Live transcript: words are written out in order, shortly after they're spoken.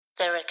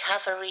The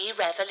Recovery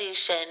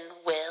Revolution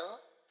will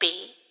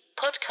be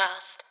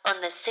podcast on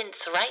the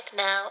Since Right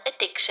Now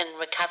Addiction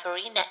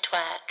Recovery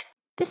Network.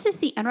 This is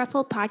the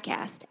Unruffled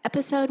Podcast,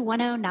 episode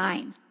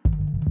 109.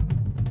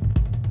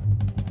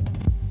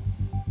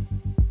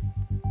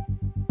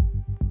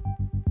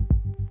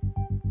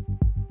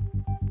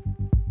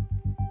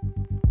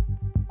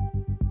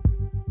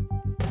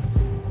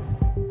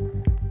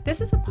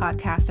 This is a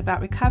podcast about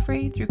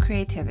recovery through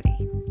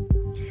creativity.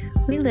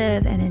 We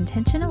live an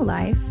intentional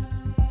life.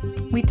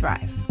 We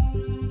thrive.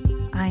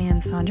 I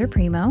am Sandra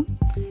Primo.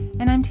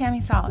 And I'm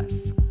Tammy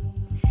Salas.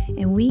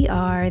 And we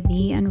are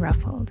the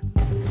Unruffled.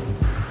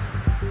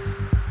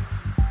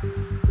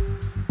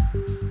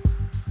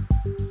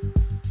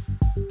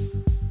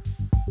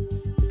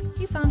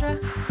 Hey, Sandra.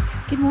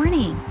 Good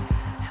morning.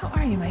 How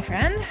are you, my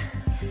friend?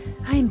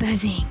 I'm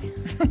buzzing.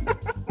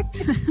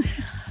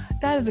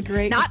 That is a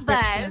great Not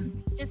description.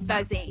 buzzed, just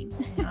buzzing.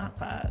 Not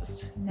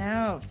buzzed.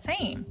 No,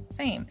 same.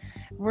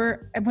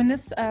 When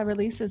this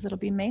releases, it'll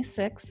be May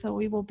 6th, so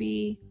we will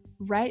be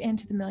right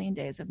into the million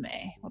days of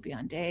May. We'll be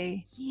on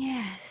day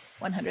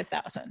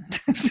 100,000.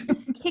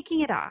 Just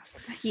kicking it off.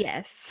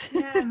 Yes.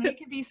 Yeah, May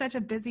can be such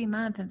a busy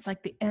month. And it's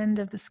like the end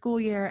of the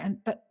school year.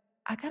 But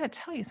I got to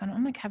tell you, so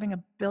I'm like having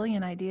a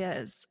billion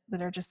ideas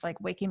that are just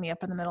like waking me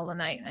up in the middle of the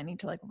night, and I need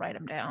to like write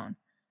them down.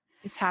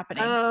 It's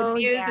happening. Oh, the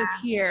muse yeah. is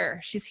here.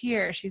 She's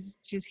here. She's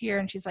here,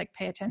 and she's like,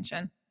 pay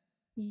attention.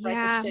 Write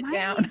Yeah, this shit my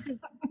down. niece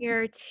is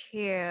here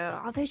too.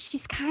 Although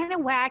she's kind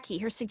of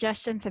wacky. Her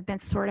suggestions have been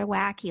sort of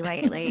wacky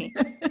lately.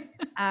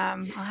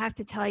 I'll have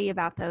to tell you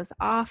about those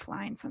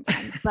offline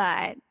sometime.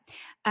 But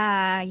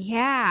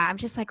yeah, I'm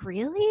just like,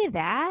 really?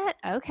 That?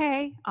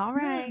 Okay. All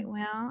right.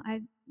 Well,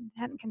 I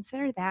hadn't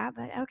considered that,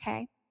 but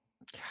okay.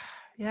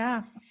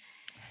 Yeah.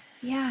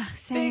 Yeah,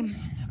 same.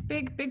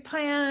 Big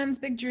plans,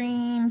 big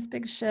dreams,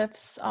 big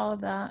shifts, all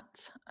of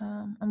that.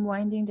 I'm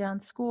winding down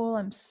school.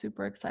 I'm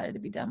super excited to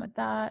be done with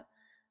that.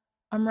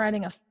 I'm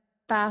writing a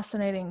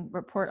fascinating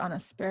report on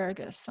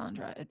asparagus,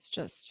 Sandra. It's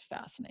just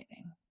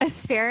fascinating.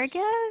 Asparagus?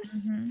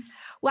 Mm-hmm.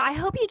 Well, I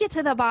hope you get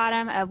to the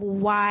bottom of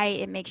why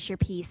it makes your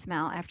pee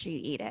smell after you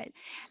eat it.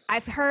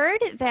 I've heard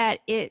that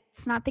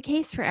it's not the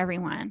case for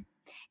everyone.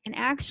 And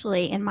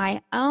actually, in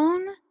my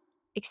own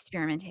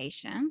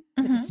experimentation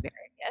with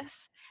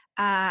asparagus,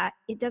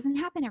 it doesn't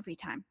happen every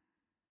time.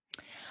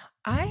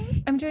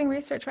 I am doing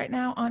research right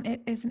now on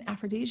it as an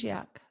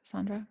aphrodisiac,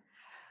 Sandra.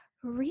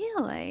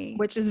 Really?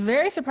 Which is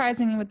very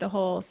surprising with the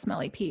whole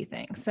smelly pee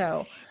thing.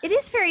 So It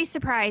is very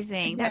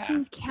surprising. Yeah. That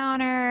seems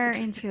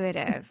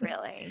counterintuitive,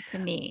 really, to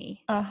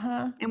me.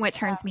 And what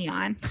turns me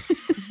on.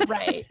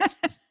 Right.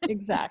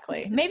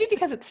 Exactly. Maybe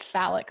because it's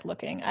phallic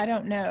looking. I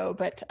don't know.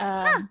 But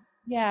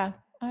yeah,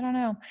 I don't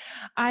know.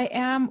 I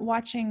am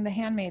watching The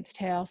Handmaid's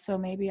Tale, so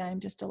maybe I'm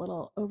just a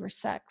little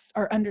oversexed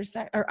or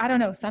undersexed, or I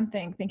don't know,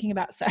 something, thinking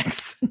about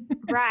sex.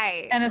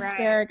 Right. And right.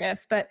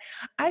 asparagus. But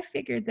I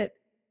figured that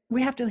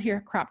we have to hear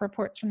crop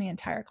reports from the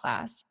entire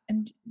class.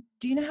 And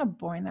do you know how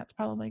boring that's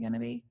probably going to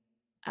be?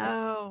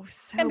 Oh, so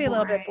It's going to be a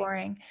little bit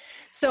boring.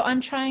 So I'm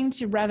trying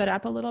to rev it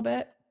up a little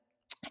bit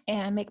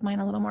and make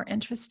mine a little more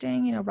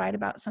interesting, write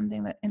about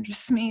something that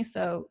interests me.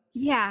 So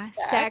yeah,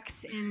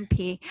 sex and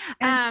pee.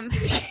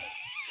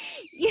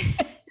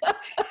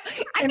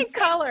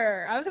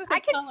 Color. I was going to say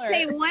color. I could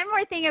say one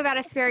more thing about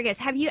asparagus.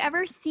 Have you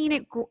ever seen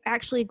it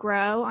actually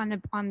grow on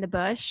the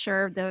bush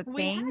or the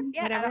thing?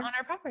 Whatever. On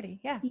our property.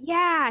 Yeah.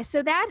 Yeah.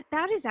 So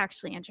that is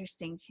actually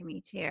interesting to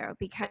me too,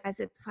 because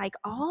it's like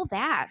all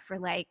that for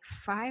like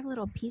 5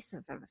 little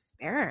pieces of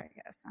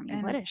asparagus. I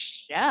mean, what a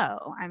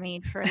show. I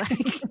mean, for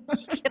like,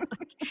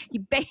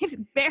 you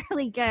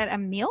barely get a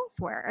meal's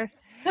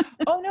worth.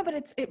 Oh no,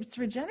 but it's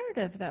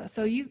regenerative though.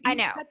 So you I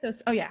know. cut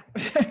those. Oh yeah.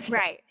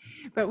 Right.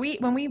 But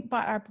when we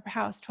bought our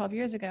house 12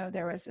 years ago,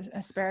 there was an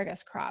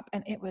asparagus crop,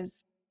 and it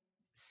was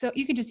so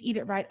you could just eat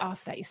it right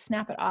off that. You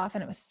snap it off,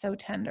 and it was so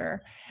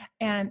tender.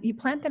 And you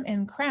plant them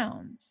in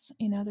crowns.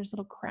 There's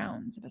little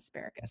crowns of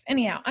asparagus.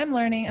 Anyhow, I'm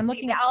learning. I'm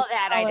looking at all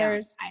that.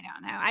 colors. I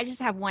don't know. I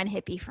just have one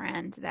hippie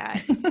friend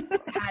that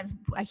has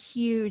a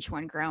huge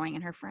one growing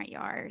in her front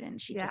yard, and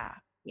she I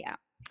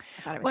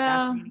thought it was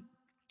fascinating.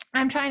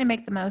 I'm trying to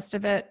make the most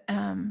of it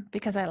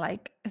because I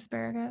like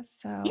asparagus.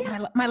 So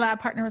my lab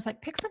partner was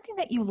like, pick something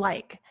that you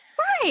like.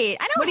 Right.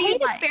 I don't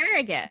hate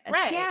asparagus.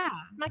 Right. Yeah.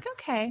 I'm like,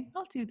 okay,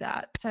 I'll do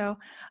that. So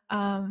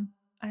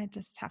I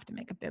just have to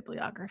make a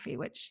bibliography,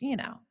 which,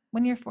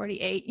 when you're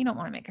 48, you don't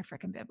want to make a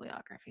freaking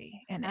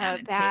bibliography. And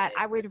that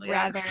I would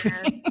rather.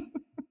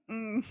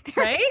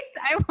 Right?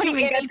 I won't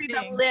even go through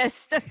the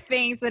list of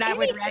things that I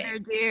would rather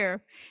do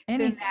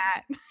than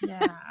that.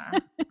 Yeah,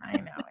 I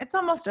know. It's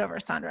almost over,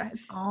 Sandra.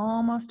 It's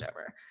almost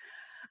over.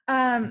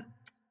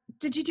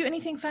 Did you do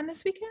anything fun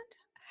this weekend?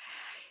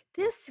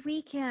 This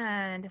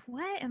weekend,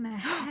 what am I?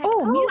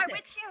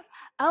 Music.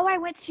 I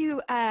went to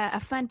a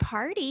fun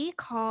party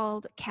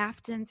called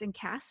Caftans and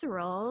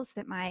Casseroles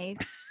that my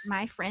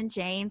friend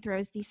Jane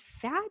throws these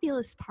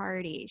fabulous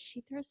parties.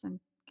 She throws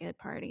some good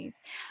parties.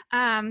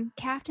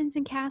 Caftans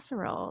and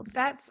Casseroles.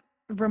 That's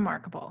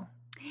remarkable.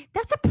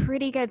 That's a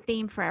pretty good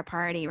theme for a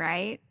party,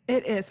 right?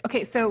 It is.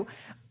 Okay, so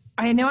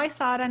I know I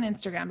saw it on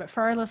Instagram, but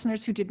for our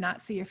listeners who did not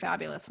see your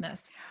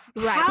fabulousness,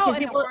 Right, how because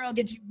in it the will. world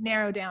did you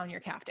narrow down your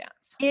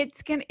caftans?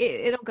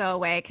 It'll go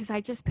away because I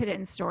just put it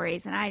in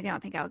stories, and I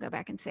don't think I'll go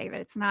back and save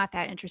it. It's not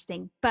that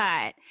interesting.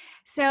 But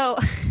so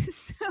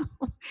so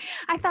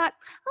I thought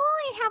I'll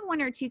only have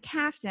one or two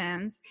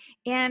caftans,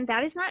 and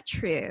that is not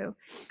true.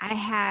 I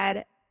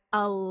had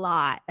a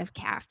lot of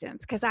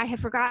caftans because I had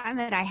forgotten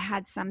that I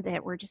had some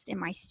that were just in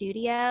my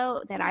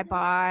studio that I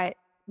bought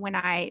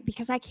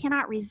because I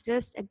cannot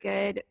resist a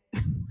good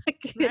a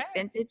good Right.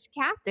 vintage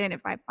caftan.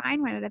 If I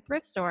find one at a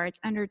thrift store, it's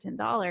under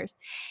 $10.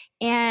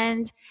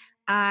 And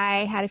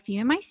I had a few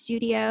in my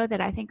studio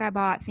that I think I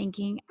bought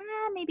thinking,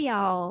 maybe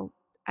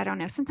I don't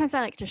know. Sometimes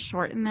I like to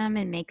shorten them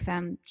and make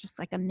them just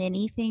like a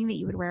mini thing that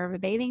you would wear over a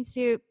bathing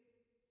suit.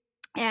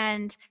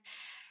 And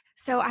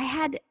so I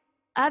had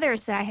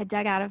others that I had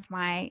dug out of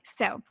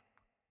so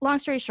long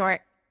story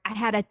short, I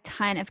had a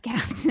ton of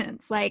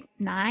caftans, like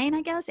 9,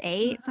 I guess,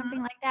 8,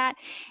 something like that.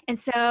 And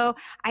so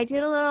I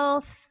did a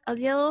little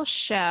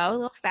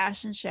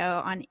fashion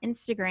show on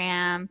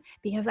Instagram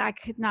because I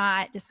could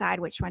not decide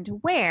which one to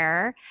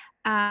wear.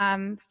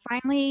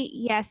 Finally,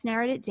 yes,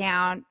 narrowed it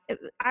down.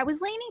 I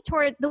was leaning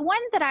toward the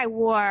one that I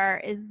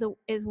wore is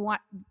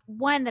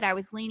one that I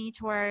was leaning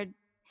toward.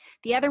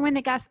 The other one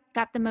that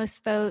got the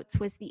most votes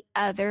was the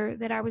other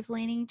that I was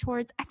leaning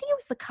towards. I think it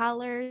was the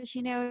colors,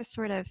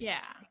 sort of. Yeah.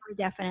 They were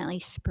definitely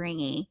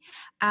springy.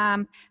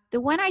 The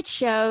one I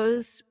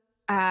chose,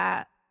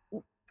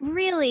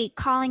 really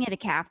calling it a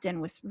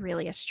caftan was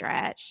really a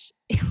stretch.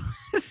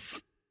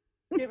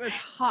 It was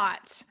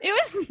hot. It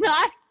was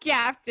not a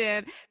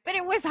caftan, but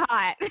it was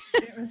hot.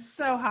 It was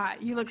so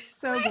hot. You look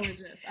so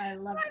gorgeous. I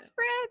loved it.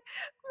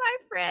 My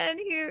friend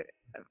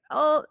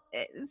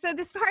so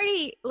this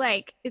party,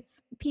 like,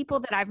 it's people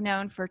that I've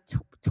known for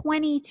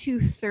 20 to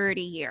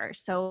 30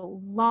 years. So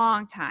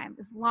long time,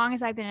 as long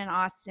as I've been in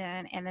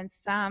Austin, and then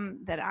some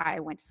that I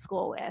went to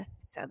school with.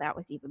 So that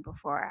was even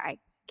before I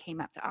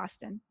came up to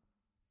Austin.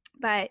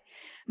 But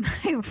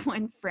my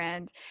one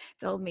friend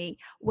told me,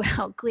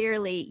 well,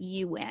 clearly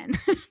you win.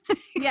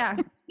 Yeah.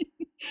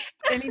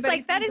 Anybody like,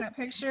 sees that that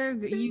picture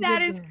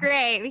that is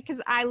great because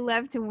I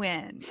love to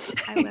win.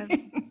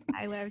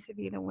 I love to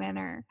be the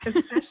winner.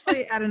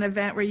 Especially at an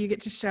event where you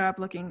get to show up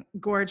looking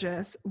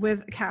gorgeous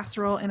with a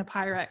casserole in a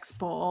Pyrex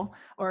bowl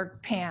or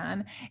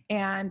pan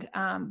and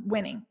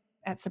winning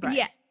at sobriety.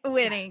 Yeah,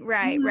 winning.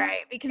 Right,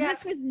 right. Because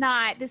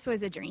Yeah. this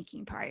was a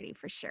drinking party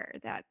for sure.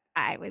 That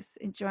I was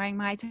enjoying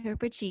my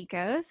Topo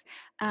Chicos,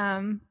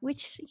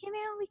 which,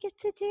 we get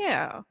to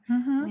do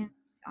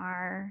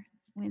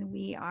when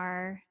we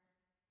are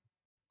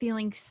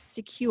feeling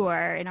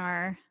secure in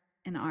our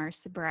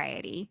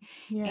sobriety.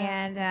 Yeah.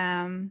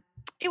 And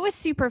it was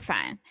super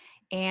fun.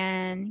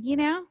 And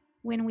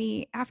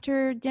when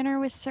after dinner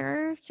was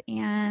served,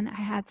 and I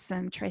had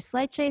some tres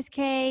leches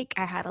cake,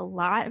 I had a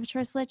lot of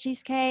tres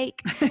leches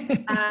cake.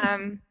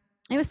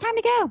 It was time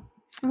to go,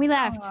 and we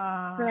left.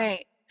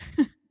 Great.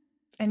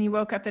 And you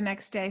woke up the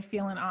next day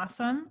feeling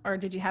awesome, or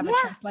did you have a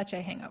tres leche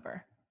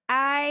hangover?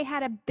 I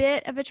had a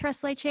bit of a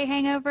tres leche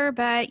hangover,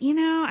 but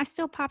I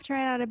still popped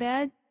right out of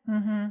bed.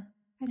 Mm-hmm.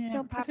 I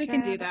still popped we right can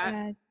out do of that.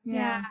 bed.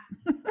 Yeah.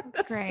 It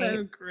was great.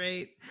 So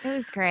great. It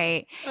was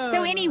great.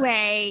 So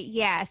anyway,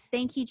 yes,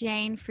 thank you,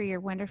 Jane, for your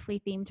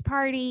wonderfully themed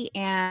party.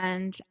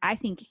 And I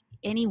think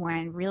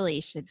anyone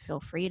really should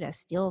feel free to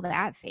steal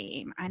that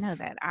theme. I know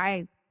that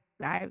I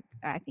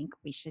think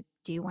we should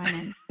do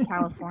one in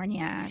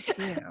California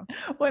too.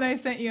 When I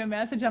sent you a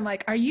message, I'm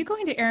like, are you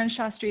going to Aaron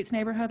Shaw Street's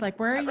neighborhood? Like,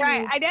 where are you?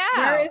 Right, I know.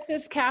 Where is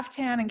this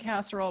caftan and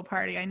casserole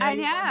party? I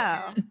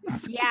know.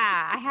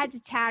 Yeah, I had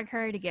to tag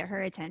her to get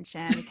her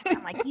attention because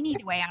I'm like, you need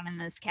to weigh on in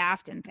this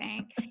caftan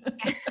thing.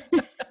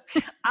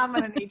 I'm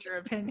going to need your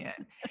opinion.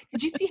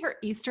 Did you see her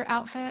Easter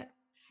outfit?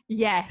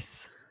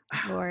 Yes,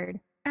 Lord.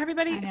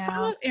 Everybody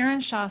follow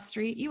Aaron Shaw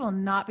Street. You will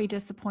not be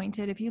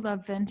disappointed if you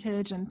love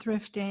vintage and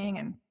thrifting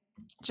and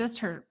just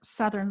her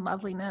Southern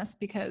loveliness,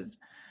 because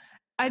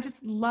I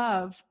just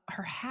love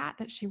her hat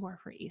that she wore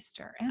for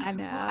Easter. And I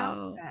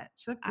know.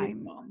 She looked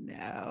beautiful.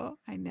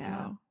 I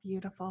know.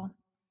 Beautiful.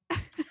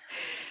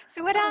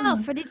 So what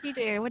else? What did you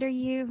do? What do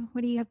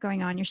you have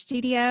going on? Your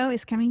studio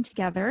is coming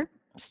together.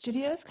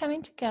 Studio is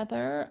coming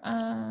together.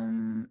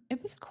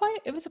 It was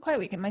a quiet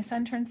weekend. My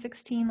son turned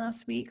 16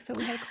 last week, so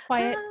we had a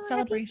quiet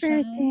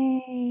celebration. Happy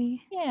birthday.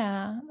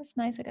 Yeah, it was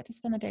nice. I got to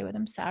spend the day with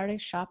him Saturday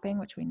shopping,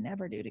 which we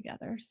never do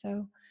together.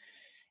 So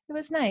it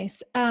was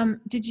nice.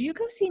 Did you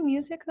go see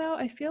music though?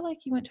 I feel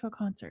like you went to a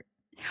concert.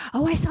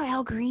 Oh, I saw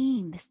Al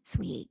Green this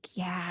week.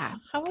 Yeah.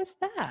 How was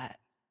that?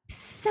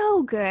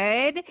 So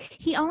good.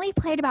 He only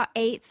played about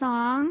 8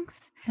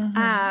 songs.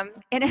 And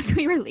as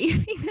we were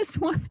leaving, this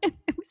woman,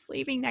 it was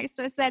sleeping next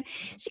to us said,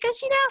 she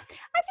goes, I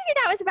figured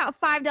that was about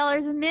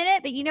 $5 a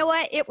minute, but you know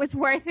what? It was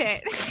worth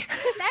it.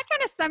 That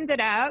kind of summed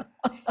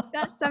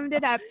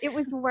it up. It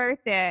was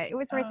worth it. It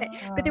was worth it.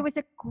 But there was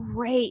a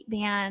great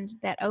band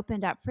that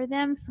opened up for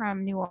them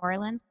from New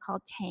Orleans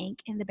called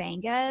Tank and the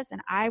Bangas.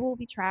 And I will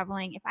be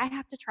traveling, if I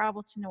have to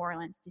travel to New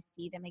Orleans to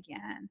see them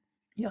again.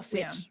 You'll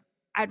see them.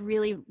 I'd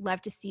really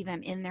love to see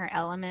them in their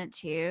element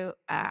too.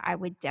 I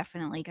would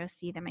definitely go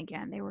see them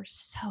again. They were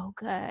so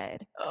good.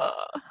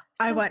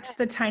 I watched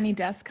the Tiny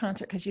Desk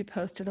concert because you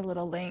posted a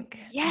little link.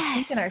 Yes. I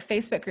think in our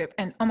Facebook group.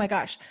 And oh my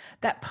gosh,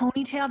 that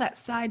ponytail, that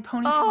side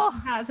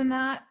ponytail she has in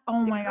that.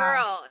 Oh my God. The God.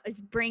 girl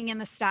is bringing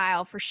the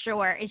style for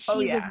sure. And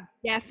she was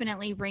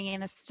definitely bringing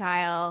the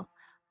style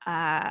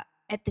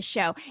at the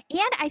show.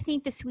 And I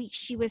think this week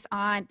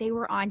they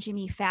were on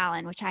Jimmy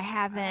Fallon, which I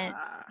haven't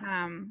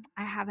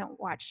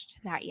watched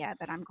that yet,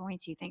 but I'm going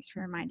to. Thanks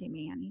for reminding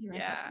me. I need to write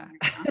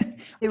that down.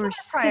 They were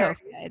so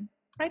good.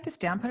 Write this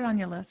down, put it on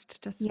your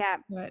list. Just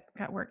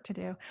got work to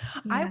do.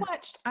 Yeah.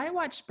 I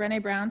watched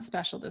Brené Brown's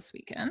special this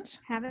weekend.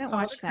 Haven't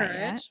watched that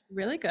yet.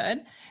 Really good.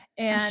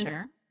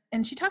 And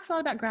and she talks a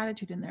lot about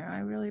gratitude in there.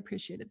 I really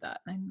appreciated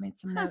that. I made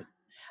some notes.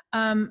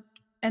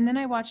 And then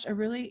I watched a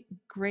really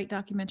great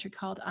documentary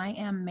called I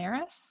Am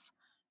Maris.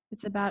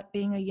 It's about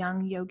being a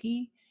young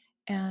yogi,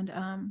 and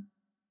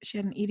she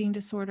had an eating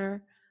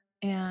disorder,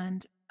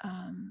 and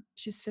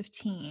she's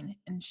 15,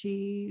 and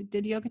she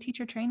did yoga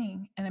teacher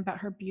training, and about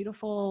her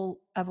beautiful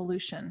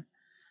evolution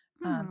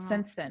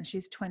since then.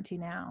 She's 20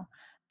 now,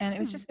 and it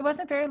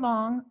wasn't very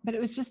long, but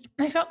it was just,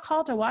 I felt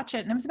called to watch it,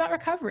 and it was about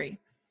recovery,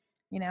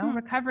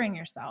 recovering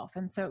yourself.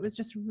 And so it was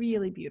just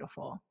really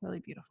beautiful, really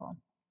beautiful.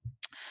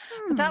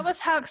 But that was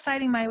how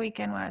exciting my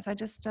weekend was. I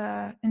just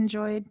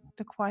enjoyed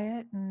the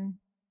quiet and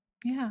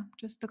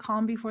just the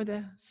calm before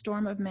the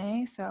storm of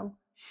May. So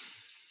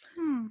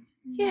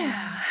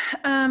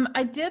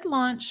I did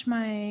launch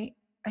I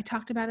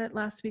talked about it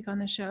last week on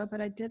the show, but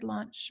I did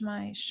launch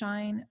my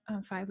Shine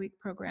 5-week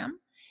program,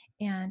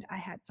 and I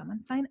had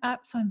someone sign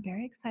up. So I'm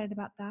very excited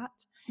about that.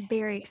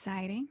 Very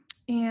exciting.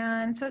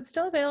 And so it's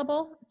still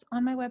available. It's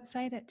on my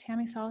website at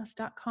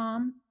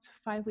tammysalas.com. It's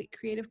a 5-week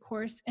creative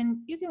course. And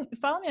you can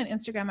follow me on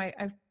Instagram.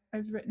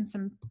 I've written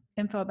some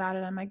info about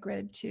it on my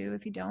grid too,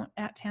 if you don't,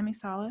 at Tammy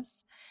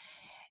Salas.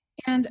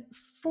 And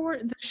for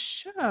the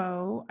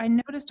show, I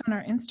noticed on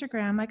our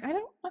Instagram, I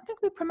don't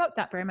think we promote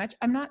that very much.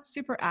 I'm not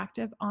super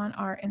active on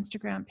our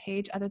Instagram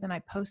page other than I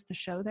post the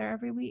show there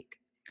every week.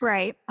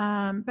 Right.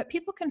 But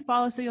people can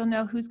follow so you'll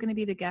know who's going to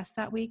be the guest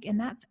that week. And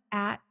that's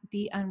at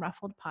The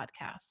Unruffled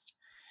Podcast.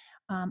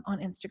 On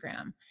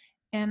Instagram,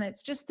 and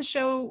it's just the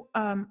show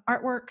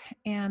artwork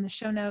and the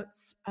show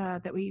notes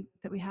that we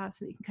have,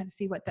 so that you can kind of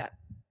see what that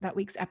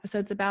week's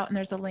episode's about. And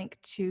there's a link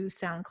to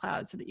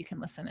SoundCloud so that you can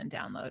listen and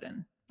download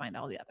and find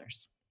all the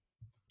others.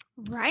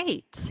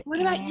 Right. What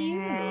about you?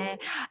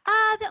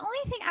 The only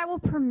thing I will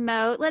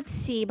promote, let's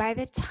see, by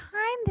the time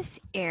this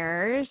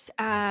airs,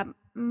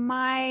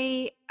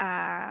 my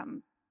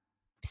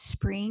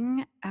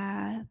spring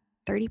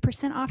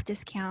 30% off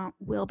discount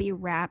will be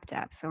wrapped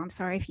up. So I'm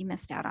sorry if you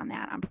missed out on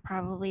that. I'll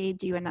probably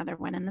do another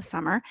one in the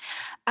summer.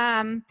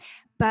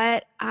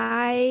 But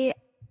I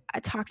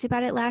talked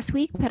about it last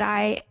week, but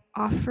I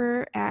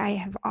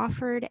have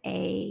offered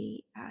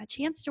a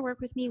chance to work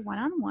with me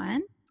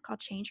one-on-one. It's called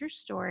Change Your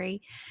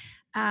Story.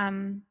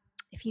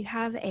 If you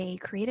have a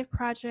creative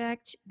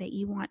project that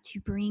you want to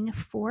bring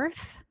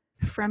forth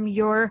from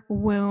your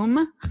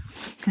womb,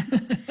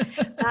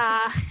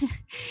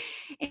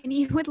 and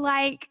you would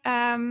like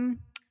a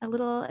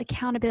little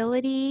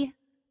accountability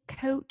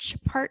coach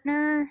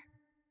partner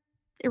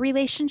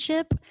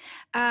relationship,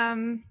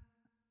 I'm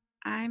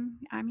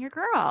your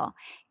girl.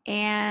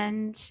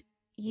 And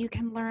you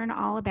can learn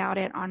all about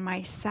it on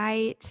my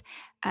site.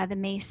 The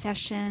May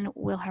session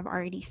will have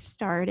already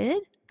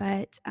started,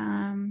 but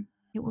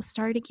it will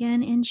start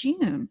again in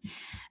June.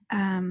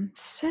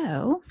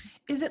 So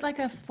is it like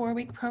a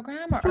 4-week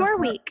program? Or 4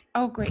 week?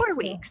 Oh, great. 4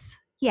 weeks.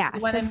 Yeah. So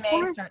one in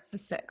May starts the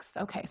 6th.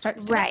 Okay.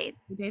 Starts today. Right.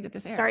 The day that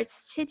this airs.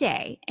 Starts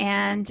today.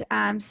 And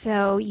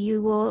so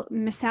you will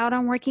miss out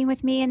on working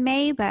with me in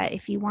May, but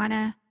if you want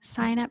to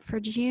sign up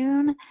for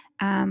June,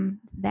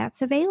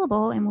 that's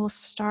available, and we'll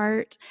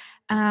start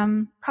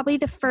probably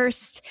the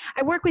first.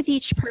 I work with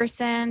each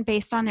person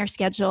based on their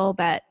schedule,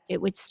 but it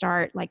would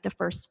start like the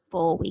first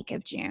full week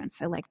of June.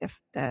 So like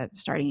the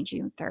starting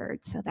June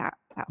 3rd. So that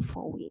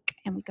full week,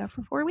 and we go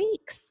for 4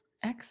 weeks.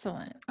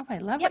 Excellent. Oh, I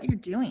love what you're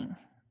doing.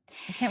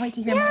 I can't wait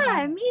to hear more.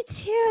 Yeah,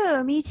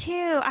 me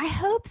too. I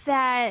hope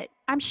that,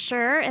 I'm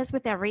sure, as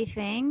with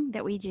everything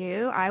that we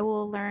do, I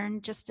will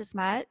learn just as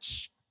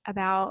much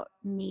about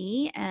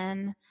me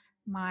and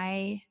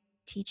my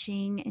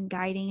teaching and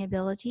guiding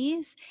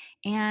abilities.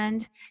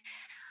 And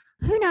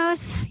who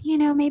knows,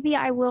 maybe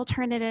I will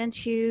turn it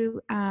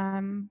into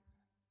a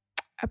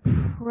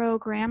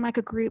program, like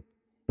a group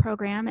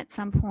program at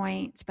some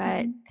point,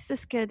 but this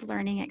is good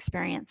learning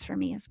experience for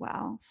me as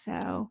well.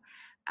 So,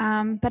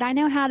 but I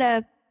know how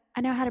to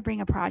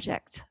bring a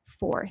project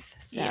forth.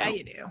 So yeah,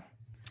 you do.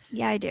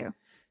 Yeah, I do.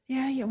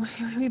 Yeah,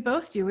 we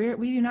both do.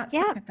 We do not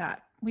suck Yeah. at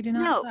that. We do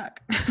not No.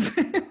 suck.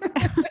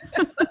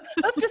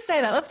 Let's just say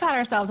that. Let's pat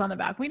ourselves on the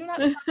back. We do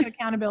not suck at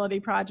accountability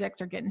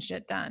projects or getting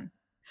shit done.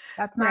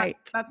 That's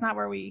not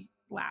where we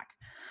lack.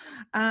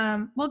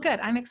 Well, good.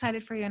 I'm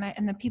excited for you,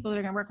 and the people that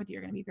are going to work with you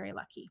are going to be very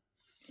lucky.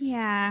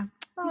 Yeah.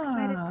 I'm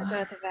excited for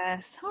both of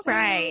us. All So,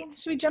 right.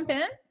 Should we jump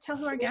in? Tell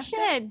who our guest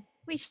is?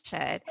 We should.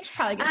 I should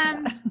probably get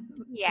to that.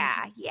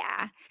 Yeah.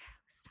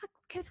 Let's talk,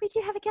 because we do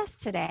have a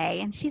guest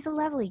today, and she's a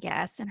lovely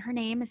guest, and her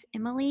name is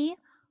Emily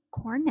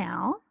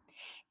Cornell.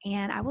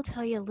 And I will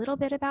tell you a little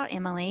bit about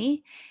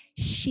Emily.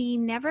 She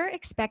never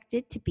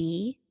expected to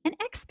be an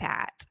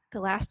expat. The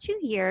last 2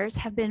 years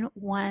have been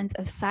ones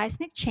of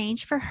seismic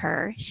change for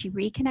her. She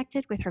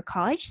reconnected with her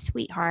college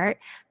sweetheart,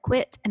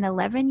 quit an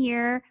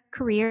 11-year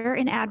career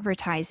in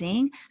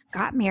advertising,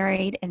 got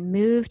married, and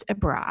moved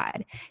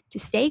abroad. To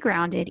stay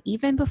grounded,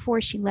 even before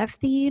she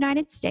left the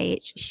United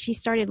States, she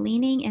started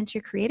leaning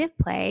into creative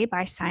play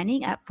by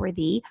signing up for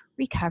the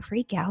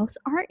Recovery Gals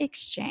Art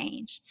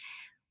Exchange,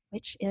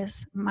 which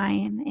is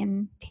mine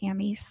and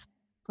Tammy's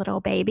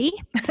little baby.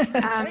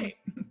 That's right.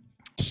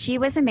 She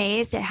was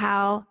amazed at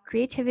how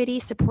creativity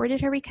supported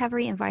her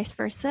recovery and vice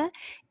versa.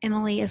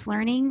 Emily is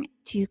learning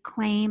to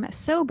claim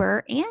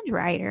sober and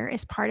writer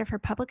as part of her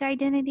public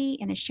identity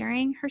and is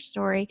sharing her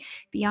story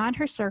beyond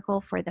her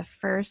circle for the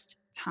first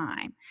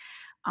time.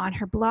 On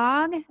her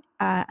blog,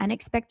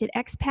 Unexpected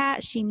Expat,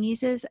 she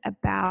muses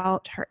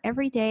about her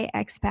everyday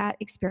expat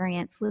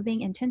experience,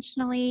 living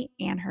intentionally,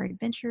 and her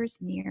adventures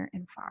near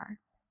and far.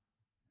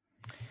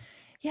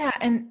 Yeah,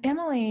 and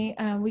Emily,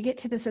 we get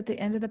to this at the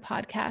end of the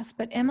podcast,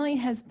 but Emily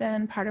has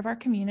been part of our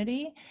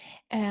community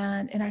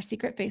and in our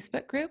secret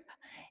Facebook group,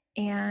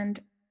 and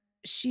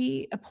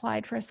she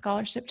applied for a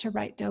scholarship to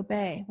write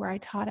Bay, where I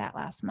taught at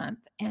last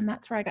month, and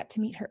that's where I got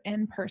to meet her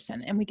in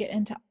person, and we get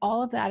into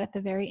all of that at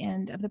the very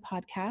end of the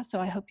podcast,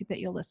 so I hope that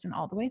you'll listen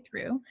all the way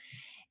through.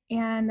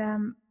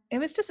 And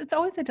it's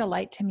always a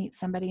delight to meet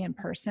somebody in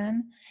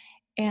person.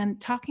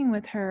 And talking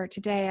with her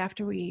today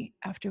after we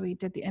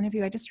did the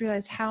interview, I just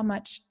realized how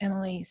much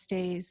Emily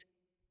stays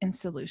in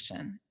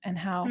solution and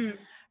how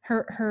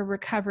her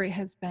recovery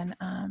has been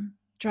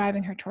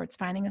driving her towards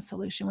finding a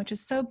solution, which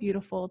is so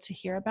beautiful to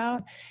hear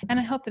about. And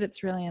I hope that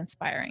it's really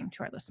inspiring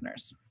to our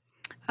listeners.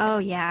 Oh,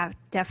 yeah,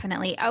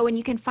 definitely. Oh, and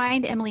you can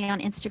find Emily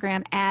on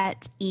Instagram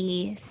at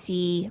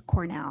EC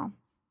Cornell.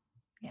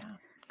 Yeah.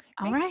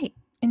 All right.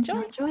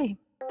 Enjoy.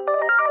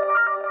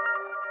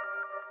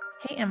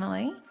 Hey,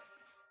 Emily.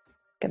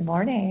 Good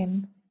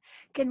morning.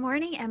 Good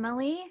morning,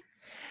 Emily.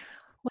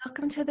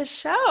 Welcome to the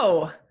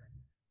show.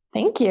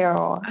 Thank you.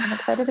 I'm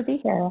excited to be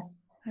here.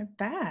 I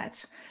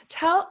bet.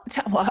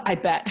 Well, I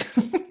bet.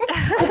 You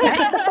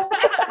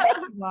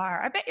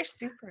are. I bet you're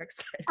super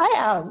excited. I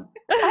am.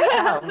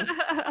 Oh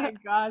my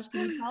gosh.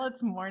 Can you tell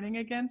it's morning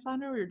again,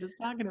 Sandra? We were just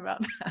talking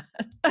about that.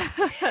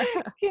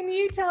 Can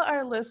you tell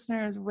our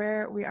listeners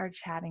where we are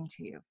chatting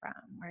to you from,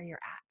 where you're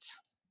at?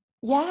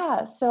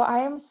 Yeah, so I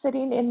am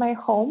sitting in my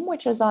home,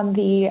 which is on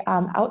the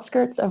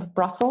outskirts of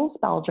Brussels,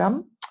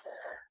 Belgium.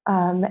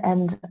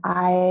 And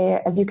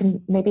as you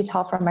can maybe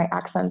tell from my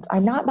accent,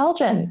 I'm not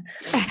Belgian.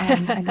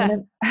 I'm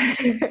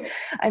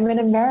an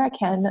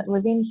American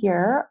living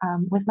here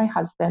with my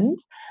husband.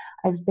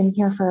 I've been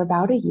here for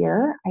about a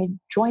year. I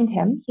joined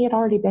him. He had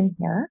already been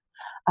here.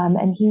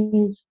 And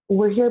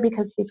we're here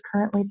because he's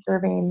currently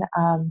serving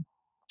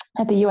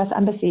at the U.S.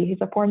 Embassy. He's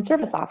a foreign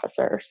service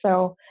officer.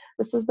 So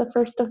this is the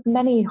first of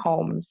many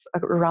homes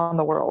around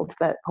the world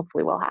that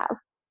hopefully we'll have.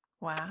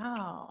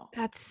 Wow.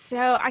 That's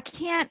so,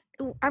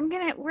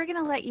 we're going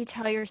to let you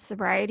tell your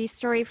sobriety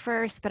story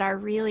first, but I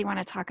really want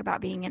to talk about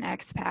being an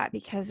expat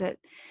because it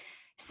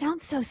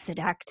sounds so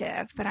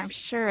seductive, but I'm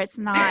sure it's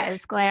not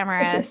as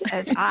glamorous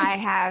as I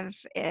have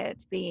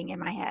it being in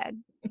my head.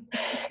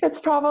 It's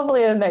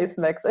probably a nice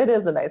mix. It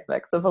is a nice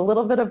mix of a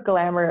little bit of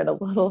glamour and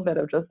a little bit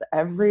of just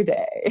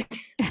everyday.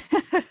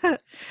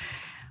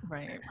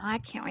 Right. I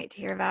can't wait to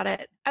hear about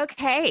it.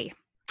 Okay.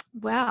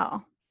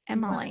 Well,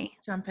 Emily.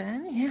 Jump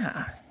in?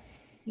 Yeah.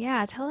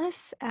 Yeah. Tell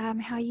us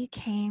how you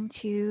came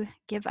to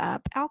give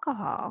up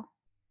alcohol.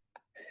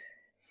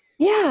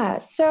 Yeah.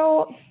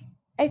 So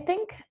I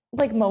think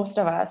like most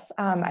of us,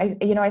 I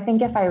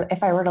think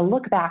if I were to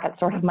look back at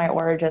sort of my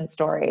origin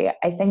story,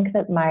 I think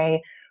that my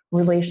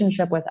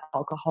relationship with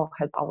alcohol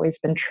has always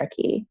been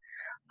tricky,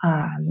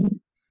 but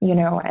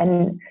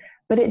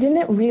it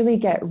didn't really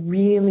get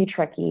really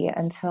tricky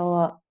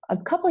until a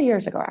couple of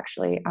years ago,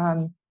 actually.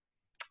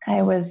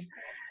 I was,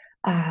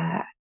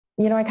 I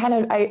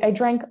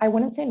drank, I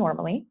wouldn't say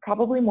normally,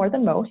 probably more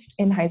than most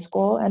in high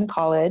school and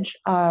college,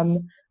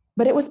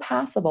 but it was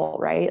passable,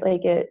 right?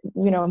 Like there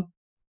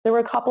were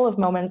a couple of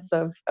moments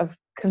of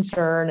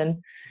concern,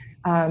 and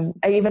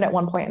I even at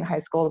one point in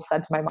high school said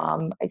to my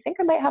mom, I think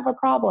I might have a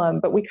problem,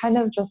 but we kind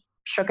of just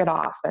shook it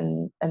off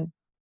and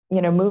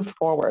moved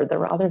forward. There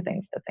were other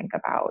things to think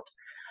about.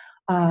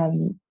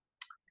 And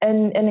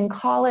in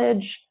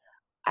college,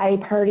 I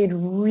partied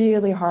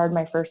really hard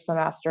my first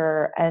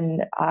semester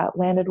and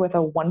landed with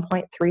a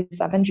 1.37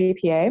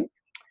 GPA.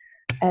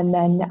 And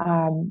then,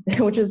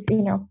 which is,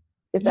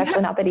 It's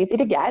actually not that easy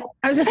to get.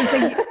 I was just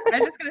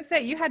gonna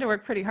say, you had to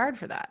work pretty hard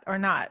for that, or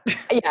not?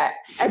 Yeah,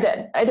 I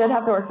did. I did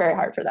have to work very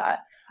hard for that.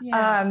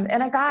 Yeah.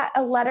 And I got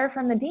a letter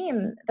from the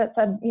dean that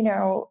said,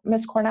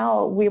 Miss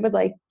Cornell, we'd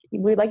like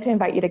to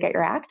invite you to get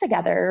your act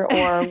together,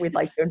 or we'd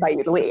like to invite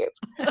you to leave.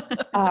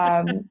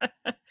 And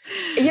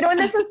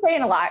this is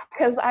saying a lot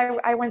because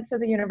I went to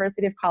the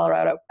University of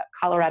Colorado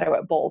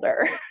at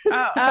Boulder.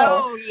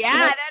 Oh,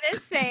 yeah, that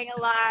is saying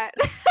a lot.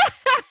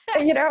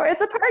 It's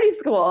a party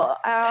school.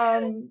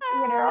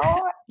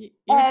 You're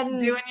just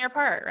doing your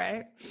part,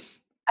 right?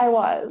 I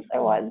was,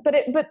 but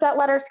that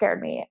letter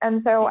scared me,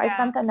 and so Yeah.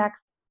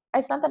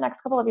 I spent the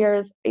next couple of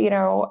years. I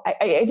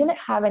didn't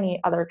have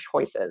any other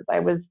choices.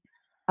 There was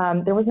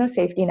no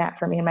safety net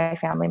for me and my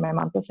family. My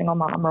mom's a single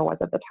mom, or was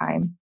at the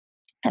time,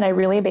 and I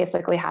really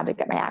basically had to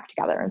get my act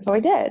together, and so I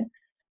did.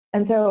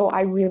 And so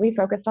I really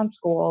focused on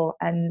school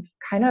and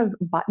kind of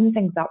buttoned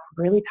things up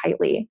really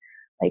tightly.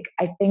 Like,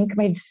 I think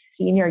my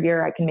senior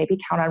year, I can maybe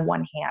count on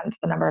one hand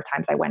the number of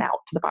times I went out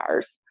to the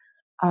bars.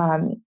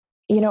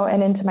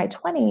 And into my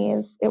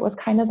 20s, it was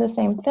kind of the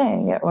same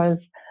thing. It was,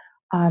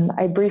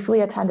 I briefly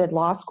attended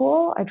law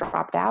school. I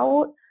dropped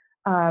out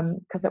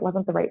because it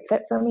wasn't the right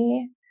fit for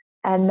me.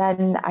 And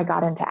then I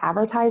got into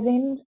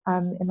advertising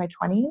in my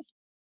 20s.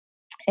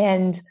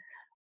 And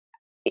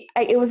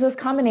it was this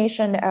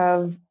combination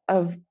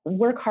of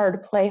work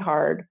hard, play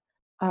hard.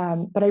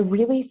 But I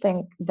really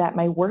think that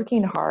my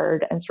working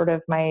hard and sort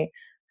of my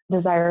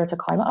desire to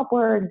climb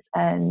upwards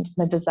and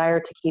my desire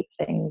to keep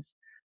things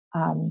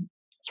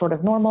sort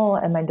of normal,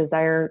 and my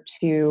desire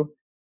to,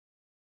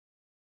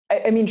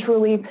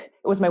 truly, it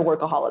was my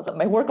workaholism.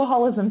 My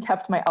workaholism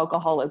kept my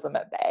alcoholism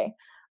at bay.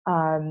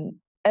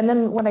 And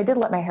then when I did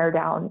let my hair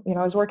down,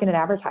 I was working in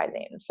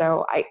advertising.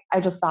 So I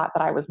just thought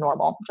that I was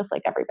normal, just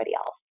like everybody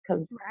else,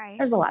 because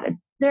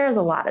there's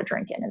a lot of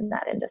drinking in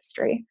that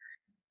industry.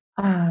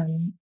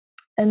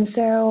 And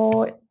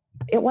so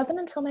it wasn't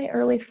until my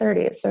early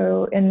 30s.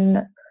 So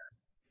in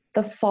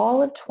the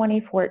fall of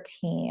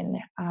 2014,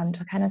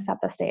 to kind of set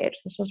the stage,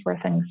 this was where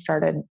things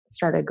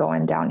started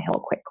going downhill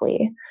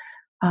quickly.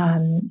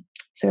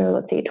 So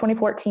let's see,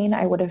 2014,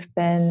 I would have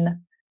been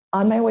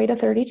on my way to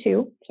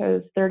 32. So I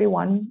was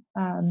 31.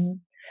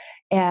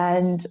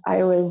 And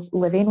I was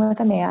living with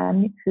a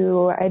man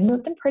who I'd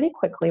moved in pretty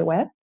quickly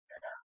with.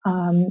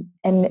 And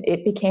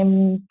it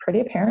became pretty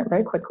apparent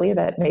very quickly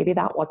that maybe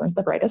that wasn't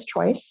the greatest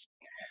choice.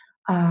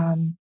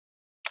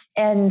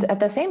 And at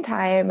the same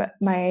time,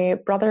 my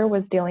brother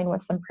was dealing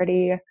with some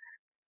pretty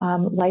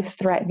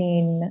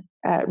life-threatening,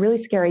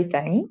 really scary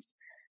things,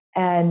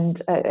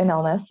 and an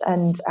illness.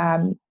 And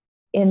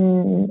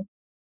in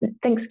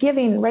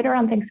Thanksgiving, right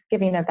around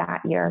Thanksgiving of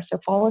that year, so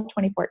fall of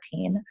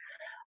 2014,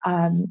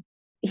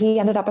 he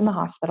ended up in the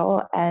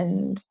hospital.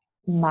 And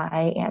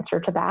my answer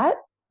to that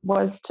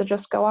was to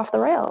just go off the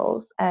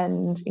rails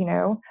and,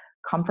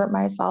 comfort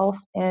myself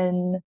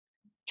in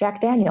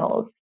Jack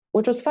Daniels,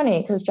 which was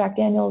funny because Jack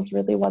Daniels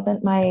really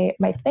wasn't my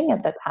thing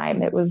at the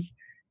time. It was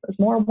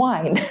more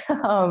wine.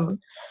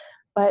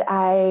 But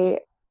I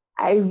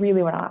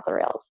really went off the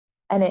rails,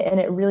 and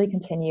it really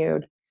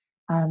continued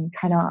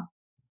kind of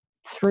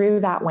through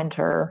that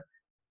winter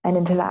and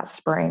into that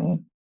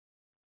spring.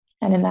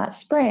 And in that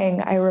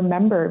spring, I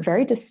remember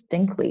very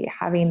distinctly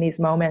having these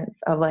moments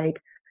of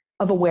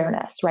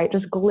awareness, right?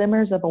 Just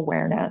glimmers of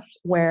awareness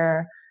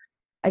where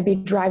I'd be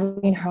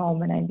driving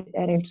home and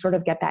I'd sort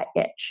of get that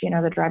itch,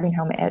 the driving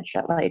home itch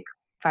at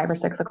 5 or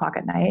 6 o'clock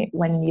at night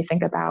when you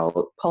think about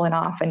pulling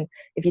off. And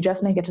if you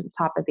just make it to the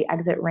top of the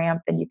exit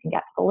ramp, then you can get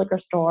to the liquor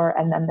store,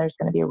 and then there's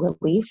going to be a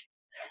relief.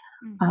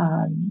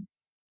 Mm-hmm.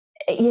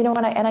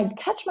 And I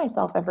catch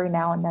myself every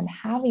now and then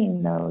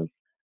having those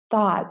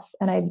thoughts,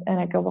 and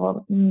I go,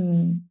 well,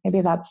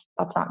 maybe that's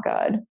not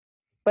good.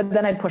 But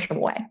then I'd push them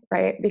away,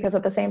 right? Because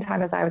at the same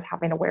time as I was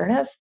having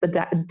awareness,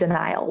 the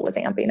denial was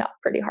amping up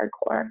pretty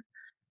hardcore.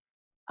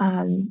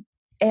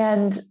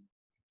 And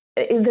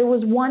there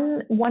was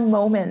one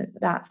moment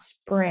that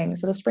spring,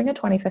 so the spring of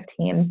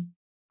 2015,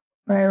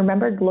 where I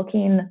remembered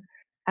looking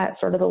at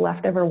sort of the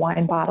leftover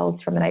wine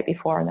bottles from the night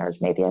before, and there was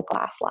maybe a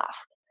glass left.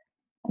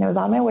 And I was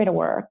on my way to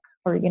work,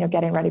 or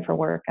getting ready for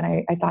work, and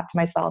I thought to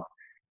myself,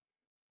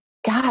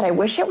 God, I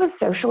wish it was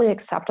socially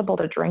acceptable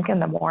to drink in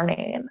the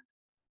morning.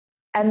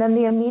 And then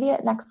the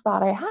immediate next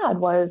thought I had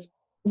was,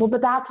 well,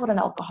 but that's what an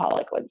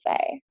alcoholic would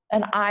say,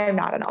 and I'm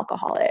not an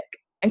alcoholic,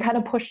 and kind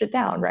of pushed it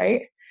down,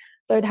 right?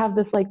 So I'd have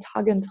this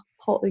tug and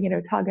pull,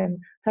 tug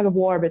of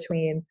war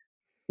between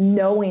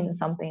knowing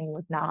something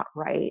was not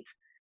right,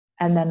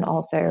 and then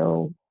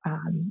also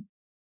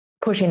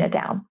pushing it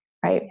down,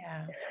 right?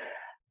 Yeah.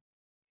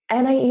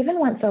 And I even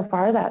went so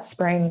far that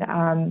spring.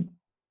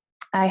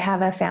 I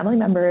have a family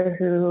member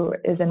who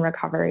is in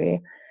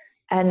recovery,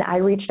 and I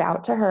reached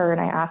out to her and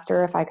I asked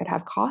her if I could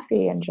have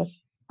coffee and just,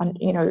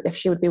 if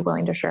she would be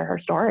willing to share her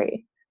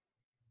story.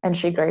 And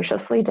she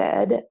graciously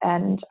did.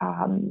 And,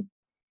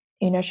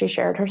 she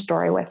shared her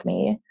story with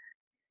me,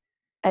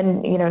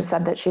 and,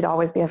 said that she'd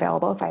always be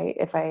available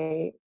if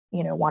I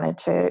wanted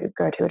to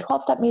go to a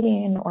 12-step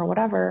meeting or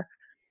whatever.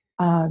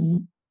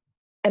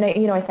 and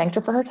I thanked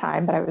her for her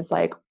time, but I was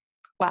like,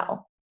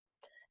 well,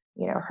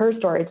 her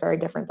story is very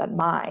different than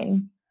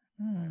mine.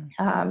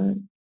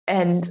 And,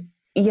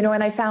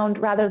 and I found,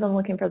 rather than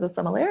looking for the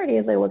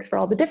similarities, I looked for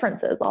all the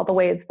differences, all the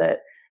ways that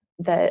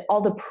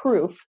all the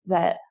proof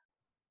that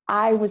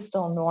I was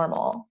still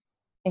normal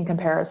in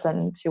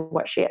comparison to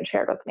what she had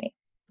shared with me.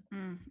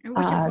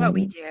 Which is what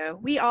we do.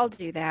 We all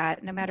do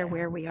that, no matter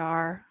where we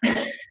are,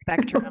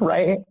 spectrum.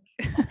 Right.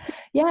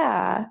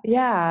 Yeah.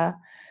 Yeah.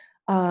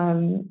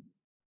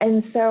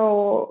 And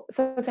so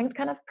things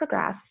kind of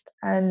progressed,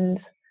 and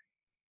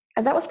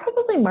that was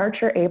probably March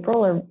or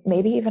April, or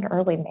maybe even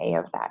early May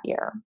of that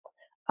year.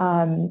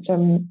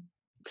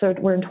 So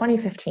we're in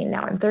 2015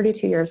 now. I'm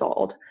 32 years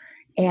old,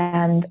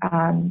 and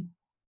then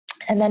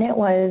it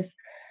was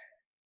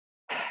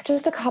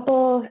just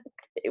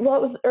it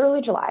was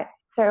early July.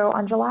 So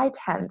on July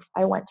 10th,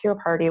 I went to a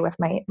party with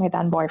my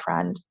then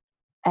boyfriend,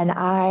 and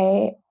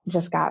I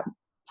just got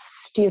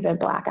stupid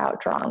blackout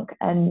drunk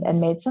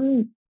and made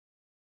some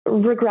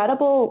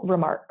regrettable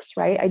remarks,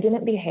 right? I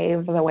didn't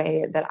behave the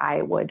way that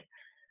I would,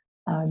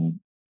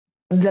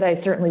 that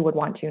I certainly would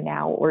want to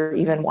now, or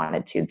even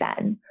wanted to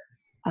then.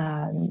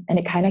 And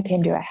it kind of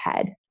came to a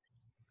head.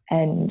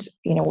 And,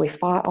 we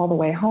fought all the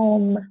way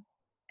home,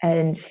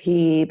 and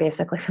he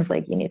basically was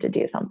like, you need to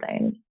do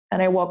something.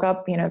 And I woke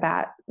up,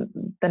 that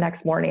the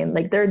next morning,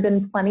 like there had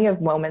been plenty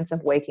of moments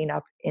of waking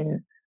up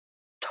in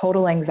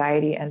total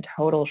anxiety and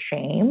total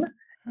shame.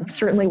 It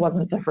certainly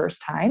wasn't the first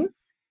time,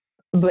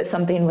 but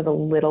something was a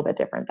little bit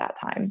different that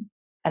time.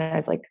 And I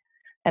was like,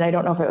 and I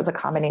don't know if it was a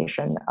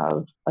combination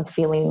of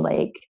feeling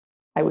like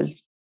I was,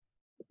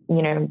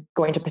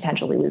 going to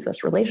potentially lose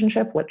this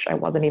relationship, which I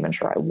wasn't even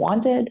sure I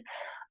wanted,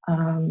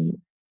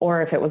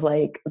 or if it was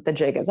like the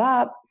jig is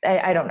up.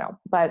 I don't know,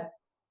 but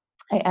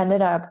I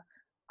ended up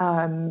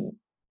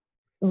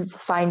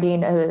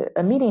finding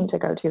a meeting to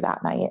go to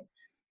that night.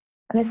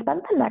 And I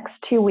spent the next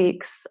 2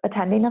 weeks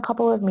attending a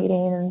couple of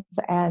meetings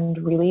and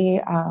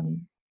really,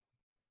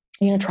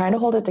 trying to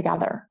hold it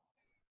together.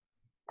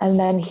 And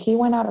then he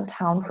went out of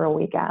town for a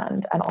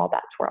weekend, and all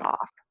bets were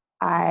off.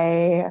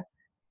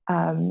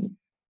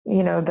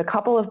 The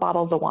couple of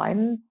bottles of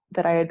wine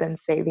that I had been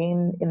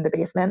saving in the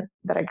basement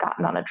that I'd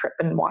gotten on a trip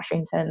in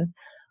Washington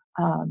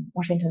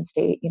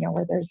State,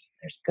 where there's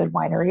good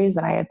wineries,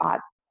 and I had bought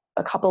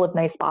a couple of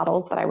nice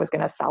bottles that I was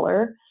going to sell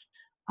her.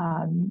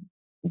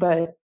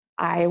 But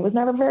I was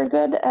never very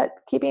good at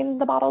keeping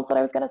the bottles that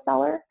I was going to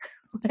sell her.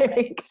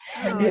 I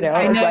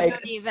know,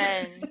 like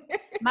even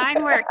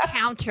mine were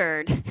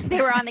countered. They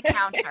were on the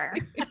counter.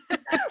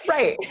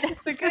 Right.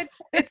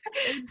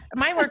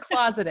 Mine were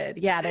closeted.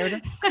 Yeah, they were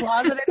just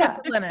closeted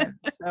in linen,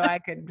 so I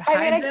could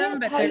hide them,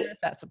 but they were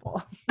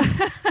accessible.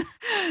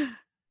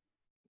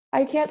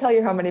 I can't tell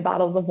you how many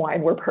bottles of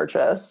wine were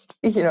purchased,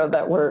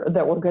 that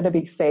were going to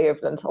be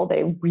saved until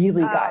they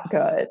really got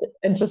good,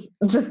 and just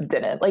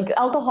didn't. Like,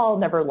 alcohol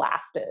never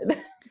lasted.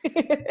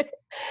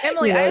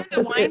 Emily, I owned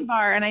a wine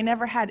bar, and I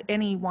never had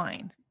any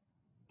wine.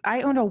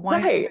 I owned a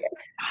wine bar,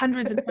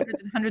 hundreds and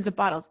hundreds and hundreds of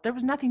bottles. There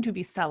was nothing to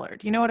be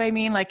cellared. You know what I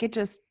mean? Like, it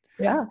just,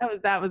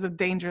 that was a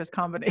dangerous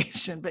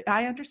combination, but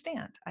I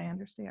understand.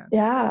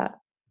 Yeah.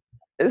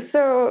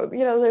 So,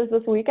 there's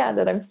this weekend,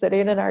 and I'm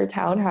sitting in our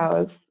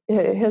townhouse,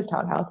 his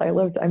townhouse. I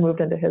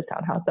moved into his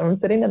townhouse. And I'm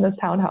sitting in this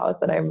townhouse,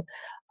 and I'm,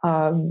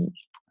 and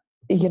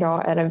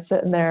I'm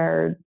sitting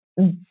there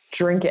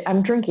drinking.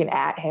 I'm drinking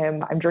at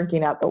him. I'm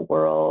drinking at the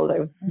world.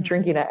 I'm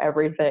drinking at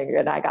everything.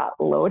 And I got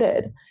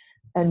loaded,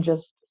 and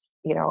just,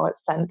 it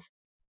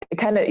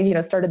kind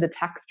of, started the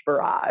text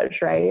barrage,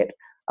 right?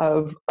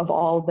 Of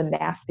all the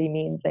nasty,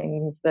 mean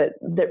things that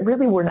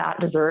really were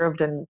not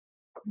deserved. And,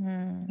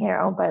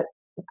 but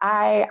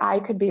I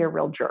could be a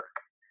real jerk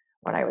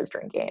when I was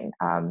drinking.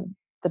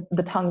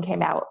 The tongue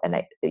came out, and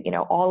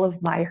all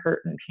of my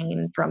hurt and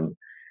pain from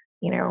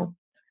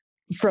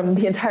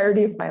the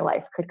entirety of my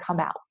life could come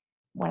out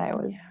when I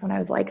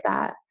was like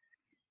that.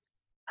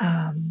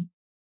 And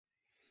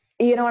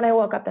I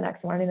woke up the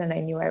next morning, and I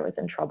knew I was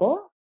in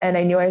trouble, and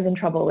I knew I was in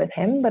trouble with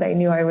him, but I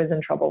knew I was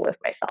in trouble with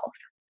myself.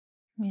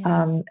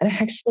 And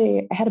I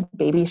had a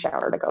baby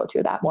shower to go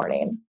to that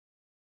morning,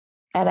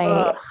 and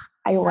I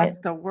went. That's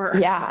the worst.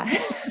 Yeah.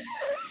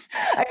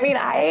 I mean,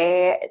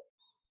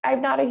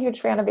 I'm not a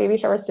huge fan of baby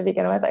showers to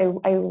begin with. I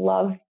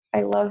love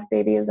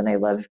babies, and I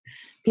love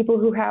people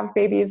who have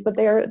babies, but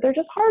they're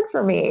just hard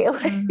for me.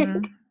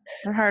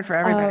 They're hard for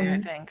everybody, I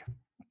think.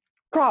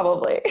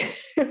 Probably.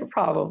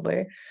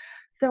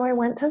 So I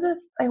went to this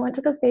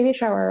baby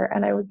shower,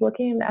 and I was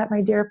looking at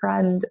my dear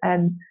friend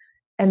and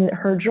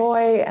her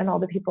joy, and all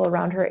the people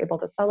around her able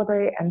to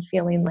celebrate, and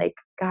feeling like,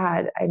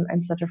 God,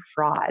 I'm such a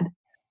fraud.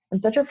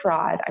 I'm such a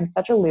fraud. I'm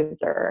such a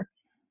loser.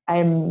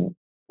 I'm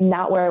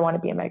not where I want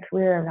to be in my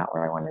career. I'm not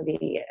where I want to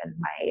be in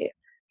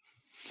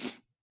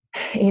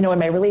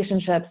my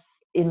relationships,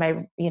 in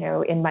my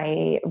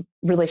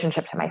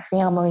relationship to my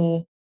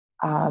family.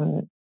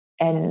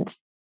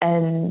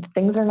 And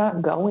things are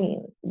not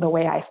going the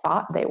way I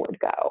thought they would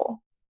go.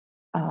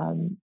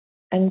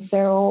 And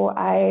so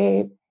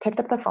I picked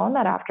up the phone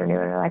that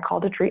afternoon, and I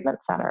called a treatment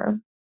center.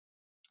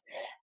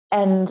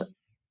 and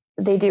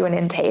they do an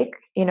intake,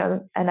 you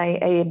know, and I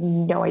had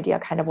no idea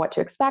kind of what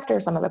to expect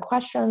or some of the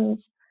questions.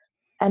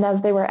 And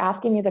as they were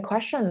asking me the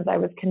questions, I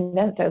was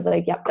convinced. I was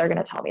like, yep, they're going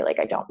to tell me like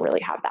I don't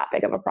really have that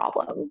big of a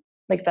problem,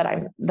 like that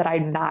I'm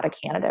not a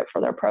candidate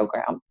for their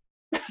program.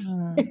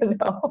 You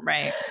know?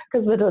 Right.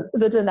 Because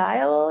the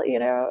denial, you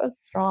know, was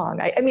strong.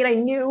 I mean, I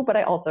knew, but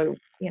I also,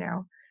 you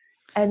know,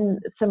 and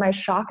to my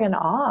shock and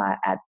awe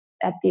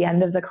at the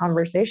end of the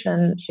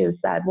conversation, she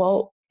said,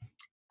 well,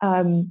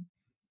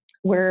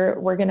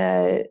 we're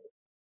gonna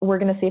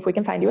see if we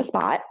can find you a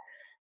spot,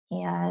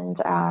 and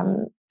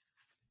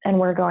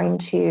we're gonna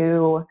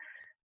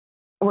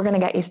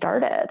get you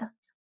started.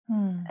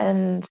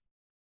 And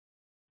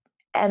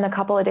a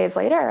couple of days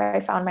later,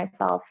 I found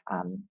myself,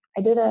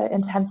 I did an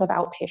intensive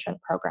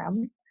outpatient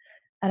program,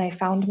 and I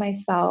found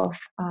myself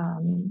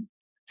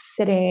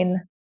sitting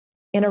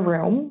in a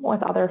room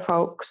with other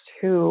folks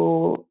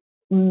who,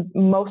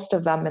 most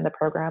of them in the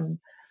program,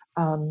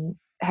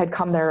 had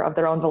come there of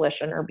their own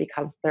volition or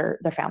because their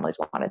families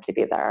wanted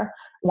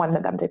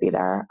them to be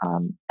there.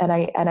 And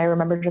I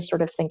remember just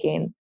sort of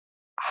thinking,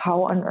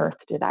 how on earth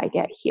did I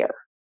get here?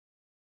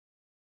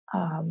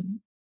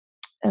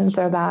 And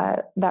so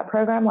that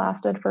program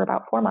lasted for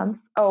about 4 months.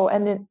 Oh,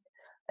 and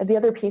the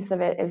other piece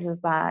of it is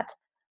that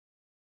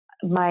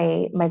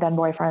my then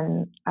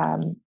boyfriend,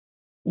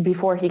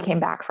 before he came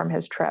back from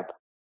his trip,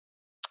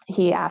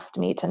 he asked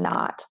me to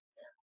not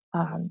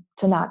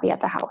be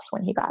at the house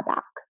when he got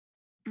back.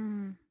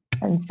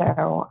 And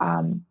so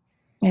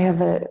I have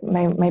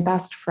my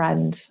best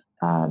friend,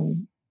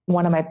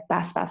 one of my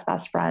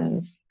best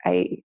friends.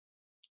 I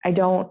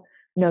don't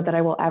know that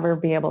I will ever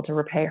be able to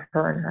repay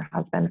her and her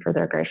husband for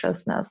their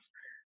graciousness,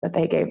 that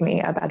they gave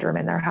me a bedroom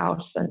in their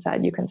house and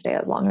said, you can stay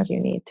as long as you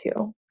need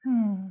to.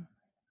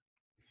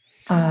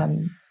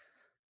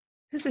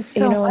 This is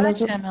so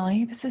much,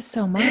 Emily. This is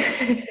so much,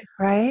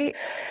 right?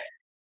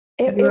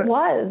 It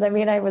was. I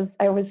mean, I was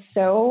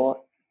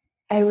so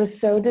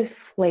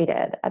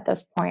deflated at this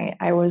point.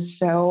 I was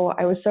so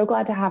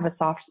glad to have a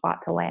soft spot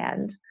to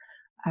land,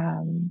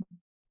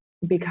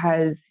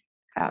 because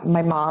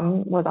my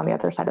mom was on the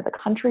other side of the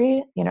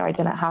country. You know, I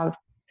didn't have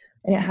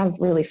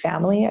really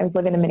family. I was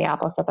living in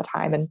Minneapolis at the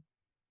time, and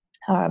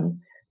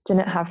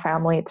didn't have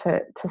family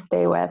to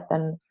stay with,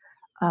 and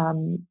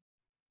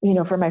you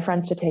know, for my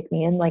friends to take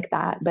me in like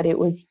that. But it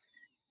was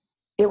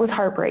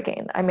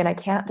heartbreaking. I mean, I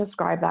can't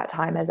describe that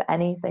time as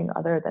anything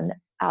other than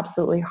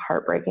absolutely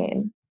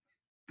heartbreaking.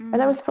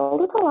 And I was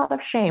filled with a lot of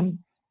shame.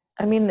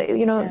 I mean,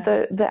 you know,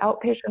 the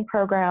outpatient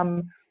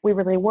program, we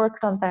really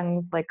worked on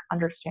things like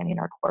understanding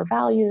our core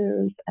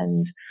values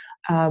and,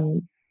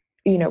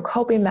 you know,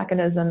 coping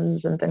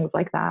mechanisms and things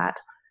like that.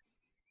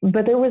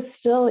 But it was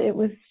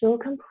still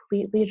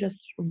completely just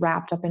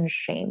wrapped up in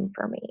shame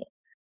for me,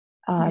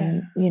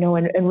 you know,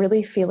 and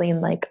really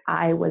feeling like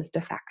I was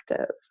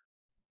defective.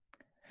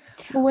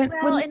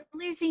 And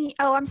losing,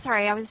 I'm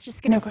sorry, I was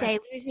just going to say,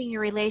 losing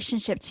your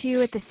relationship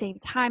too at the same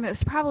time, it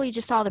was probably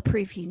just all the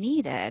proof you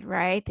needed,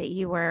 right? That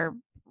you were,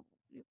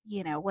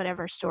 you know,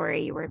 whatever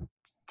story you were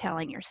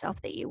telling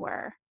yourself that you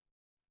were.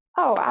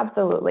 Oh,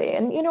 absolutely.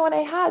 And, you know, and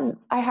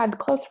I had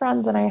close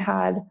friends, and I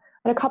had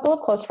a couple of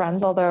close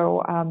friends,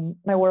 although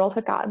my world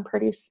had gotten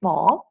pretty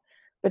small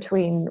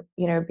between,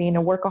 you know, being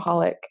a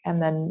workaholic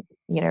and then,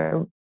 you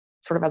know,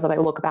 sort of as I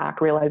look back,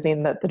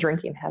 realizing that the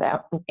drinking had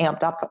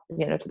amped up,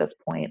 you know, to this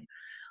point.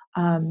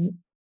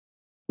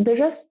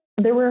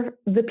 There were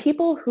the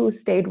people who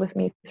stayed with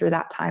me through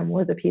that time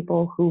were the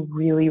people who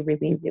really,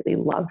 really, really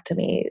loved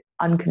me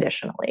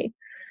unconditionally.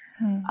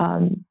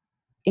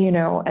 You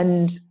know,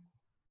 and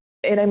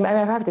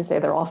I have to say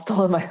they're all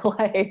still in my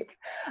life.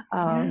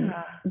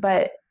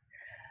 But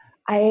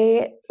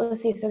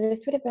let's see, so this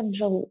would have been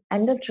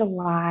end of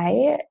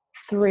July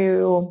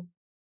through,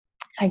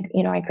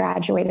 I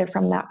graduated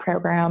from that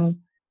program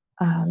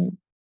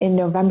in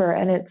November.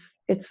 And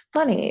it's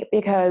funny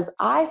because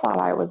I thought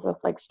I was this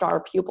like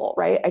star pupil,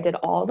 right? I did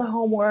all the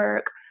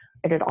homework,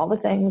 I did all the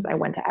things, I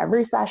went to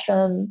every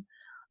session.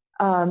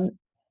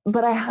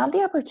 But I had the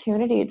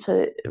opportunity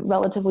to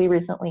relatively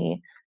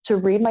recently to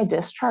read my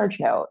discharge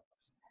notes.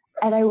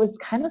 And I was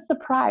kind of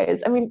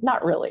surprised. I mean,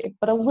 not really,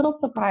 but a little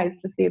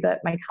surprised to see that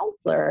my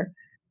counselor,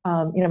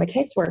 you know, my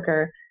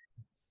caseworker,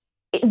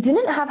 it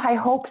didn't have high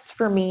hopes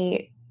for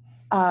me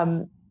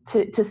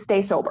to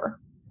stay sober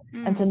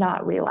and to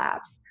not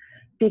relapse,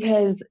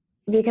 because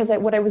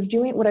what I was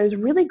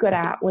really good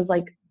at was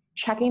like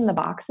checking the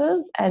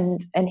boxes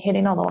and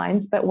hitting all the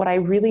lines. But what I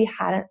really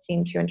hadn't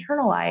seemed to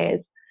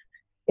internalize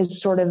is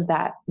sort of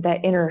that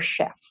inner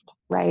shift,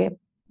 right?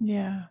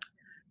 Yeah.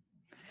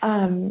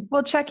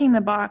 Well, checking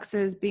the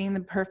boxes, being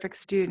the perfect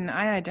student,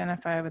 I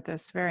identify with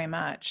this very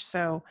much.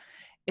 So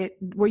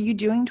were you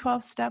doing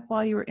 12-step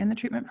while you were in the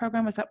treatment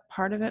program? Was that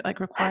part of it, like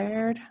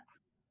required?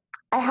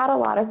 I had a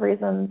lot of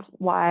reasons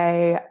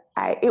why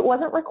it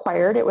wasn't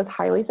required. It was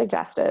highly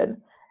suggested.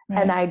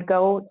 Right. And I'd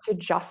go to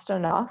just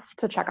enough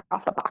to check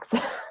off the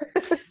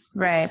boxes.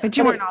 Right. But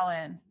you weren't all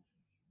in.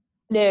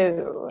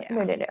 No.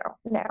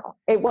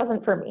 It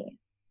wasn't for me.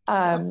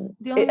 The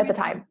only at the reason,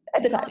 time.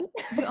 At the time.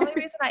 the only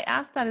reason I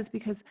asked that is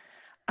because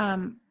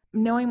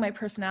knowing my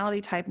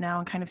personality type now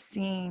and kind of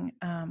seeing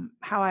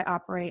how I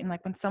operate, and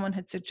like when someone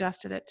had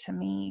suggested it to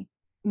me,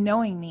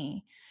 knowing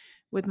me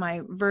with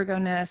my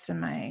Virgo-ness and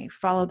my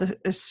follow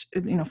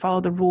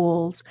the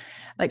rules,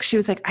 like she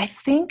was like, I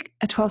think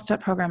a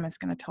 12-step program is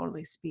going to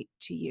totally speak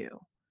to you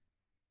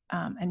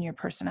and your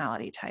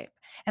personality type.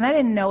 And I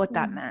didn't know what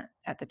that meant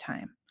at the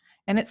time.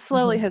 And it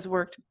slowly has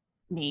worked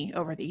me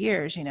over the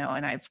years, and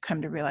I've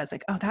come to realize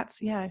like, oh, that's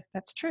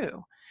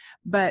true.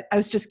 But I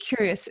was just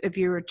curious if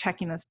you were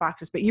checking those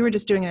boxes, but you were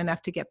just doing it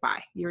enough to get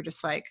by. You were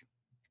just like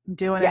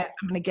doing it.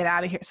 I'm going to get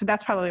out of here. So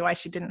that's probably why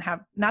she didn't have,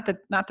 not that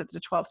the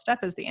 12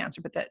 step is the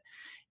answer, but that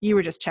you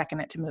were just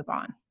checking it to move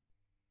on.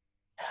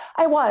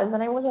 I was,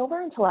 and I was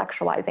over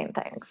intellectualizing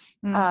things.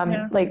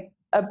 Like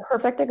a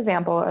perfect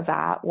example of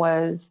that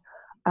was,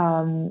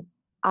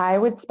 I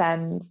would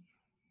spend,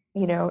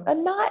 a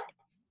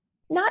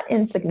not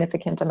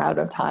insignificant amount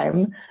of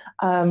time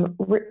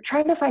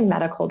trying to find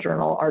medical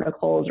journal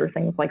articles or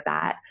things like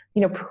that,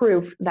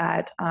 proof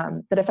that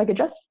that if I could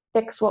just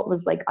fix what was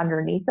like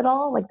underneath it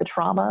all, like the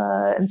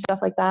trauma and stuff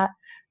like that,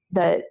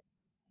 that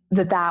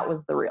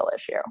was the real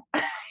issue,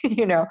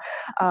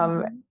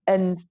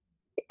 and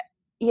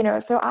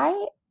so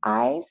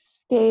I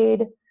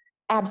stayed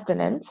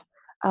abstinent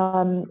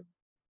from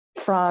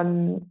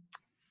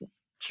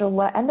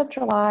end of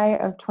July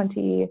of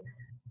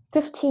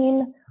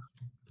 2015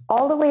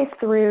 all the way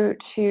through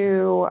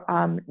to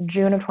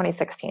June of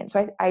 2016.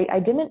 So I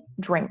didn't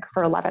drink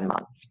for 11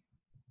 months.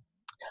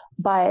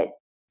 But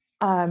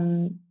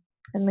in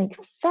like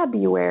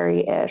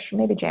February-ish,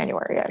 maybe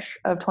January-ish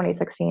of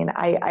 2016,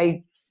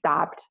 I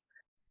stopped.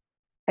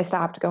 I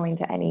stopped going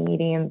to any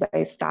meetings.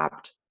 I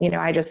stopped,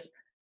 I just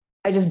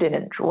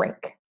didn't drink.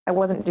 I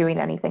wasn't doing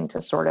anything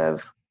to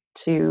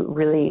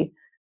really,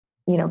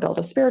 build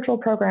a spiritual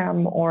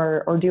program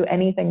or do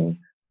anything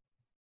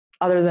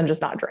other than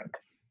just not drink.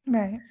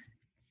 Right.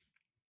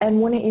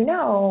 And wouldn't you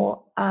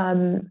know,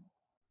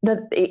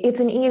 that it's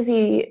an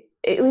easy,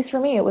 at least for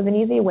me, it was an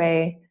easy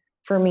way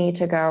for me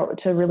to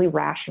really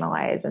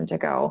rationalize and to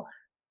go,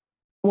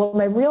 well,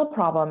 my real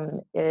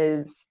problem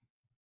is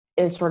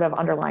sort of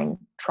underlying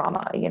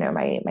trauma.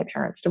 My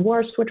parents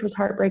divorced, which was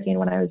heartbreaking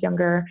when I was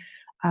younger.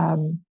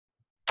 I'm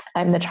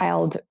a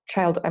child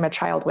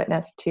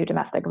witness to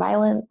domestic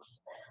violence.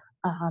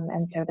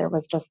 And so there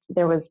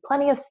was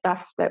plenty of stuff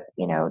that,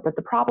 that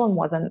the problem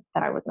wasn't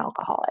that I was an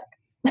alcoholic.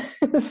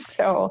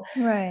 So,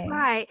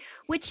 right.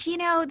 Which,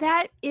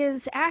 that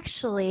is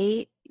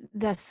actually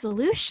the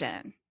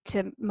solution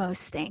to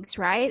most things,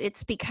 right?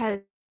 It's because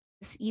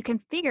you can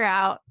figure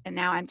out, and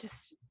now I'm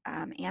just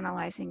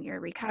analyzing your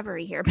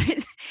recovery here,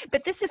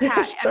 but this is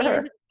how,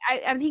 sure.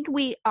 I think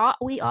we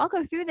all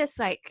go through this,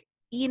 like,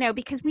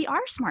 because we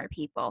are smart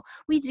people.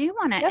 We do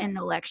want to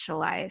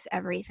intellectualize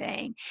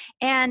everything.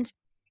 And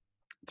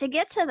to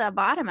get to the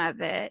bottom of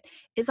it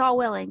is all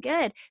well and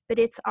good, but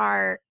it's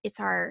how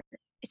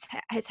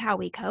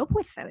we cope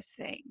with those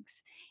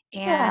things.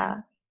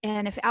 And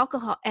if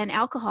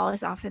alcohol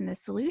is often the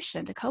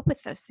solution to cope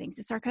with those things.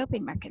 It's our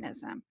coping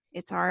mechanism.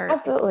 It's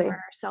our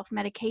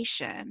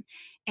self-medication.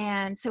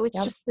 And so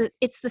it's just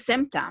it's the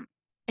symptom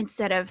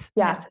instead of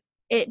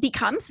it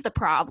becomes the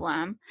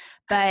problem,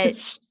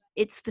 but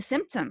it's the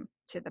symptom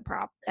to the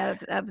of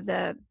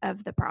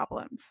the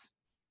problems.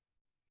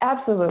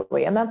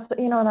 Absolutely. And that's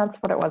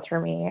what it was for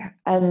me.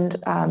 And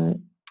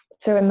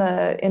so in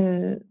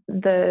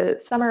the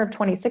summer of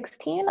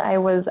 2016, I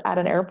was at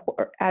an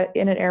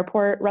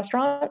airport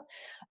restaurant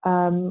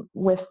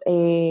with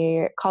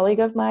a colleague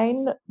of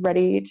mine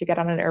ready to get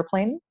on an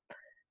airplane.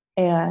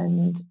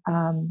 And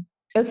it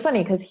was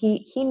funny because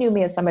he knew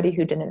me as somebody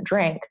who didn't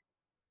drink.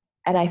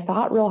 And I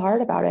thought real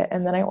hard about it.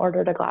 And then I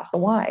ordered a glass of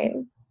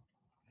wine.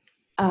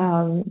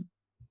 And,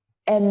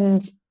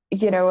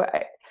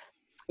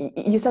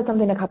 you said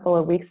something a couple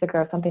of weeks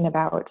ago, something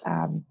about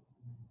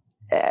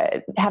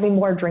having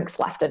more drinks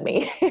left in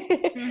me.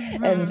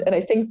 And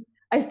I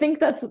think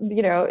that's,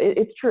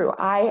 it's true.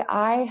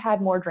 I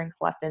had more drinks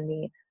left in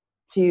me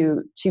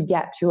to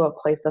get to a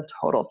place of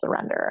total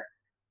surrender.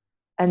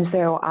 And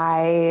so and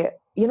I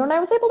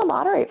was able to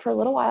moderate for a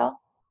little while,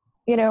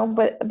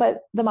 but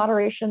the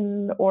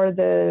moderation or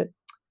the,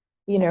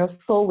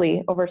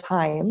 slowly over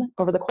time,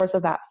 over the course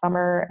of that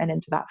summer and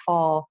into that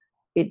fall,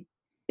 it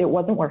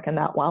wasn't working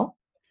that well.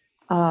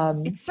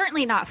 It's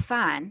certainly not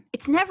fun.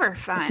 It's never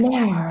fun.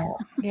 No.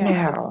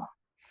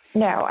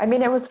 I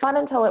mean, it was fun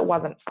until it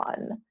wasn't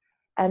fun.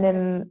 And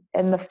in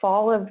the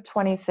fall of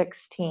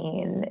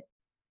 2016,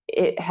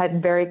 it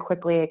had very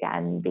quickly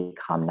again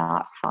become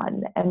not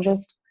fun. And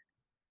just,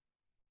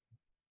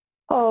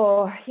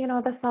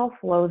 the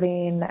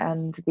self-loathing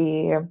and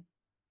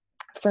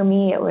for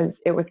me, it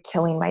was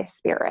killing my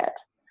spirit.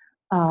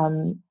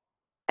 And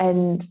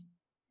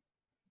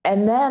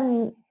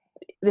then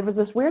there was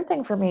this weird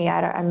thing for me.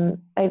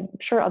 I'm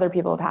sure other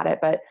people have had it,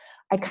 but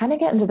I kind of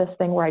get into this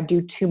thing where I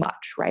do too much,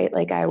 right?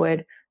 Like I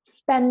would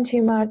spend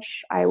too much,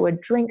 I would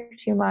drink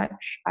too much,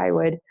 I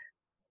would,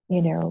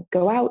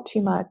 go out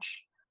too much.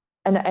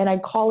 and I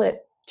call it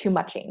too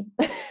muching.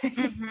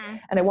 Mm-hmm.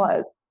 And it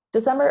was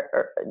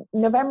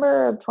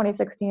November of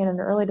 2016 and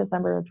early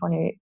December of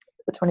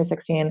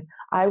 2016,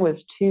 I was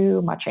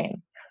too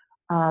muching.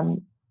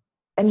 And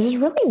just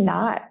really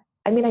not,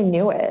 I mean, I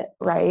knew it,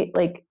 right?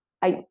 Like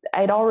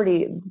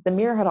the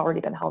mirror had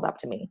already been held up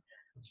to me.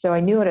 So I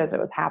knew it as it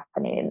was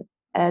happening.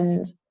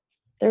 And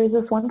there was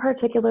this one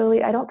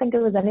particularly, I don't think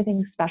there was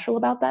anything special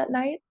about that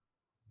night.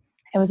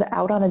 I was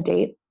out on a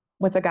date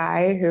with a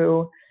guy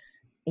who,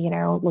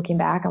 looking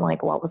back, I'm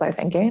like, what was I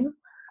thinking?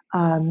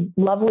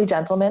 Lovely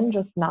gentleman,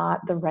 just not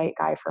the right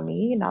guy for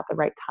me, not the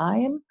right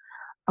time.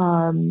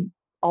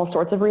 All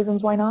sorts of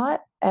reasons why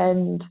not.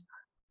 And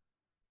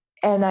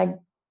I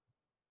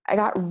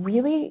got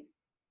really,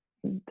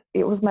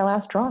 it was my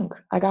last drunk.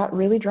 I got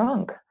really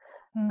drunk.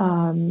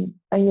 And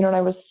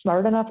I was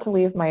smart enough to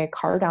leave my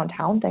car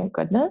downtown, thank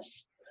goodness.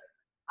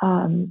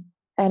 And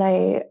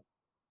I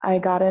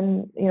got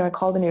in, I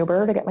called an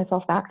Uber to get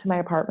myself back to my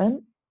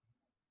apartment.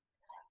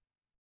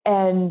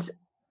 And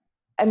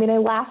I mean, I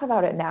laugh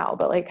about it now,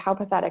 but like, how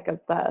pathetic is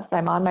this?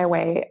 I'm on my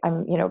way.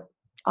 I'm,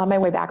 on my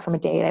way back from a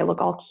date. I look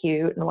all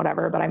cute and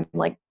whatever, but I'm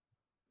like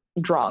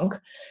drunk.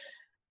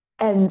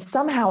 And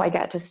somehow I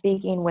get to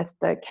speaking with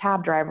the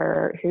cab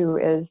driver, who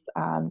is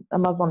a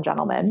Muslim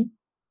gentleman.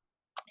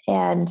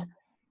 And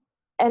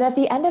at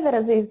the end of it,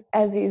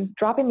 as he's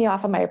dropping me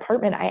off at my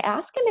apartment, I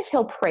ask him if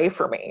he'll pray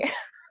for me.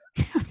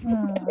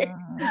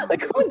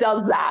 Like, who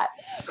does that?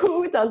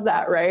 Who does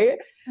that, right?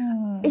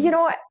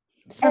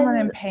 Someone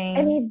in pain.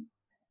 And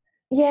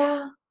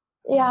yeah.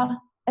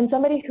 And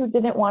somebody who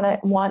didn't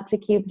want to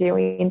keep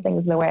doing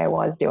things the way I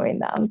was doing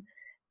them.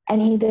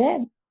 And he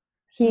did.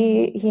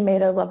 He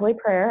made a lovely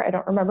prayer. I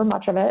don't remember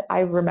much of it. I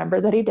remember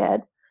that he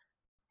did.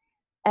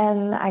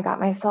 And I got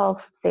myself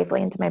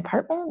safely into my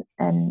apartment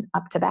and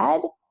up to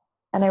bed.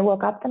 And I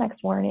woke up the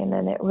next morning,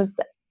 and it was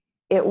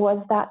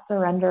that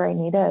surrender I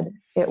needed.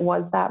 It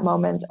was that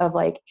moment of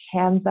like,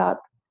 hands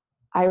up.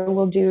 I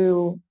will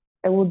do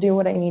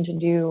what I need to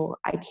do.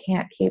 I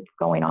can't keep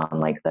going on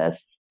like this.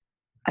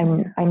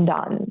 I'm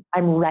done.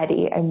 I'm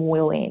ready. I'm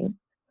willing.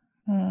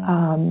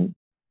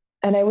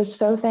 And I was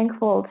so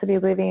thankful to be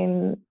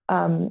leaving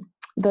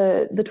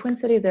the Twin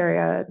Cities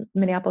area.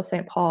 Minneapolis,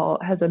 St. Paul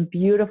has a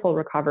beautiful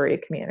recovery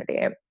community.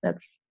 It's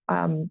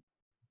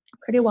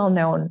pretty well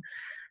known.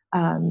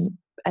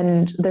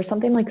 And there's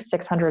something like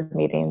 600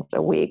 meetings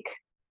a week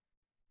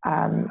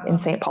in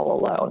St. Paul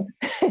alone.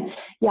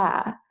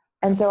 Yeah.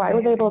 And so I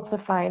was able to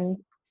find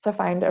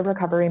a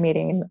recovery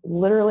meeting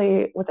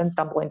literally within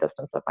stumbling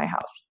distance of my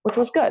house, which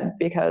was good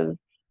because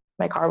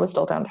my car was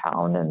still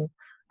downtown and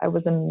I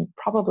was in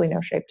probably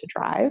no shape to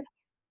drive.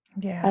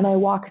 Yeah. And I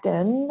walked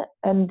in,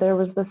 and there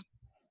was this,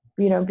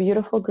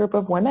 beautiful group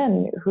of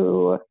women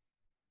who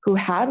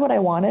had what I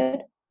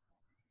wanted.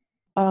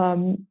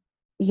 I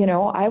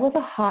was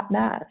a hot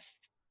mess,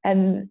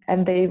 and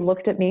they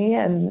looked at me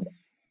and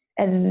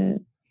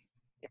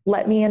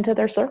let me into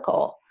their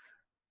circle.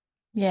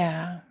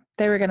 Yeah.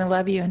 They were going to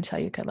love you until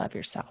you could love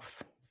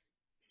yourself.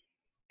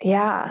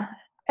 Yeah.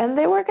 And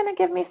they were going to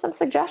give me some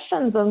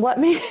suggestions and let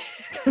me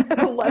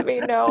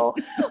know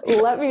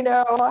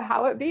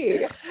how it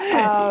be.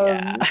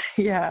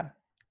 Yeah.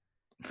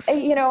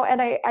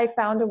 And I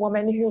found a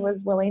woman who was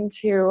willing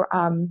to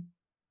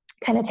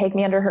kind of take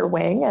me under her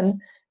wing.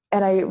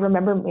 And I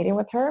remember meeting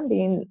with her and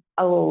being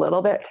a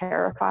little bit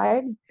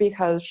terrified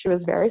because she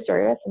was very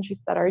serious. And she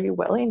said, "Are you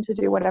willing to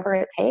do whatever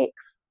it takes?"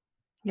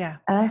 Yeah.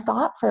 And I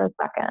thought for a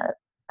second,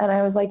 and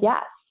I was like,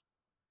 "Yes."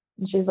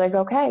 And she's like,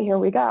 "Okay, here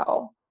we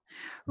go."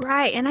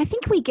 Right. And I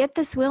think we get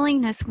this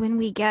willingness when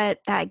we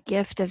get that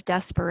gift of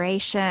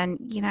desperation.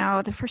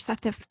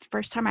 The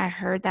first time I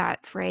heard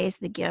that phrase,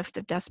 the gift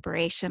of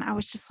desperation, I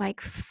was just like,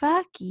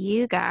 fuck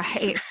you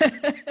guys.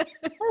 That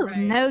was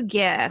no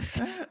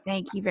gift.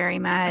 Thank you very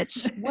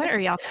much. What are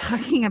y'all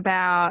talking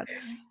about?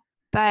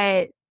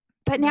 But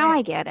now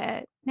I get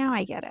it.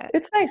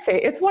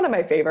 It's one of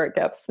my favorite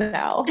gifts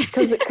now.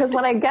 Because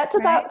when I get to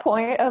that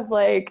point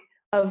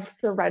of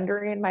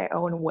surrendering my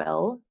own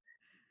will,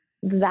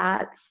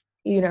 that's,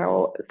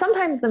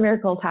 sometimes the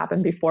miracles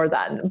happen before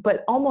then,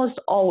 but almost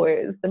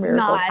always the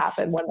miracles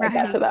happen when I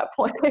get to that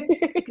point.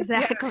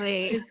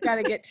 Exactly. It's got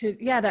to get to,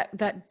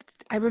 that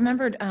I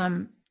remembered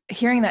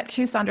hearing that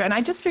too, Sandra. And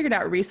I just figured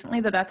out recently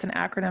that that's an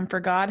acronym for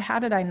God. How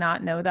did I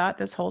not know that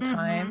this whole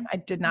time? Mm-hmm. I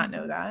did not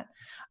know that.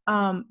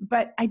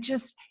 But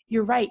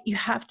you're right. You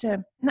have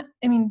to,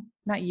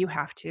 not you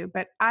have to,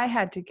 but I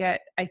had to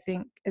get, I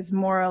think, as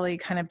morally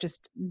kind of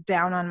just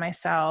down on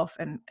myself,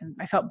 and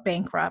I felt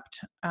bankrupt.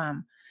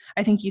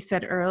 I think you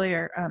said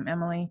earlier,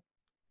 Emily,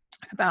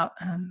 about,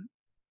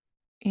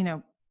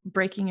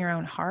 breaking your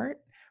own heart,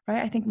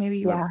 right? I think maybe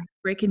you were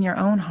breaking your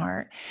own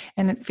heart.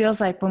 And it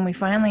feels like when we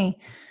finally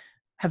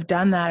have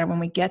done that, or when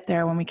we get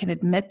there, when we can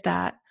admit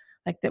that,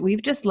 like that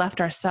we've just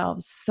left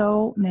ourselves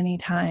so many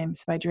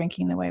times by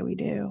drinking the way we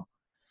do.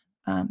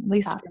 At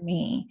least for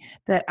me,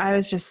 that I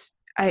was just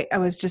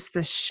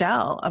this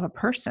shell of a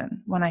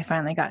person when I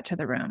finally got to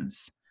the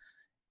rooms.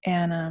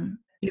 And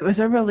it was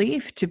a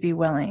relief to be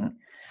willing.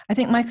 I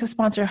think my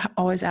co-sponsor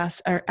always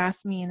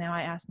asks me, and now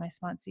I ask my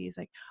sponsees,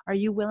 like, are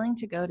you willing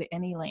to go to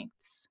any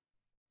lengths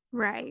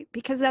Right,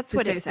 because that's to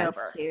what stay it says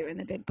sober? too in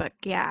the big book.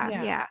 Yeah,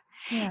 Yeah. yeah.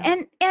 Yeah.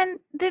 And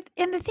the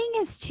thing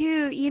is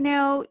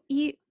too,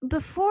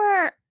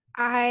 before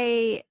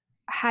I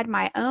had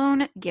my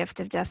own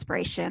gift of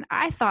desperation,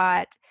 I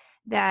thought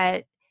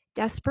that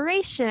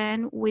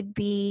desperation would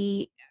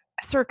be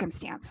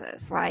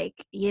circumstances.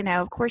 Like,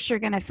 of course you're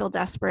going to feel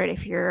desperate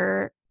if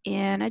you're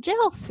in a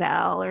jail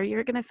cell, or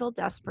you're going to feel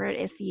desperate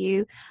if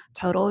you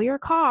total your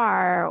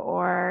car,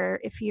 or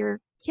if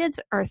your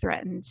kids are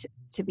threatened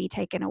to be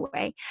taken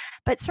away.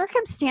 But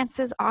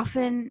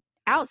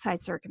outside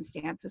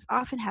circumstances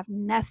often have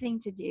nothing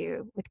to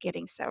do with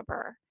getting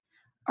sober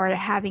or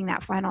having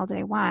that final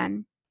day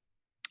one.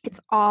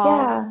 It's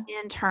all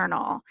Yeah.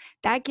 internal.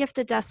 That gift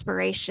of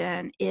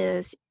desperation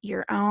is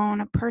your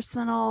own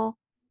personal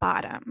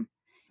bottom,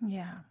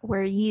 Yeah.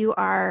 where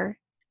you're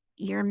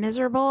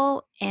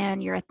miserable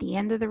and you're at the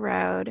end of the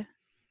road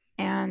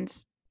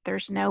and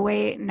there's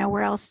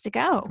nowhere else to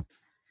go.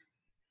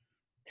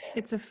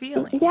 It's a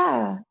feeling.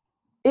 Yeah,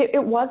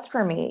 it was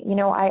for me.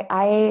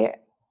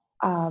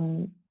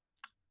 Um,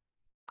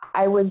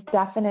 I was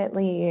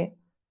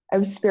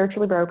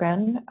spiritually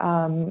broken.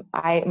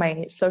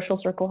 My social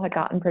circle had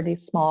gotten pretty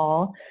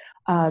small.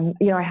 I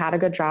had a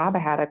good job, I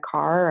had a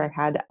car, I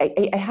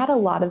had a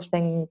lot of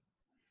things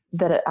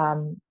that,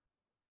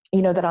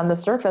 that on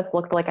the surface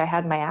looked like I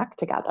had my act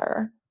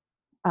together.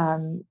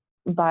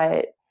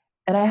 But,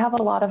 and I have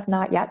a lot of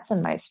not yets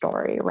in my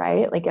story,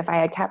 right? Like if I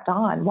had kept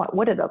on, what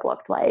would it have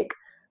looked like?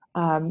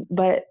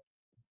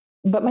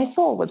 But my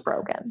soul was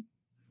broken.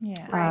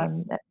 Yeah. Right.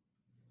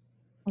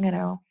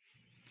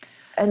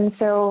 And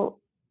so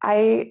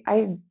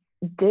I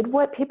did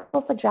what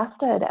people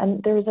suggested.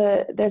 And there's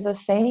a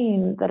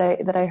saying that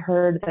I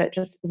heard that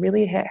just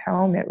really hit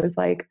home. It was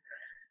like,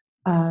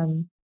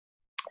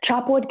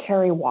 chop wood,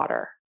 carry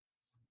water.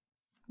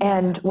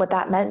 And what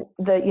that meant,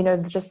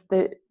 just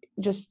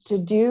to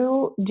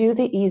do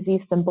the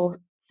easy,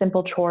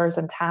 simple chores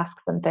and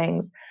tasks and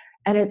things.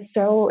 And it's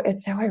so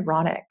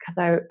ironic,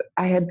 because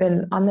I had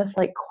been on this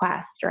like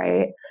quest,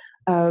 right,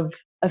 of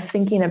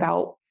thinking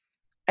about,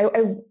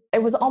 I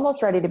was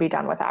almost ready to be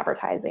done with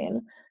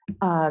advertising,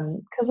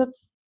 because it's,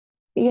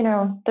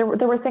 there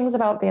were things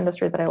about the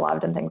industry that I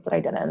loved and things that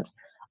I didn't.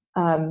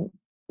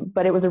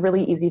 But it was a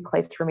really easy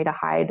place for me to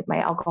hide my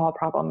alcohol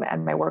problem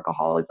and my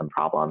workaholism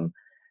problem.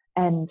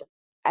 And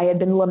I had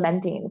been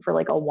lamenting for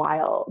like a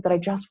while that I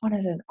just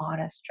wanted an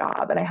honest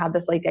job. And I had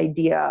this like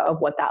idea of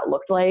what that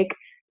looked like,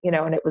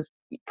 and it was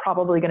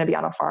probably going to be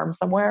on a farm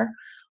somewhere.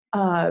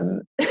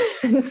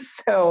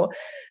 So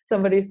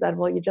somebody said,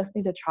 well, you just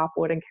need to chop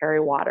wood and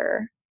carry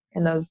water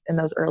in those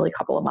early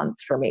couple of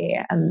months for me.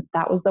 And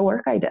that was the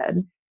work I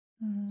did,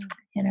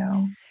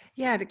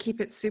 Yeah. To keep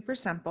it super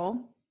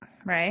simple,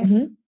 right?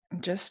 Mm-hmm.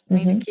 Just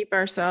need Mm-hmm. to keep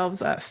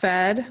ourselves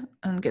fed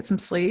and get some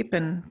sleep.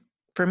 And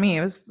for me,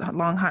 it was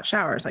long, hot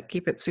showers, like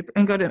keep it super,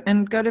 and go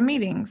to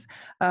meetings.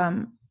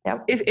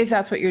 Yep. If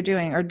that's what you're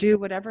doing, or do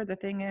whatever the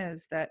thing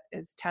is that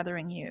is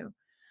tethering you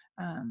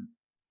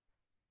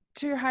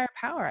to your higher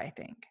power, I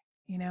think,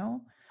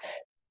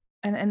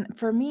 and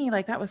for me,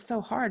 like that was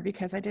so hard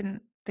because I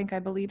didn't think I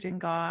believed in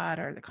God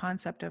or the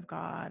concept of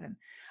God. And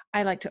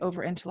I like to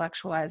over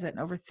intellectualize it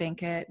and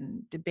overthink it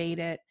and debate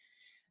it.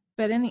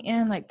 But in the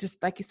end, like,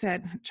 just like you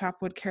said,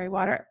 chop wood, carry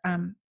water,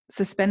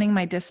 suspending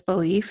my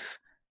disbelief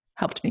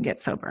helped me get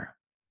sober.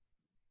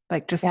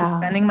 Like just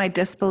suspending my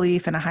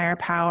disbelief in a higher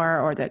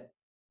power, or that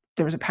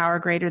there was a power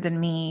greater than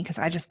me, because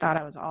I just thought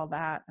I was all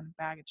that and a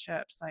bag of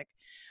chips. Like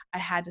I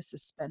had to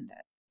suspend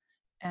it.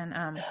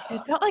 And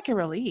it felt like a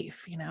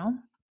relief,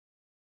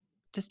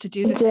 just to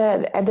do It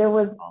did. And there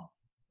was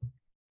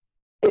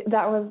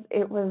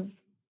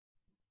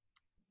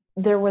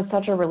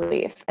such a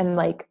relief, and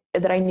like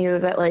that I knew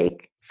that,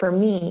 like, for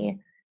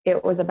me,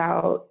 it was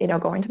about,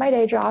 going to my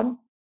day job,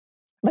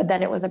 but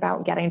then it was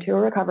about getting to a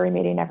recovery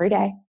meeting every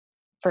day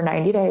for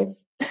 90 days.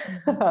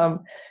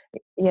 So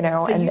you did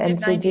 90 and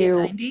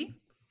 90?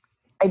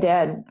 I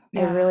did.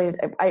 Yeah.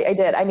 I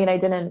did. I mean, I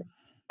didn't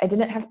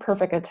have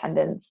perfect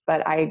attendance,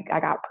 but I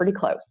got pretty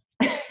close.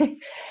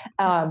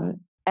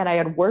 And I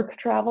had work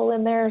travel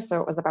in there. So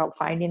it was about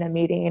finding a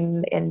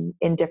meeting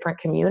in different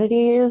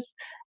communities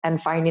and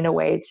finding a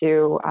way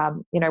to, I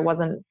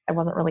wasn't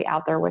really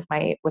out there with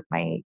my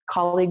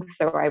colleagues.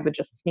 So I would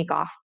just sneak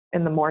off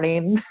in the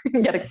morning,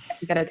 get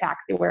a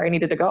taxi where I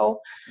needed to go.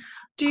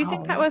 Do you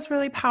think that was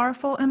really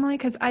powerful, Emily?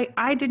 Because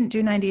I didn't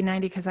do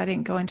 90-90 because I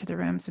didn't go into the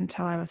rooms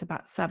until I was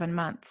about 7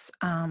 months.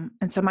 And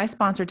so my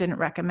sponsor didn't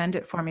recommend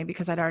it for me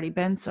because I'd already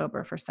been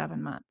sober for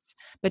 7 months.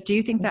 But do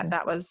you think that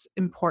that was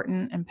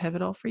important and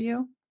pivotal for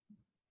you?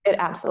 It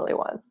absolutely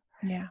was.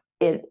 Yeah.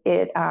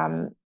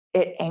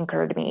 It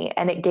anchored me,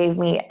 and it gave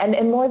me,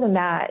 and more than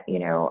that,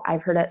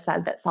 I've heard it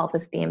said that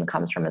self-esteem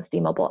comes from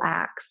esteemable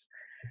acts.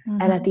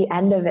 Mm-hmm. And at the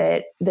end of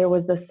it, there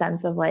was this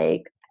sense of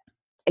like,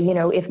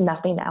 if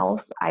nothing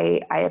else, I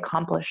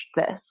accomplished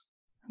this.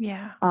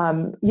 Yeah.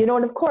 And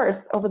of course,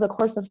 over the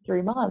course of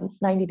 3 months,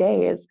 90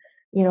 days,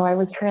 I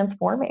was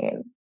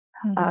transforming.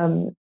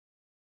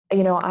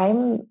 You know,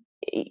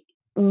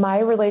 my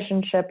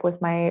relationship with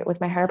my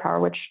higher power,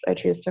 which I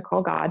choose to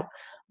call God,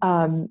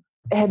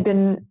 had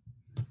been,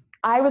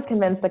 I was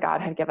convinced that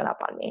God had given up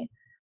on me.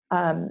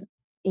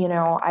 You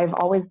know, I've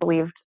always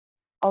believed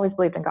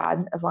in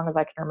God as long as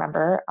I can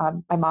remember.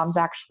 My mom's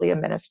actually a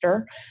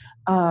minister.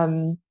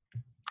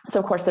 So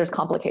of course there's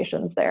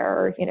complications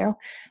there, you know,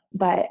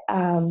 but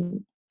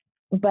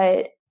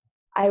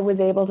I was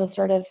able to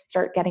sort of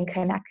start getting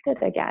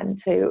connected again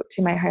to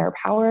my higher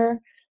power,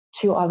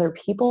 to other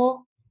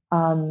people,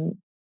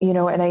 you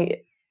know, and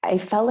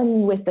I fell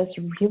in with this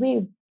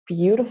really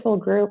beautiful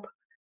group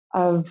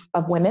of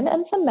women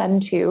and some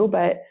men too,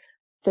 but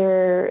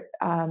they're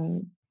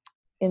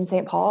in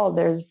St. Paul,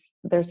 there's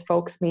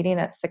folks meeting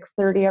at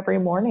 6:30 every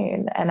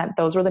morning, and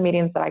those were the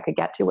meetings that I could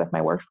get to with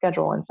my work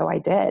schedule, and so I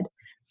did.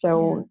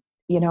 So,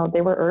 you know,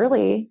 they were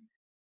early,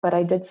 but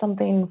I did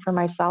something for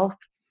myself,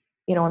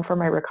 you know, and for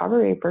my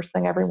recovery first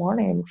thing every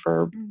morning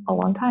for a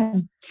long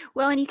time.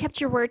 Well, and you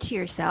kept your word to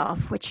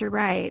yourself, which you're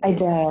right. I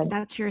did.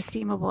 That's your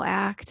esteemable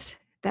act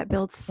that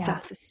builds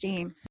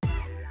self-esteem.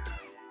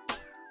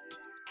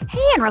 Hey,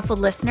 Unruffled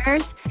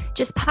listeners,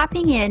 just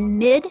popping in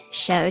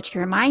mid-show to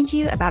remind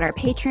you about our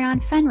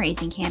Patreon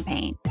fundraising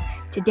campaign.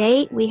 To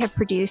date, we have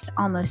produced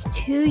almost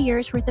 2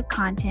 years worth of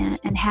content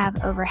and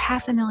have over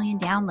 500,000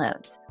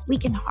 downloads. We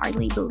can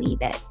hardly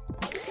believe it.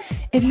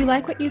 If you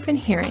like what you've been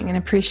hearing and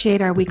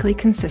appreciate our weekly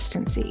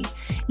consistency,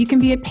 you can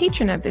be a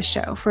patron of this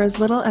show for as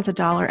little as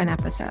 $1 an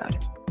episode.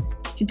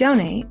 To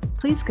donate,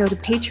 please go to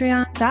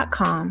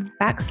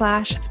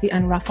patreon.com/The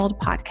Unruffled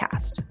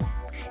Podcast.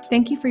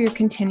 Thank you for your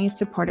continued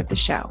support of the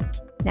show.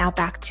 Now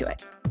back to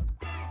it.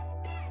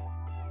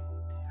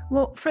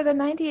 Well, for the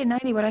 90 and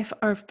 90, what I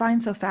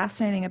find so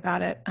fascinating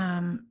about it,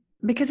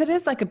 because it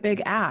is like a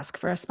big ask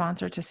for a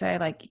sponsor to say,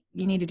 like,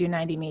 you need to do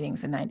 90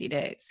 meetings in 90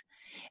 days.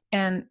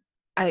 And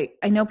I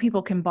know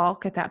people can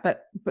balk at that,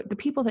 but the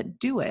people that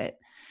do it,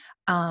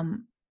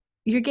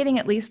 you're getting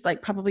at least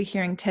like probably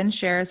hearing 10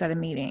 shares at a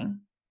meeting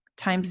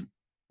times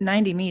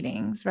 90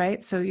 meetings,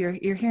 right? So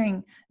you're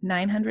hearing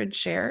 900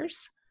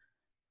 shares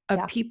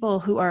of people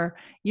who are,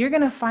 you're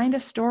going to find a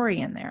story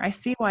in there. I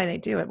see why they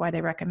do it, why they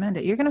recommend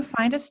it. You're going to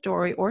find a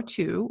story or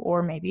two,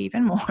 or maybe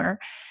even more,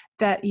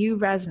 that you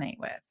resonate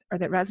with, or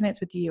that resonates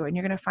with you. And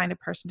you're going to find a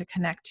person to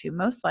connect to,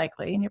 most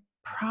likely. And you're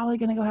probably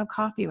going to go have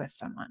coffee with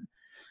someone,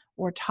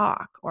 or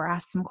talk, or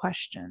ask some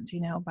questions,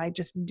 you know, by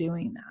just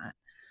doing that.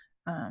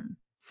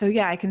 So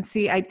yeah, I can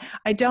see, I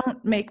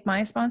don't make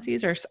my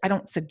sponsees, or I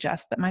don't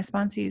suggest that my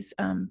sponsees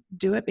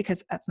do it,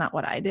 because that's not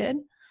what I did.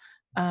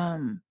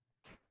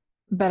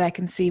 But I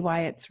can see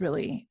why it's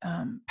really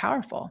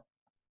powerful.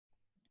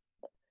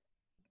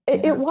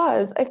 It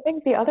was. I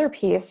think the other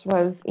piece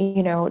was,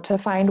 you know, to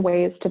find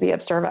ways to be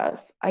of service.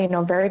 I, you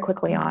know, very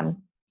quickly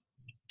on,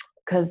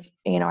 because,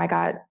 you know, I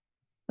got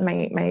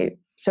my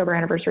sober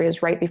anniversary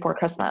is right before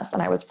Christmas,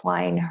 and I was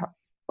flying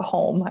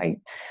home. I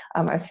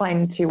was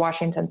flying to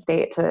Washington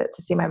State to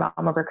see my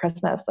mom over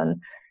Christmas,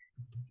 and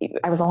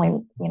I was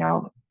only, you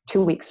know,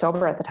 2 weeks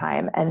sober at the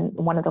time. And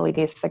one of the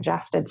ladies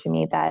suggested to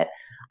me that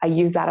I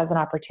use that as an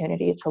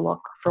opportunity to look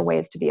for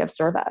ways to be of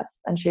service.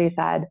 And she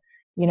said,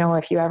 you know,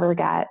 if you ever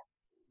get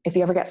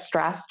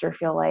stressed or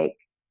feel like,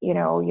 you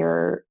know,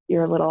 you're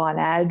a little on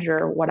edge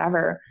or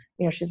whatever,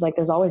 you know, she's like,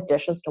 there's always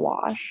dishes to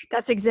wash.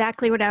 That's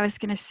exactly what I was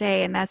going to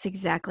say. And that's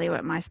exactly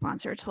what my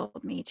sponsor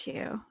told me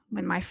too.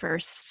 When my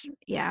first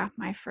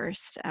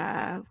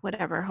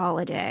whatever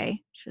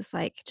holiday, she was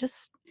like,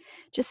 just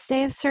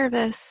stay of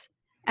service.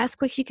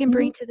 Ask what you can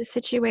bring to the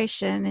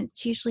situation.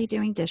 It's usually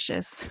doing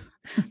dishes.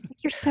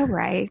 You're so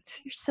right.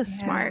 You're so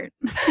smart.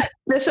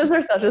 Dishes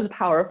are such a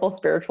powerful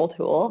spiritual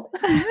tool.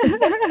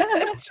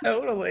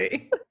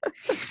 Totally.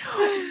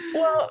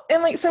 Well,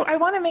 and like, so I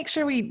want to make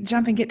sure we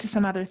jump and get to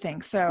some other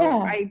things.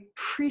 So I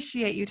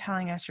appreciate you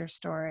telling us your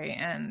story.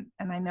 And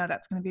I know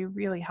that's going to be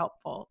really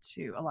helpful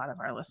to a lot of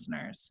our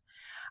listeners.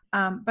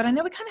 But I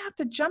know we kind of have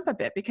to jump a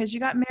bit, because you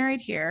got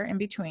married here in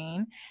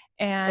between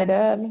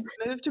and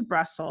moved to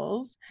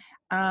Brussels.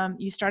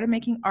 You started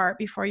making art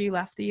before you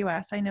left the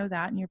U.S. I know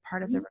that, and you're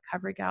part of the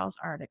Recovery Gals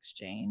Art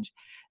Exchange.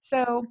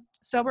 So,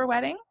 sober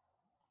wedding?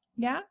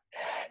 Yeah?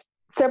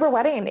 Sober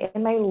wedding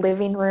in my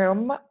living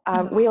room.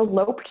 We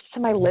eloped to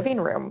my living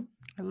room.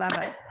 I love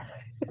it.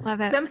 Love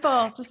it.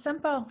 Simple, just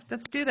simple.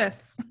 Let's do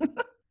this.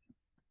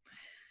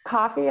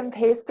 Coffee and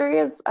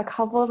pastries. A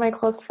couple of my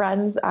close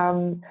friends,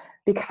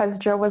 because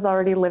Joe was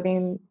already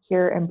living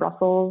here in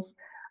Brussels,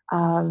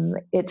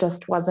 it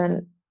just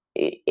wasn't,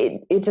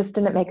 it just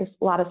didn't make a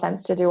lot of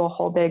sense to do a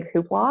whole big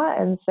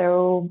hoopla. And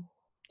so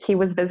he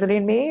was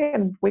visiting me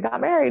and we got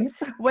married.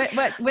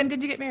 When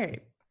did you get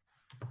married?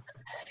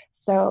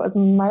 So it was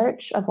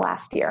March of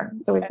last year.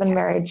 So we've been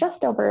married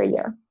just over a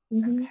year.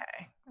 Mm-hmm.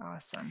 Okay.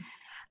 Awesome.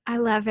 I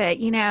love it.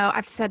 You know,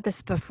 I've said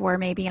this before,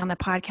 maybe on the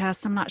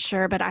podcast, I'm not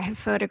sure, but I have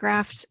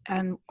photographed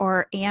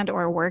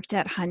or worked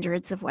at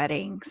hundreds of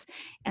weddings,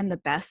 and the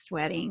best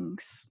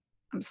weddings,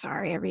 I'm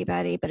sorry,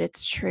 everybody, but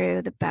it's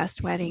true. The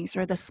best weddings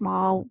are the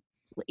small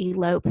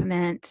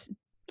elopement,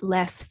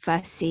 less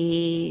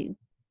fussy,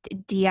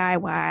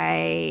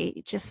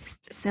 DIY,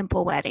 just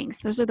simple weddings.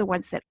 Those are the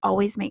ones that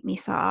always make me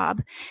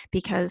sob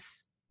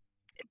because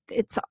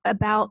it's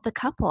about the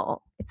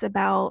couple. It's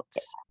about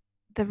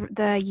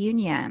the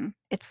union.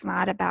 It's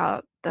not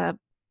about the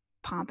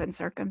pomp and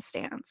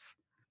circumstance.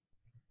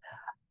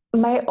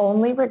 My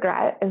only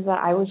regret is that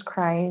I was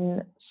crying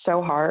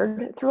so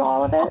hard through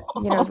all of it,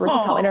 as we're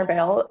telling our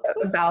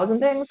vows and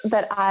things,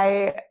 that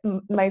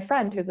my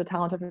friend who's a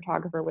talented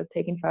photographer was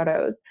taking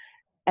photos.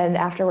 And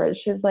afterwards,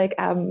 she's like,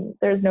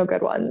 there's no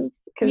good ones.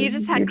 You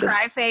just had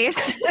cry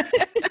face.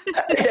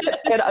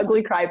 An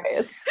ugly cry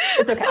face.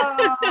 It's okay.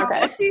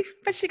 Okay.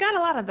 But she got a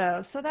lot of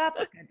those, so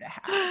that's good to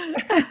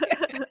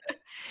have.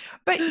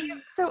 But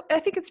so I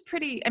think it's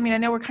pretty, I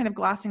know we're kind of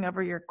glossing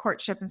over your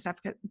courtship and stuff,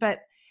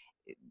 but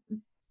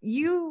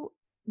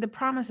the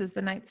promises,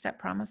 the 9th step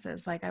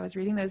promises, like I was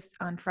reading those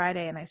on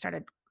Friday and I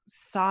started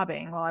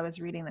sobbing while I was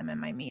reading them in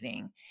my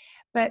meeting.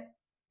 But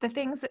the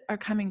things that are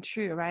coming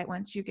true, right?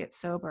 Once you get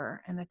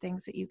sober, and the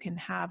things that you can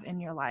have in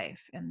your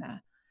life, and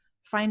the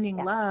finding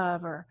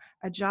love, or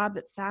a job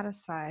that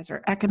satisfies,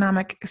 or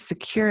economic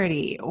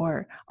security,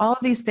 or all of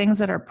these things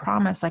that are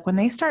promised, like when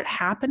they start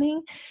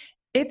happening,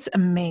 it's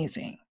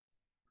amazing.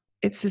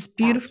 It's this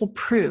beautiful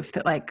proof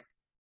that like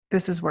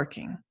this is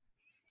working.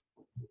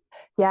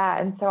 Yeah,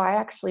 and so I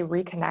actually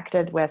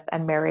reconnected with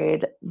and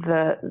married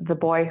the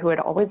boy who had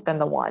always been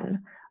the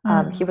one.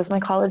 He was my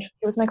college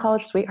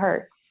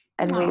sweetheart,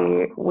 and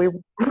we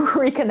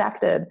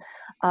reconnected.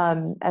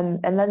 And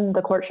then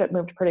the courtship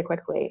moved pretty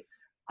quickly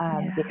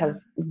because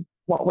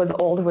what was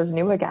old was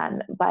new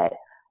again. But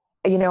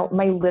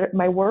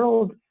my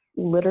world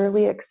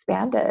literally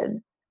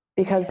expanded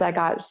because I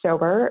got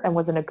sober and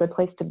was in a good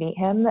place to meet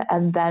him,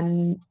 and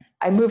then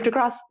I moved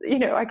across.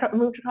 I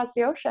moved across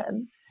the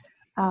ocean.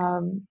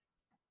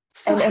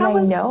 So and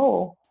I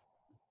know.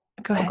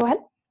 Go ahead. Go ahead.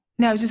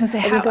 No, I was just gonna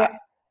say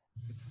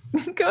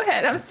Go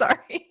ahead. I'm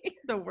sorry.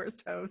 The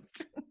worst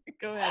host.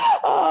 Go ahead.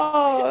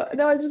 Oh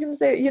no, I was just gonna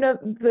say,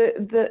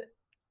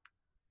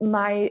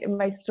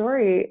 my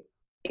story.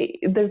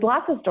 There's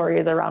lots of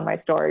stories around my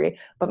story,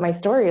 but my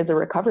story is a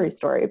recovery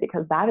story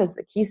because that is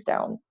the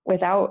keystone.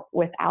 Without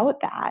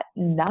that,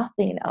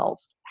 nothing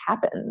else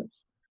happens.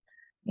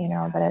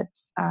 But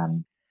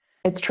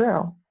it's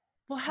true.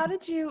 Well, how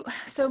did you?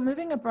 So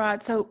moving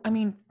abroad. So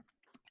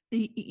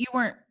you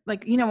weren't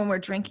like, when we're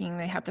drinking,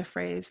 they have the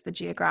phrase, the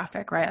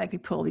geographic, right? Like we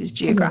pull these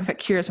geographic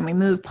cures when we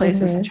move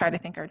places and try to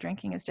think our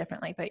drinking is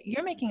differently, but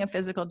you're making a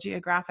physical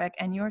geographic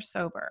and you're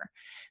sober.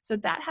 So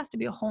that has to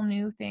be a whole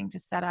new thing to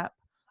set up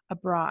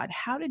abroad.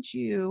 Can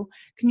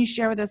you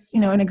share with us,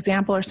 an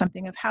example or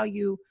something of how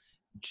you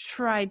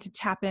tried to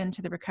tap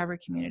into the recovery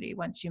community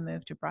once you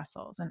moved to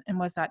Brussels? And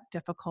was that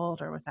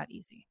difficult or was that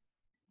easy?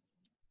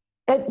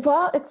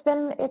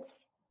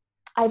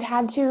 I've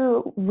had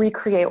to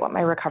recreate what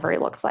my recovery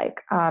looks like,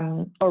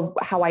 or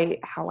how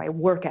I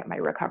work at my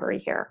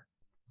recovery here.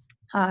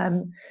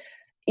 And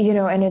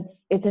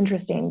it's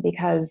interesting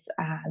because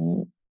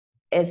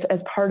as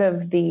part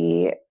of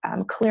the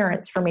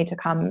clearance for me to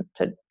come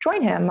to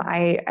join him,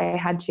 I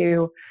had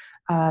to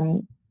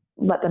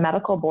let the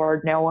medical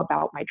board know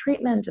about my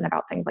treatment and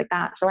about things like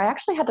that. So I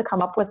actually had to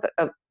come up with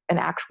an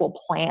actual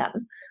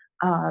plan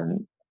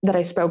that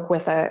I spoke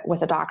with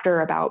a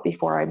doctor about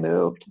before I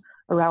moved,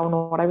 around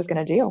what I was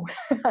going to do.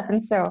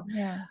 And so,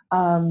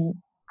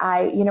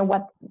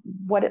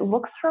 what it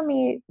looks for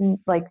me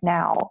like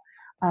now,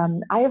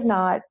 I've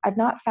not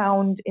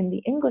found in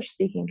the English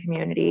speaking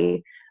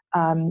community,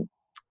 I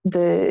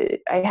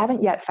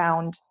haven't yet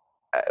found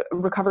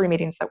recovery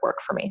meetings that work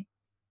for me.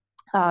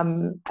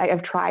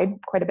 I've tried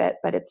quite a bit,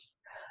 but it's,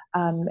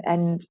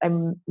 and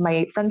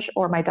my French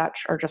or my Dutch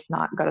are just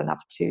not good enough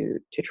to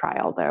try,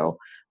 although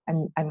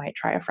I might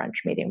try a French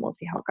meeting. We'll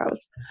see how it goes.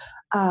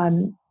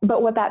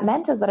 But what that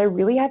meant is that I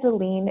really had to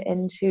lean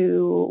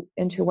into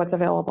what's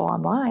available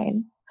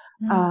online.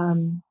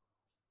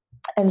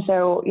 And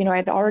so,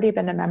 I'd already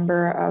been a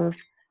member of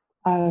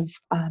our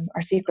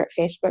secret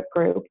Facebook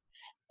group,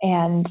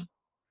 and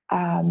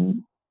I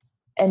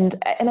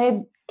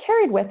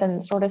carried with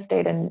and sort of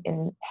stayed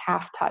in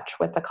half touch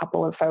with a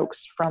couple of folks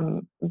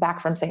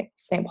back from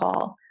St.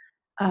 Paul.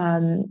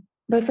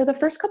 But for the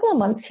first couple of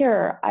months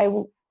here,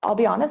 I'll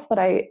be honest that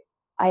I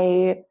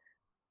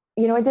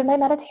did my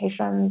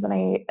meditations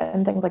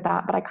and things like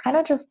that, but I kind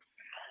of just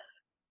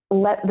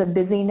let the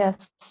busyness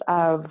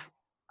of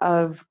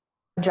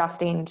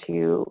adjusting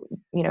to,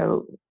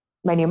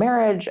 my new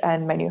marriage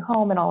and my new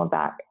home and all of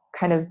that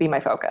kind of be my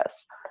focus.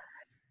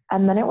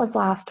 And then it was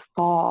last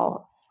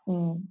fall,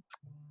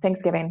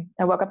 Thanksgiving.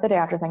 I woke up the day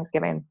after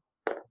Thanksgiving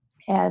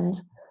and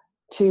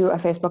to a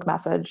Facebook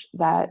message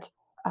that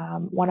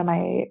one of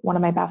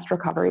my best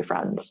recovery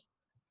friends,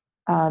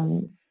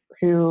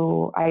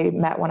 who I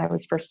met when I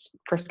was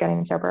first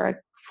getting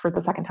sober for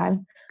the second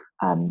time,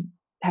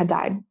 had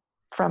died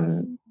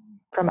from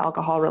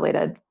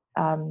alcohol-related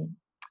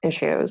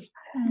issues,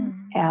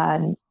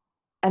 and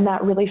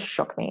that really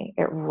shook me.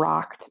 It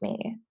rocked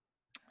me,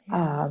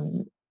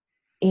 and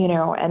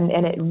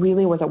it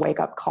really was a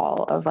wake-up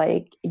call of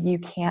like, you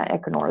can't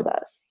ignore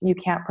this. you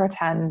can't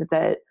pretend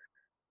that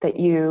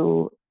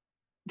you,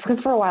 because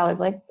for a while I was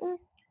like,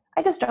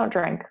 I just don't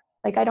drink.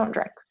 Like, I don't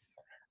drink.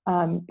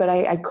 But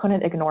I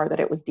couldn't ignore that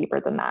it was deeper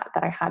than that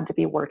I had to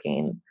be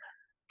working.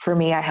 For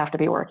me, I have to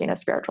be working a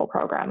spiritual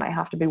program. I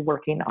have to be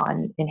working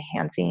on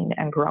enhancing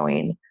and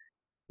growing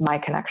my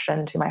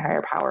connection to my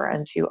higher power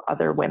and to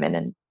other women,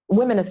 and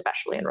women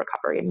especially in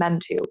recovery, men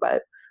too,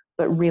 but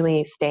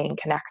really staying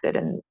connected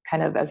and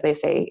kind of, as they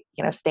say,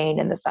 staying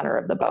in the center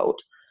of the boat.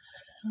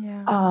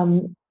 Yeah.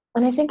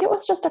 And I think it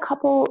was just a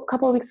couple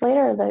of weeks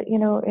later that,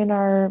 in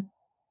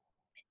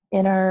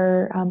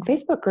our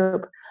Facebook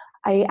group,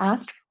 I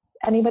asked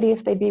anybody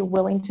if they'd be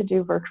willing to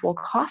do virtual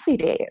coffee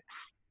dates.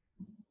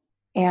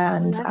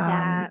 And I love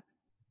that.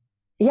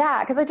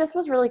 yeah, because I just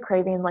was really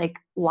craving like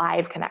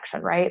live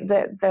connection, right?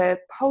 The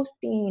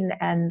posting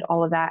and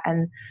all of that,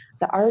 and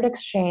the art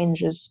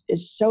exchange is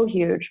so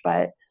huge,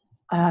 but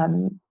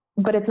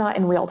it's not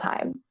in real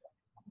time.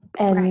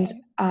 And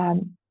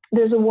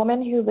there's a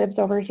woman who lives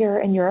over here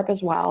in Europe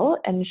as well,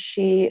 and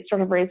she sort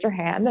of raised her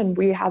hand, and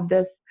we had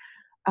this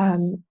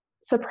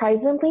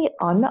surprisingly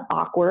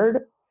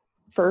unawkward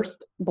first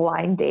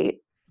blind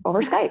date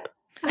over Skype.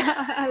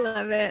 I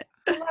love it.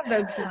 I love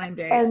those blind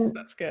dates.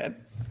 That's good.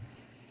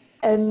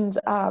 And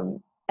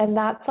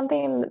that's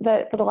something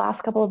that for the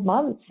last couple of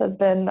months has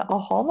been a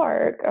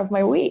hallmark of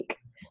my week.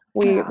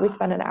 We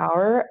spend an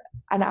hour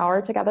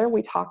together.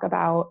 We talk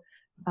about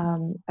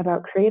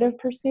creative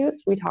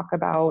pursuits. We talk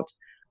about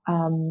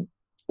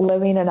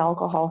living an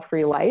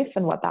alcohol-free life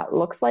and what that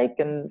looks like,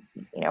 and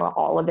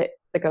all of it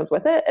that goes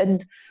with it.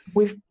 And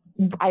we've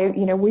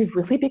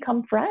really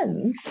become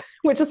friends,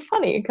 which is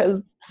funny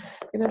because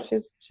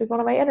she's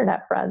one of my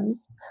internet friends.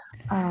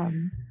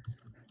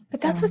 But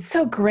that's what's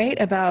so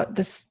great about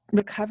this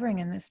recovering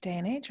in this day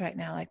and age right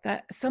now. Like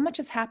that, so much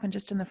has happened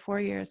just in the 4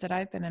 years that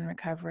I've been in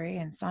recovery,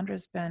 and Sandra,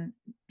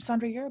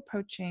 you're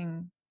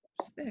approaching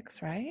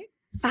 6, right?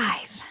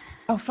 5.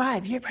 Oh,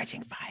 5. You're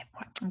approaching 5.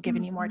 I'm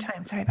giving you more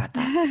time. Sorry about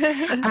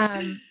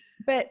that.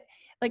 But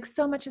like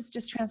so much has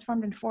just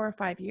transformed in 4 or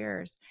 5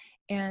 years,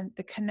 and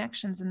the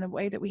connections and the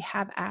way that we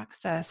have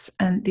access,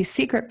 and these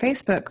secret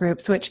Facebook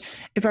groups, which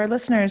if our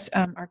listeners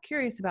are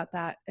curious about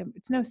that,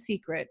 it's no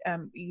secret.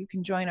 You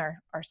can join our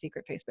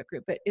secret Facebook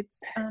group, but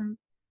it's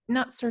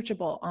not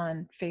searchable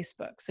on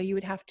Facebook. So you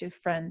would have to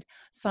friend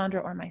Sandra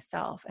or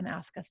myself and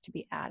ask us to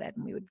be added,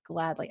 and we would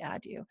gladly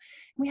add you. And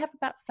we have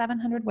about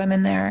 700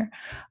 women there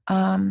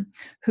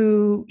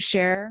who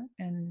share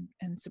and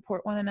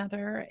support one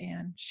another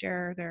and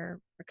share their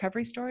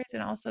recovery stories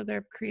and also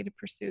their creative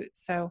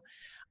pursuits. So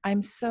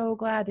I'm so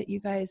glad that you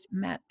guys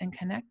met and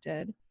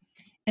connected.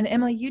 And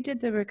Emily, you did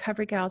the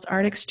Recovery Gals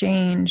Art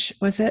Exchange.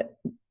 Was it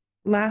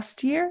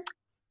last year?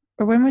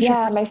 Or when was your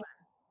first one?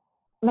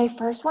 My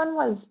first one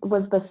was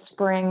the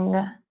spring.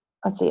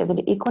 Let's see, is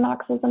it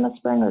equinoxes in the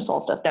spring or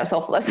solstice? No,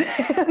 solstice.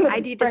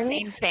 I do the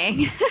same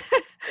thing.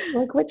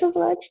 Like, which is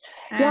which?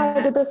 Yeah,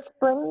 I did the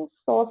spring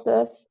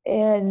solstice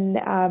in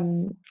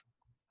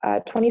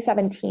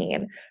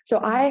 2017. So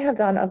I have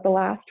done, of the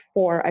last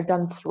 4, I've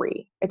done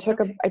 3. I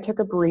took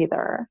a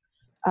breather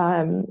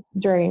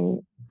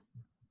during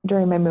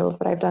my move,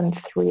 but I've done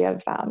 3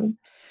 of them.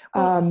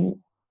 Well,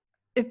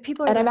 if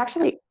people are and listening, I'm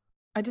actually,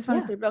 I just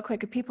want to say real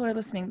quick, if people are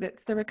listening,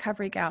 that's the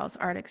Recovery Gals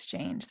Art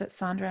Exchange that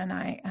Sandra and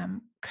I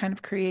kind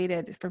of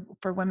created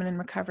for women in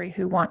recovery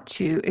who want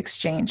to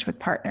exchange with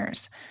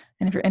partners.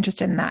 And if you're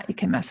interested in that, you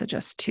can message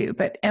us too.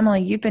 But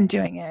Emily, you've been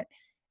doing it,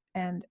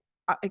 and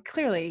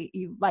clearly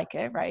you like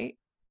it, right?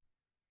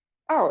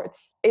 Oh,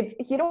 it's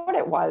you know what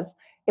it was?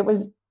 It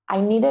was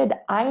I needed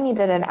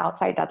an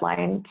outside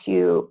deadline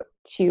to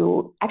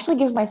actually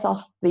give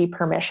myself the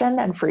permission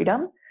and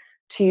freedom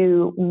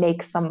to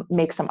make some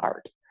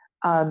art.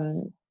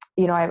 I'm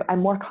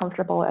more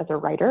comfortable as a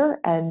writer,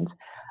 and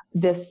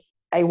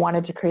I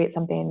wanted to create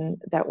something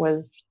that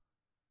was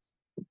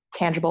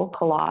tangible,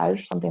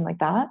 collage, something like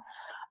that.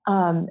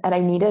 And I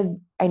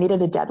needed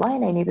a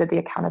deadline. I needed the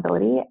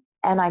accountability,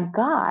 and I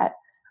got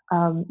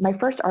my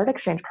first art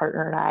exchange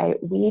partner and I.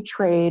 We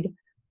trade.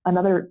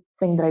 Another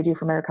thing that I do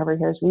for my recovery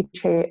here is we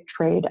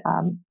trade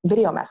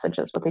video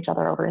messages with each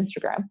other over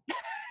Instagram.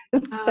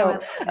 So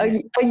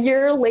a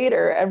year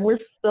later, and we're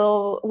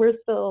still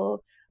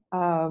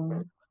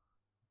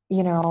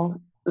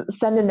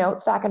sending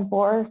notes back and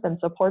forth and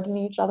supporting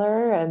each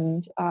other,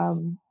 and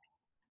and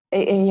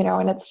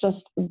it's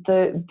just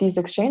these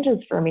exchanges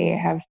for me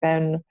have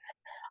been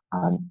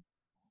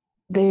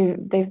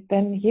they've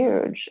been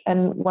huge.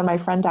 And when my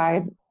friend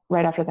died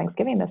right after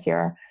Thanksgiving this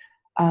year,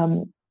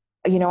 I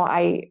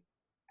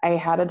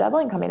had a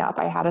deadline coming up.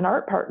 I had an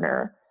art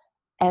partner,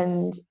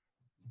 and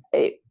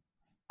it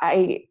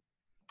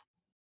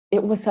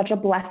was such a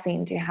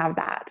blessing to have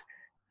that,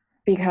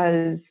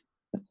 because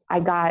I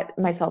got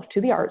myself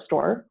to the art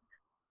store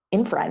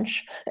in French.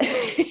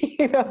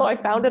 I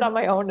found it on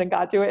my own and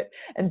got to it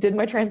and did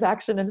my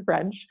transaction in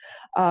French.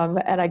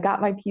 And I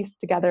got my piece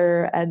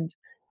together, and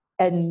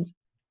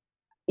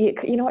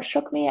it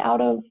shook me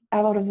out of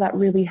that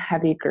really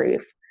heavy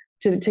grief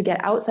to get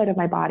outside of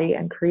my body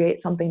and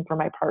create something for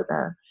my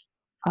partner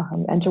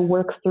and to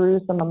work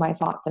through some of my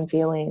thoughts and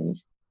feelings.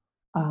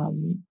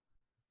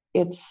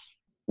 It's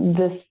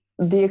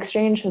the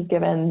exchange has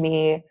given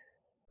me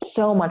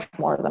so much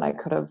more than I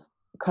could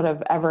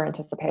have ever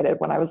anticipated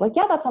when I was like,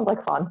 yeah, that sounds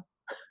like fun.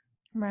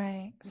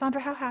 Right.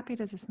 Sandra, how happy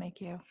does this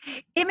make you?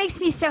 It makes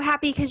me so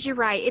happy because you're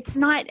right. It's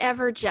not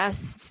ever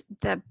just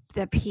the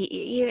piece.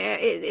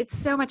 It's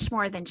so much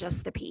more than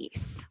just the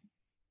piece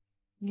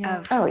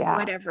of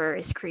whatever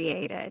is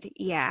created.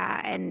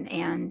 Yeah,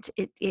 and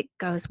it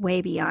goes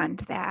way beyond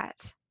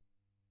that.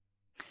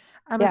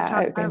 I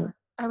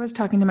was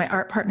talking to my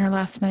art partner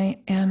last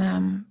night,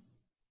 and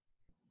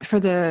for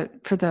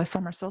the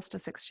summer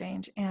solstice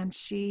exchange, and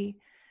she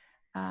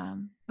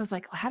was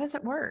like, well, how does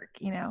it work?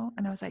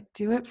 And I was like,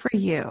 do it for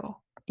you.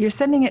 You're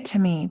sending it to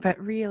me, but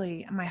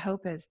really my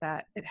hope is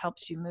that it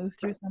helps you move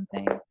through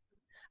something.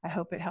 I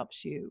hope it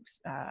helps you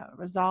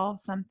resolve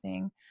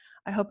something.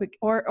 I hope it,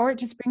 or it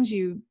just brings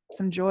you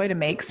some joy to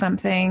make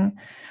something.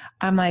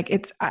 I'm like,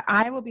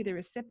 I will be the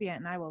recipient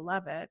and I will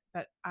love it,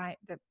 but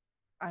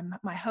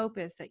my hope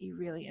is that you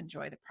really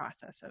enjoy the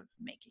process of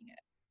making it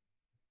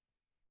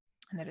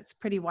and that it's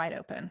pretty wide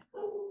open.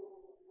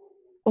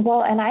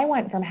 Well, and I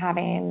went from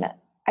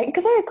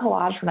because I had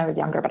collaged when I was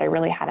younger, but I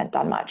really hadn't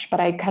done much. But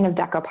I kind of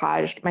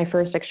decoupaged my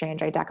first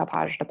exchange. I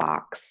decoupaged a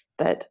box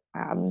that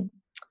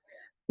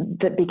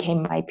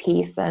became my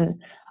piece, and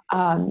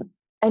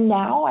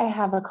now I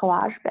have a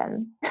collage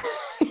bin.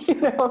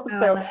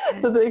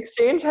 So the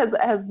exchange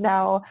has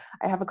now.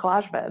 I have a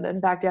collage bin. In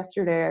fact,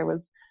 yesterday I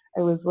was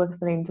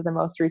listening to the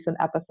most recent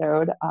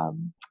episode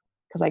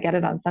because I get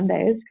it on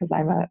Sundays because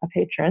I'm a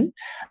patron,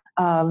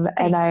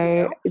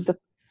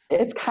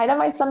 it's kind of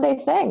my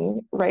Sunday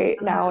thing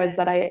right now is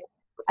that I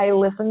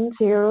listen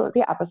to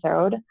the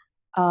episode,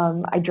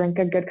 I drink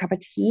a good cup of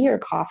tea or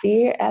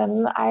coffee,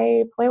 and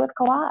I play with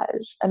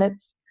collage, and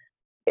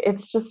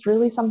it's just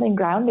really something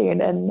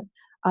grounding. And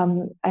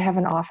I have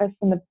an office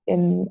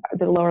in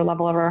the lower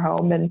level of our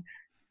home, and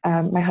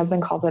my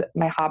husband calls it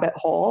my hobbit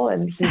hole,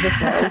 and he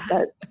just knows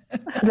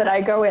that I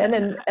go in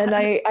and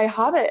I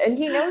hobbit, and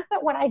he knows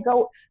that when I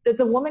go, there's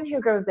a woman who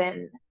goes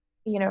in,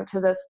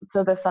 to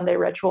the Sunday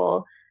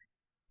ritual.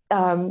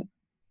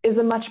 Is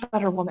a much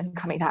better woman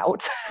coming out.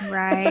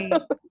 Right.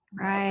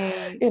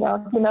 He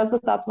knows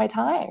that that's my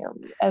time,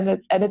 and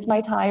it's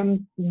my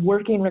time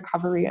working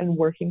recovery and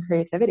working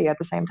creativity at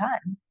the same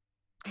time.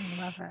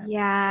 I love it.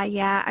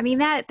 Yeah. I mean,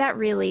 that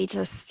really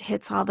just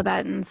hits all the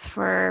buttons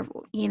for,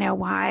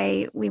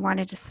 why we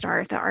wanted to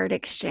start the art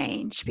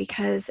exchange,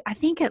 because I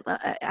think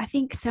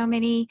so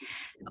many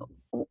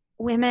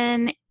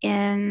women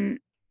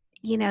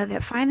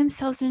that find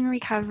themselves in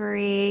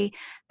recovery,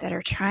 that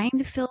are trying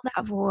to fill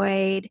that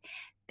void,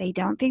 they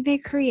don't think they're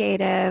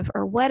creative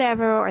or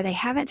whatever, or they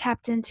haven't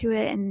tapped into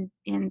it and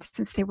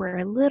since they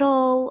were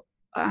little,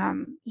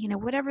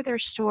 whatever their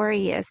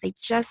story is, they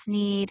just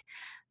need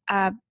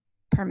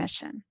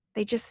permission.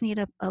 They just need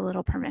a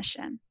little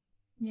permission.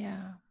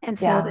 Yeah. And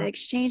so the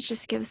exchange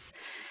just gives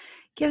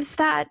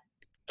that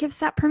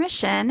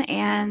permission,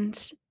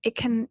 and it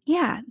can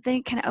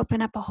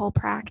open up a whole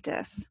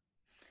practice.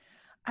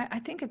 I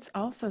think it's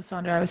also,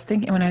 Sandra, I was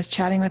thinking when I was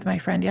chatting with my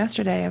friend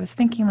yesterday, I was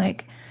thinking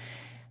like,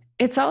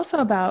 it's also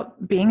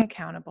about being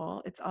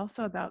accountable. It's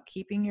also about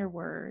keeping your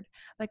word.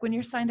 Like when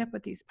you're signed up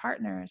with these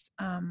partners,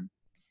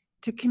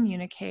 to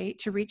communicate,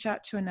 to reach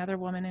out to another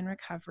woman in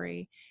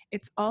recovery,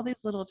 it's all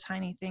these little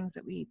tiny things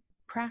that we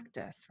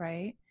practice,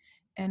 right?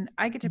 And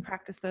I get to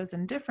practice those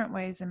in different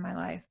ways in my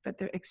life, but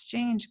the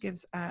exchange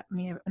gives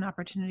me an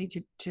opportunity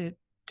to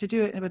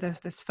do it with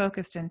this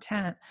focused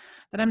intent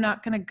that I'm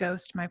not going to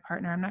ghost my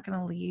partner. I'm not going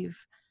to leave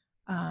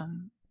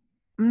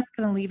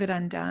it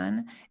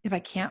undone. If I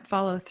can't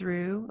follow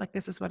through, like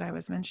this is what I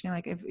was mentioning,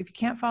 like if you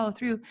can't follow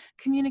through,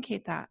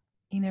 communicate that,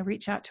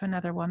 reach out to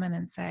another woman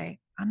and say,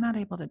 I'm not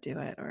able to do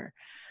it. Or,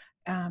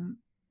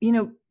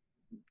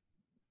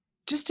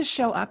 just to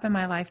show up in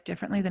my life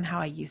differently than how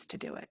I used to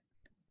do it.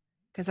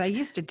 Because I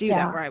used to do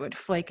that where I would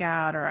flake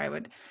out, or I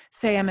would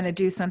say I'm going to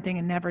do something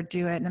and never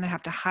do it. And then I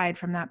have to hide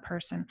from that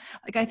person.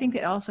 Like, I think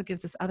it also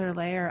gives this other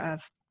layer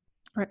of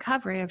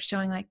recovery of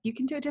showing like you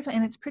can do it differently.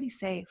 And it's pretty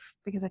safe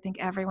because I think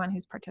everyone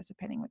who's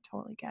participating would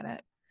totally get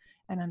it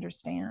and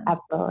understand.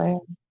 Absolutely.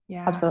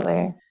 Yeah.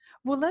 Absolutely.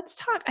 Well, let's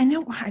talk. I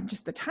know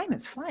the time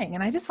is flying,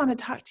 and I just want to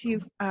talk to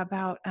you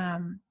about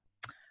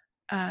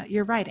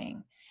your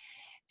writing.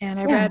 And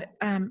I read,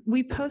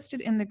 we posted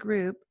in the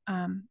group,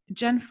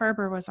 Jen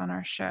Ferber was on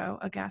our show,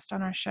 a guest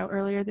on our show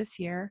earlier this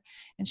year,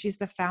 and she's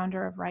the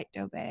founder of Right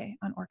Doe Bay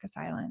on Orcas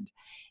Island.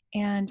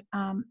 And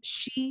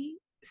she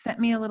sent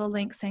me a little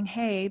link saying,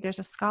 hey, there's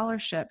a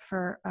scholarship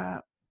for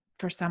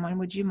someone.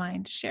 Would you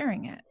mind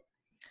sharing it?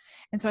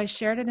 And so I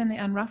shared it in the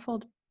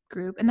Unruffled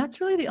group, and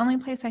that's really the only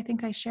place I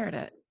think I shared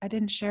it. I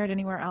didn't share it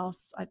anywhere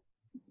else. I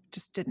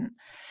just didn't.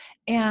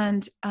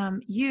 And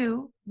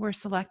you were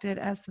selected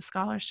as the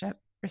scholarship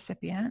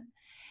recipient,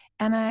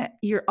 and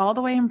you're all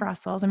the way in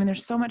Brussels. I mean,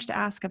 there's so much to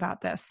ask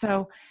about this.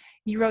 So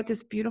you wrote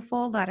this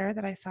beautiful letter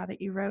that I saw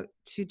that you wrote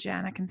to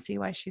Jen. I can see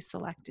why she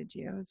selected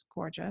you. It's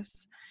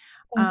gorgeous.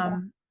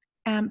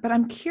 But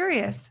I'm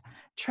curious,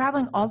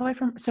 traveling all the way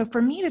so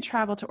for me to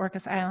travel to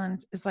Orcas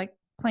Islands is like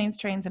planes,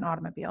 trains, and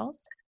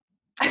automobiles.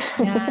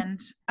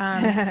 And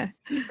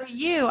for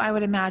you, I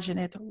would imagine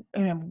it's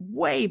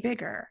way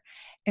bigger.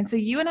 And so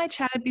you and I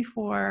chatted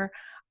before.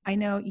 I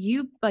know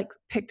you like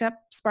picked up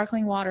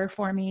sparkling water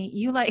for me.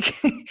 You like,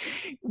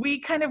 we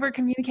kind of were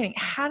communicating.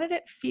 How did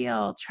it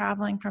feel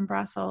traveling from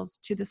Brussels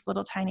to this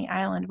little tiny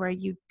island where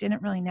you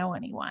didn't really know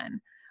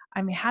anyone?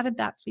 I mean, how did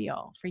that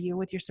feel for you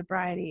with your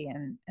sobriety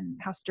and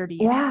how sturdy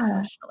you feel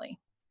emotionally?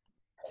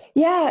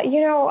 Yeah,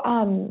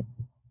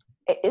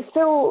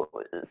 so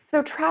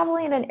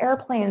traveling in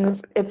airplanes,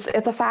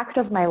 it's a fact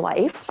of my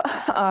life,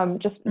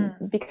 just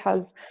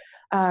because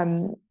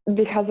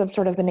of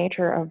sort of the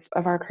nature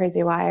of our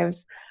crazy lives.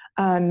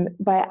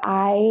 But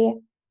I've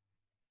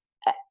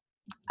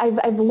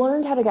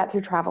learned how to get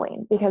through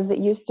traveling, because it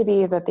used to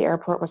be that the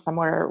airport was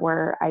somewhere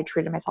where I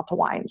treated myself to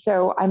wine.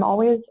 So I'm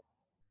always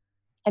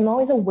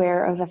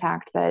aware of the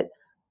fact that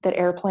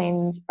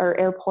airplanes, or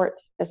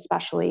airports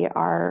especially,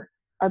 are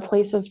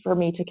places for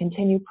me to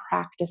continue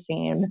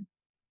practicing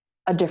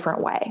a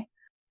different way.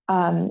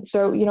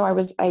 So,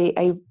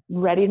 I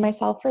readied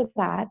myself for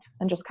that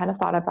and just kind of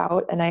thought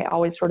about, and I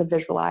always sort of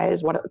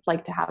visualize what it's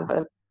like to have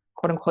a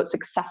quote unquote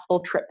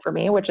successful trip for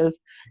me, which is,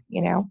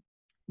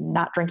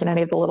 not drinking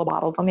any of the little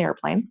bottles on the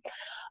airplane.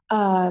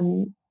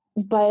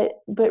 But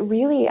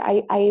really,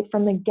 I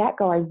from the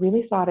get-go, I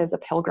really saw it as a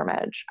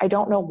pilgrimage. I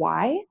don't know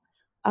why,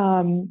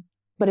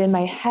 but in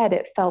my head,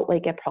 it felt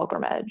like a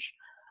pilgrimage.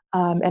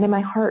 And in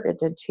my heart, it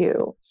did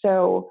too.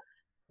 So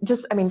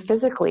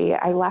physically,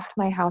 I left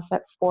my house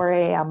at 4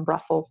 a.m.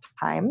 Brussels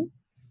time,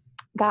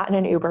 got in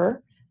an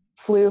Uber,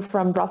 flew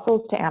from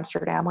Brussels to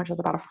Amsterdam, which is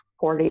about a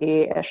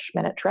 40-ish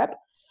minute trip,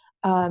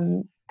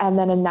 and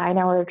then a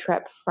 9-hour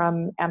trip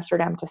from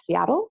Amsterdam to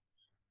Seattle.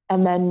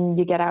 And then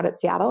you get out at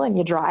Seattle and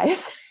you drive.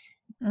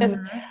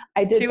 And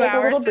I did 2 take a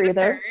hours little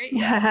breather.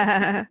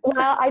 Yeah.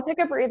 Well, I took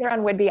a breather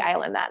on Whidbey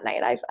Island that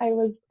night. I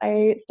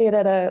stayed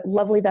at a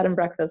lovely bed and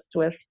breakfast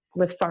with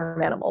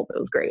farm animals. It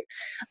was great.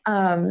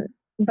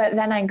 But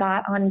then I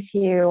got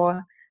onto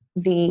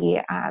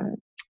the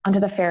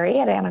ferry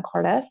at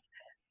Anacortes.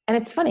 And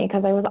it's funny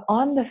because I was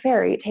on the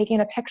ferry taking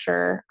a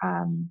picture,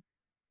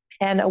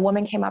 and a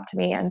woman came up to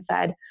me and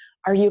said,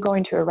 "Are you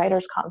going to a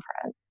writers'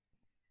 conference?"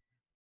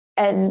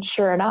 And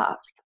sure enough,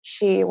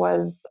 she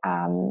was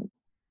going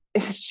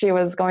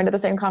to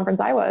the same conference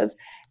I was.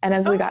 And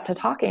as we got to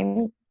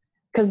talking,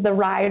 because the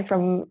ride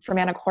from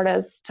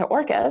Anacortes to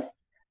Orcas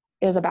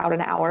is about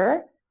an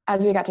hour, as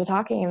we got to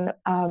talking,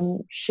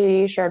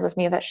 she shared with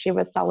me that she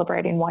was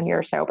celebrating 1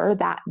 year sober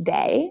that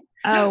day.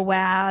 Oh,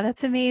 wow.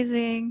 That's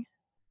amazing.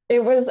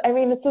 It was,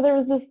 so there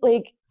was this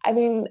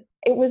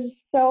it was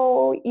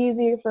so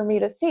easy for me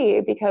to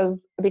see because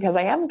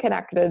I am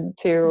connected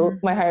to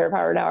my higher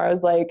power now. I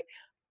was like,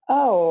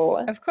 oh,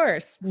 of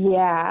course.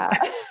 Yeah.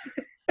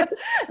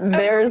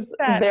 There it is.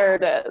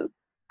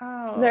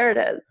 Oh, there it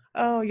is.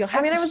 Oh, you'll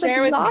have to I was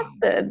share exhausted,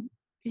 with me.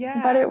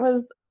 Yeah. But it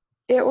was,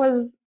 it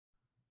was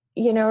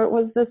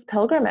this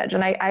pilgrimage,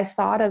 and I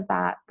saw it as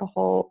that the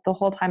whole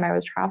time I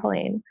was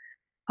traveling.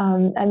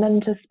 And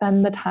then to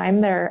spend the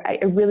time there, I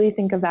really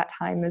think of that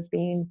time as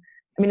being,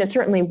 it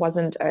certainly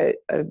wasn't a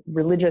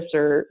religious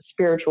or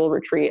spiritual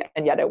retreat,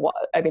 and yet it was.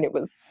 It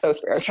was so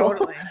spiritual.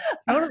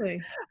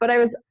 Totally. But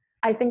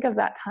I think of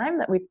that time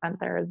that we spent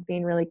there as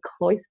being really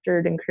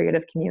cloistered in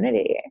creative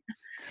community.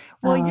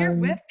 Well, you're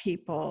with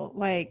people,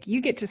 like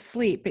you get to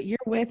sleep, but you're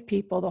with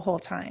people the whole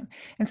time.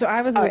 And so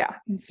I was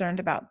concerned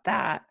about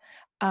that.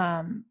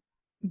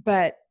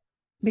 But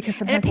because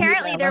sometimes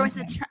apparently there was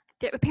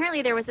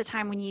a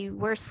time when you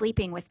were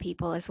sleeping with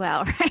people as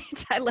well,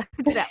 right? I loved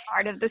that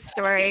part of the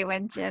story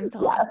when Jen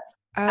told.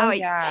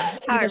 Yeah.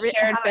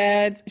 Shared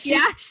beds.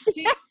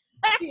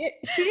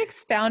 She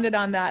expounded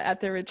on that at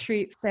the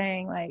retreat,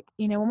 saying like,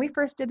 when we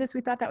first did this, we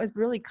thought that was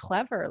really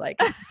clever,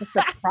 like a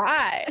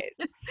surprise.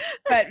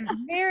 But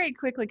very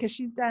quickly, because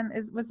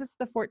was this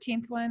the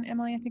 14th one,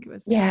 Emily? I think it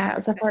was. Yeah, it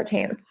was the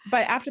 14th.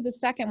 But after the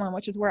second one,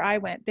 which is where I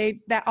went,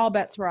 that all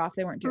bets were off.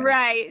 They weren't doing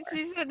right.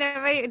 She said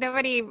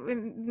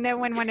no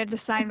one wanted to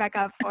sign back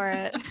up for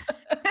it.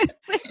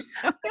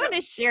 I want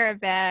to share a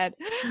bed.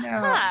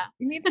 No,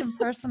 you need some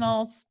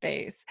personal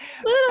space.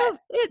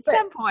 At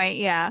some point,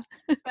 yeah.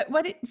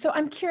 But so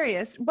I'm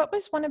curious, what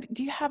was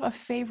do you have a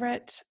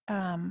favorite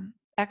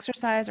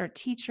exercise or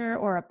teacher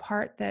or a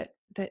part that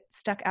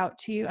stuck out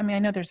to you? I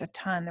know there's a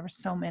ton. There were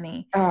so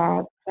many.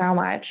 Oh, so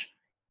much.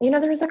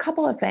 There's a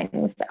couple of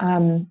things.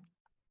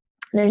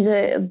 There's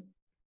a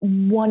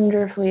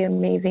wonderfully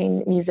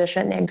amazing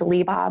musician named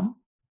Lee Bob.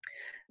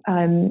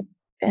 And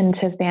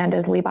his band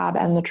is Lee Bob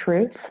and the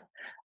Truth.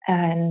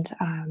 And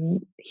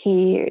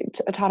he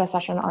taught a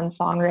session on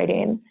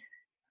songwriting.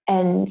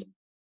 And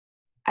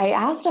I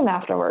asked him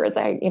afterwards,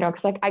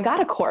 because I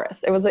got a chorus.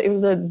 It was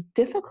a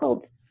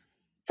difficult.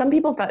 Some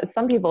people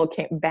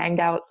banged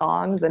out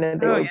songs and they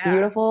were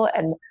beautiful,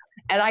 and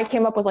I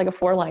came up with like a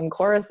 4-line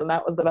chorus, and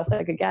that was the best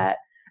I could get.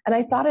 And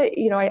I thought I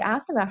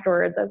asked him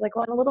afterwards. I was like,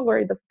 well, I'm a little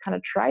worried this is kind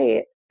of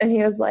trite, and he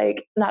was like,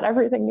 not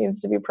everything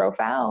needs to be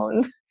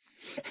profound.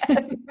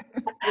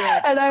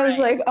 And I was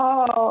like,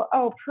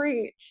 oh,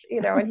 preach,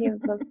 and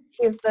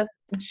he's this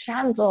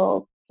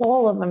gentle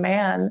soul of a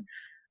man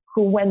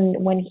who,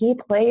 when he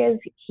plays,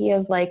 he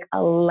is like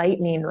a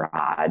lightning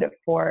rod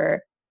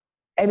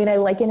I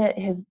liken it,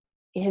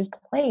 his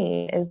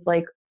playing is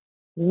like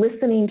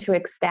listening to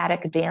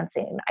ecstatic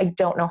dancing. I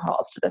don't know how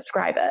else to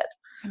describe it.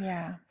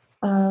 Yeah.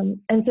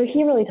 And so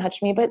he really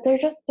touched me, but there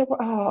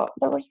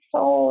were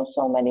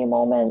so many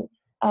moments.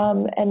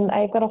 And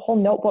I've got a whole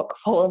notebook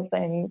full of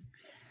things.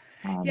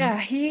 Yeah,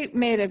 he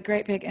made a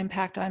great big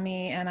impact on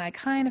me, and I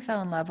kind of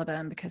fell in love with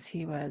him because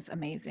he was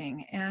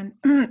amazing and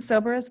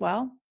sober as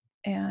well.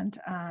 And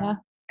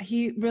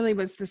he really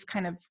was this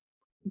kind of,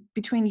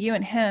 between you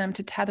and him,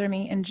 to tether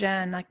me and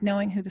Jen, like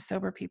knowing who the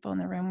sober people in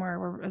the room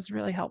was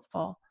really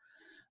helpful.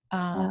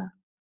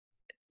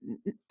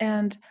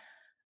 And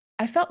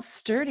I felt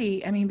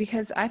sturdy.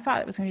 Because I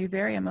thought it was going to be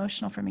very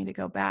emotional for me to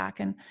go back,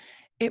 and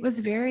it was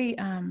very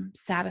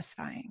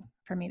satisfying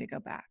for me to go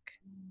back.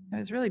 It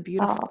was really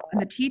beautiful.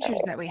 And the teachers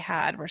that we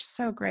had were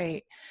so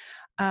great.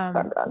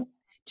 Do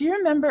you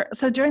remember,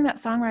 so during that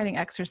songwriting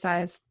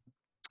exercise,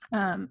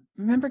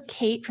 remember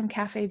Kate from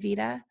Cafe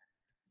Vita?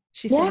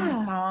 She sang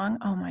the song.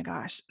 Oh my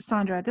gosh,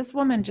 Sandra, this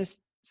woman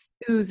just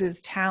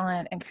oozes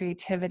talent and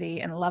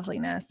creativity and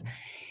loveliness.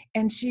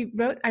 And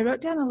I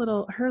wrote down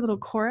her little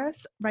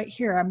chorus right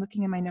here. I'm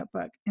looking in my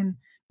notebook, and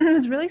it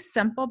was really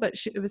simple, but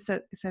it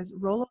says,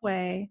 roll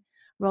away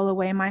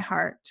my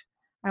heart.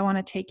 I want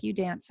to take you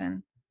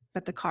dancing,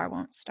 but the car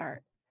won't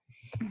start.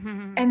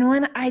 Mm-hmm. And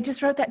when I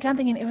just wrote that down,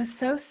 thinking it was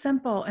so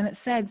simple and it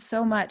said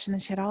so much, and then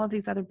she had all of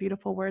these other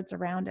beautiful words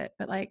around it,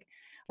 but like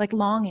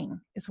longing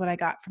is what I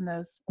got from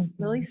those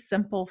really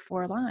simple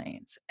 4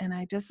 lines. And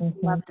I just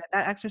loved it.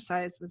 That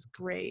exercise was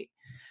great.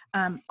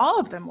 All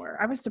of them were.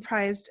 I was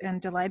surprised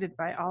and delighted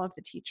by all of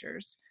the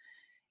teachers.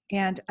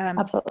 And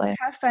absolutely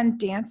have fun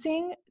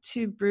dancing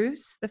to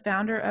Bruce, the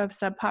founder of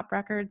Sub Pop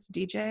Records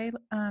DJ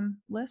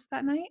list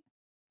that night.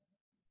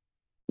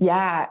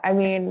 Yeah,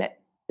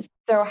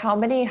 so how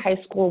many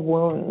high school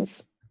wounds,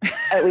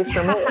 at least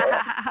for me?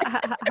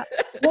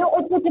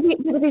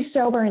 It's to be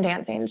sober and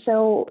dancing.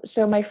 So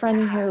my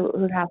friend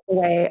who passed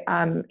away,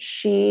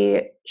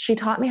 she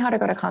taught me how to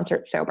go to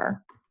concerts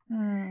sober,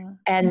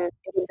 and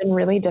it's been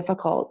really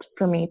difficult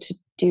for me to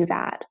do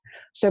that.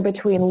 So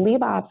between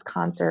Lebop's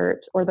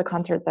concert, or the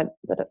concert that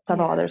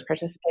several others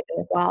participated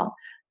in as well,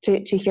 to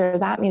hear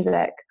that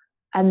music,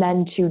 and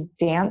then to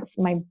dance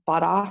my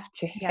butt off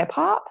to hip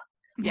hop.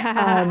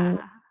 And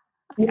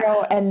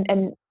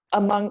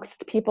amongst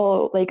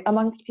people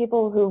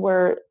who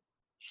were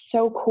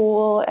so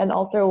cool, and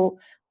also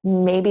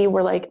maybe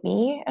were like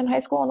me in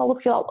high school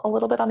and feel a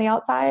little bit on the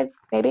outside,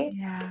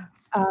 maybe.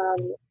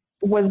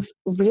 Was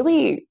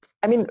really,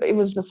 it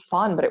was just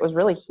fun, but it was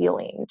really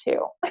healing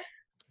too.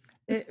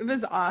 It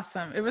was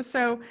awesome. I was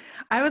a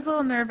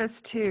little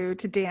nervous too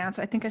to dance.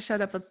 I think I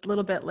showed up a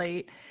little bit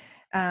late,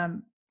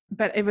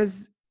 but I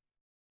was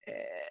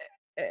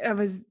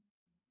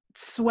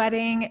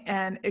sweating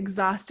and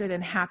exhausted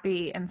and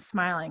happy and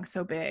smiling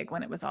so big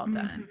when it was all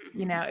done.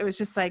 It was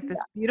just like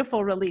this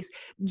beautiful release.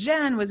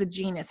 Jen was a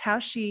genius. How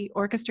she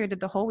orchestrated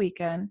the whole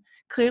weekend.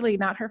 Clearly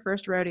not her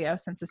first rodeo,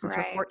 since this is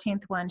her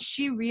 14th one.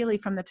 She really,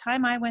 from the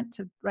time I went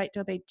to Right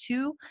Dobe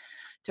 2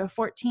 to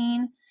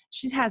 14,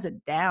 she has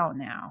it down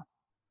now.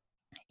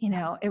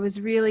 It was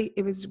great.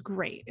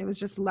 It was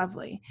just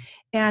lovely.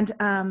 And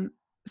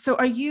so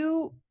are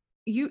you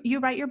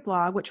write your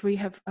blog, which we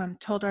have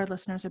told our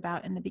listeners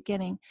about in the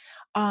beginning.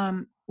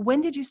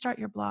 When did you start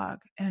your blog,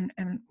 and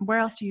where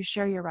else do you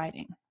share your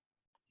writing?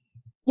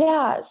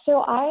 Yeah,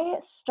 so I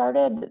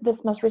started this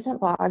most recent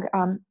blog,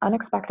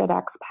 Unexpected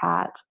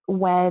Expat,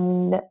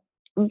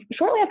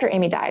 shortly after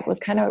Amy died, was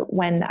kind of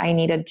when I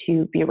needed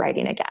to be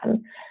writing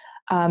again.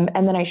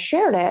 And then I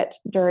shared it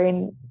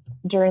during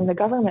the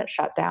government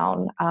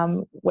shutdown,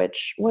 which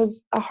was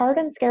a hard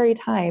and scary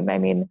time.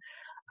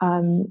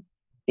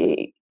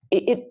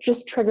 It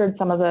just triggered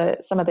some of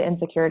the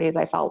insecurities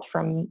I felt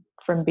from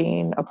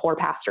being a poor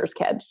pastor's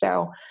kid.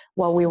 So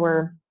while we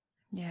were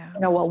in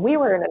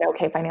an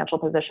okay financial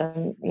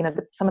position,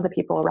 some of the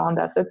people around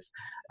us, it's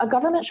a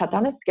government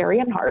shutdown is scary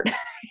and hard.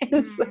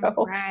 And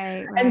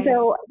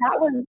so that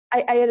was,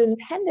 I had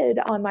intended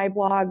on my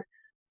blog,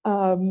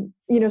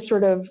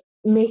 sort of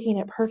making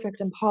it perfect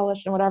and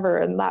polished and whatever.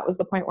 And that was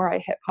the point where I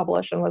hit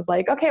publish and was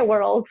like, okay,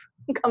 world,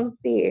 come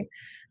see.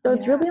 So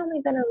it's really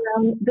only been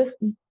around,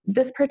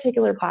 this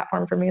particular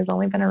platform for me has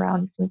only been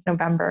around since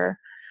November.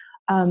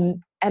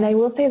 And I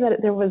will say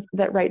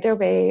that Right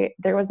Dobe,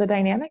 there was a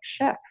dynamic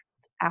shift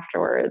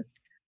afterwards.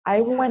 I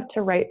went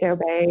to Right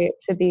Dobe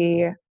to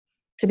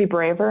be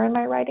braver in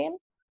my writing.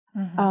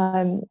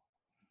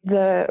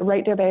 The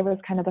Right Dobe was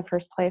kind of the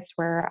first place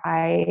where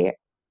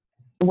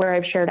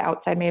I've shared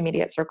outside my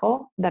immediate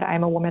circle that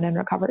I'm a woman in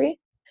recovery.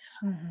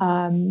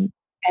 And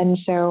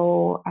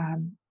so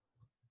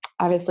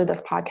obviously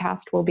this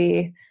podcast will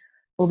be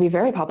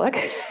very public.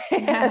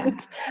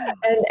 and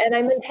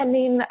I'm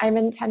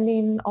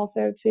intending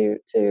also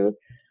to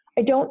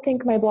I don't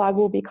think my blog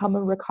will become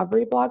a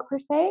recovery blog per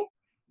se,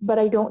 but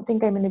I don't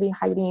think I'm going to be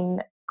hiding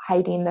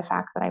the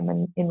fact that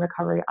I'm in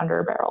recovery under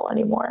a barrel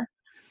anymore.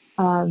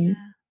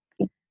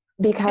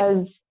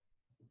 Because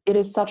it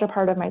is such a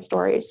part of my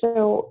story.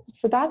 So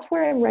that's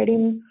where I'm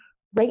writing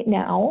right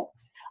now.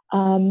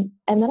 And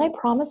then I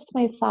promised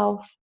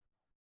myself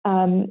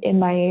I'm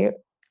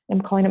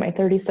calling it my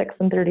 36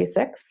 and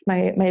 36,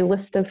 my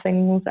list of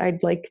things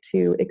I'd like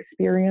to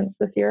experience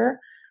this year.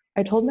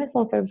 I told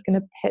myself I was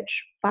going to pitch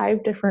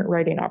 5 different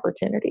writing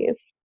opportunities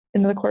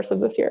in the course of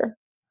this year.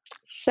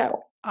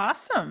 So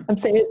awesome.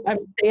 I'm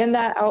saying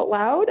that out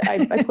loud.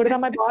 I put it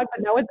on my blog,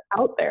 but now it's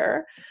out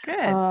there. Good.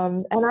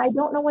 And I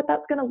don't know what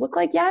that's going to look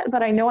like yet,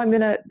 but I know I'm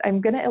gonna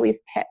at least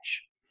pitch.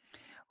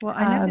 Well,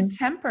 I know the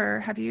Temper.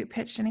 Have you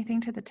pitched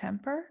anything to the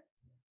Temper?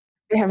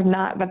 I have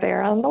not, but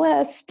they're on the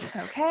list.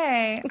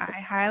 Okay, I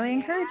highly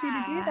encourage you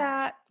to do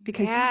that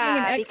because you being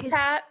an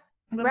expat,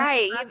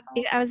 right?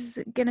 I was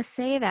gonna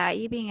say that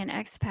you being an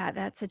expat,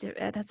 that's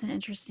an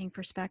interesting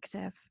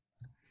perspective.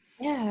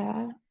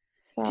 Yeah.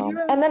 So,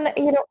 and then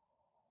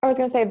I was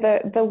going to say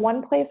the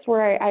one place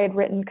where I had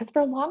written, because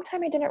for a long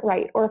time I didn't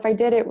write, or if I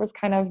did, it was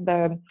kind of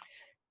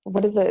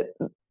what is it,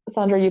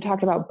 Sandra, you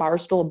talked about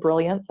Barstool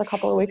Brilliance a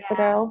couple of weeks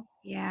ago.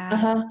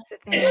 Yeah, it's a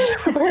thing.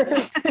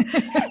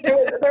 there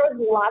was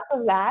lots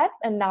of that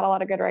and not a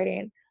lot of good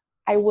writing.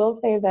 I will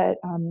say that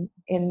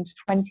in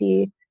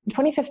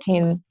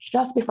 2015,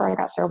 just before I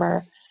got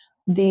sober,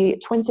 the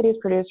Twin Cities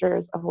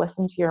producers of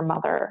Listen to Your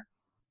Mother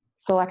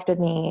selected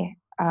me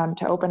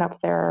to open up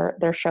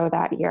their show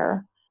that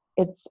year.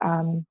 It's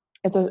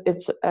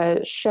a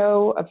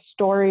show of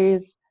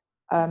stories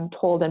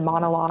told in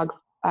monologues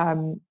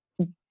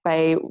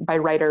by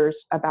writers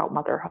about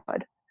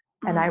motherhood.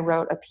 And I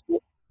wrote a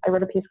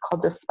piece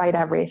called Despite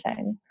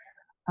Everything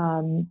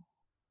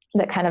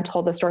that kind of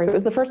told the story.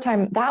 That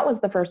was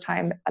the first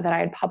time that I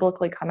had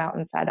publicly come out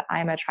and said,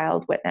 I'm a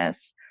child witness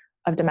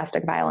of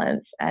domestic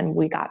violence, and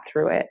we got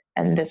through it,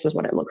 and this is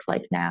what it looks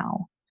like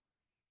now.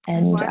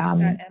 And I watched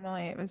that,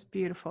 Emily. It was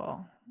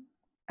beautiful.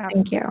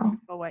 Absolutely. Thank you.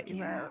 Beautiful what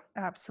you wrote.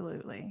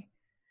 Absolutely.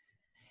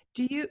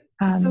 Do you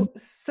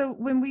so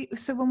when we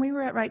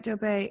were at Right Doe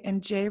Bay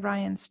and J.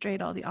 Ryan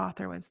Stradall, the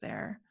author, was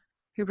there,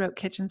 who wrote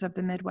Kitchens of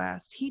the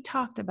Midwest, he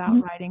talked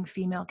about writing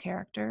female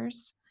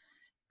characters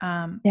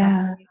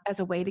as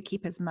a way to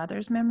keep his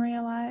mother's memory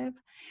alive.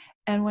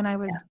 And when I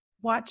was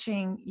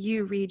watching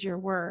you read your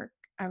work,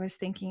 I was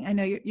thinking, I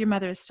know your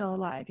mother is still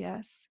alive,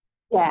 yes?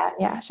 Yeah,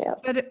 she is.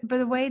 But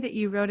the way that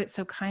you wrote it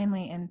so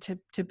kindly and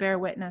to bear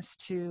witness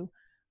to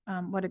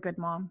what a good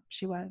mom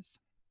she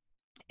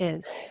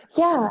is.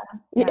 Yeah,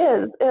 it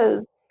is.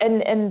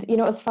 And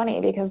it's funny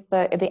because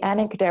the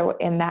anecdote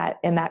in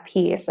that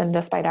piece, and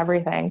Despite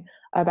Everything,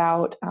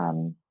 about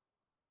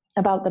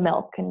the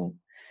milk, and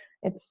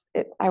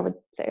I would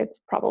say it's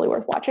probably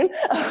worth watching.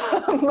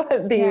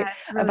 But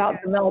it's really about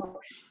good. the milk,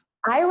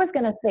 I was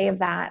going to save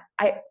that.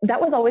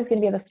 That was always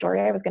going to be the story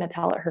I was going to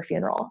tell at her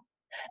funeral.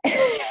 You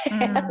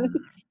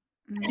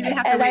didn't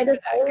have to wait for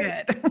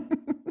that. Good.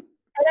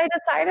 And I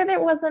decided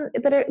it wasn't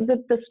that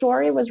the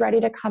story was ready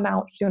to come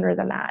out sooner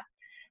than that.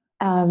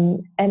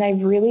 And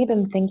I've really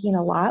been thinking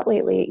a lot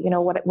lately.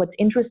 What's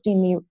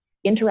interesting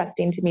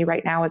to me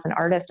right now as an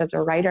artist, as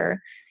a writer,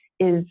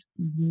 is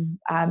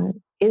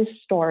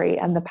story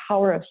and the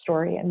power of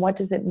story, and what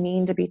does it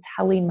mean to be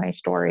telling my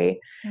story,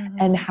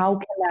 and how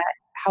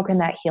can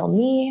that heal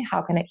me?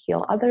 How can it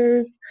heal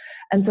others?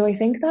 And so I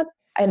think that's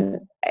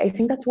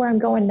where I'm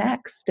going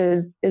next.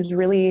 Is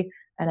really.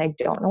 And I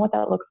don't know what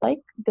that looks like.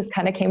 This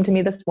kind of came to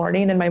me this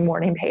morning in my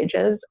morning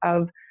pages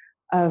of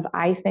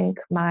I think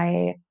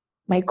my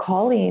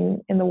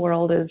calling in the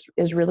world is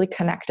really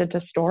connected to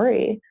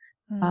story.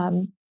 I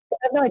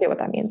have no idea what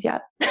that means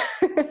yet.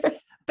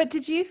 But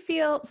did you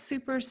feel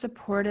super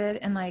supported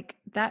and like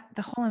that,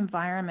 the whole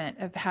environment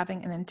of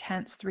having an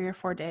intense 3 or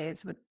 4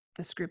 days with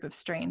this group of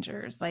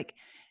strangers? Like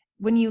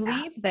when you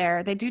leave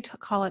there, they do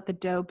call it the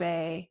Doe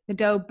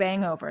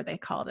Bangover. They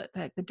called it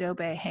the Doe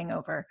Bay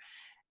hangover.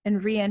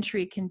 And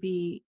reentry can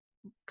be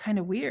kind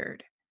of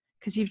weird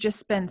because you've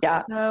just been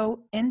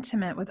so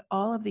intimate with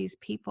all of these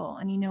people,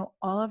 and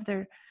all of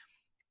their,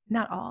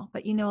 not all,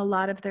 but a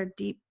lot of their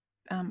deep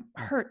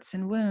hurts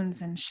and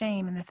wounds and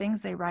shame and the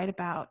things they write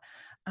about.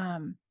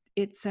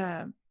 It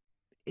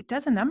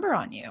does a number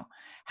on you.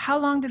 How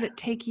long did it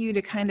take you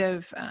to kind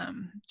of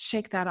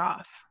shake that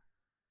off?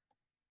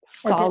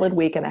 Solid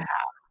week and a half.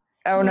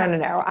 Oh, no.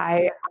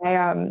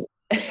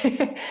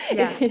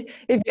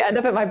 If you end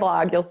up at my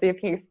blog, you'll see a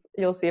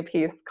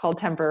piece called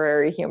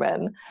Temporary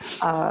Human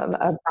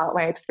about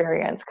my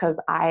experience, because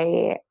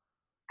I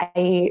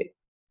stayed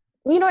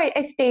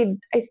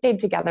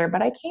together,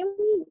 but I came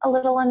a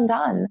little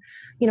undone.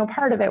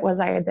 Part of it was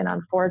I had been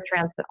on 4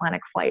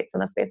 transatlantic flights in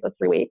the space of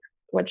 3 weeks,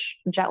 which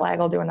jet lag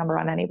will do a number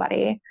on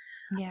anybody.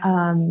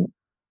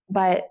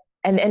 But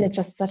it's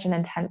just such an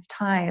intense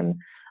time.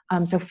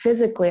 So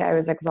physically I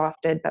was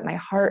exhausted, but my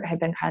heart had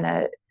been kind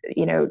of,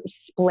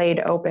 splayed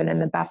open in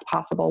the best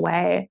possible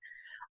way.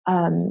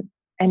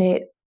 And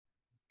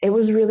it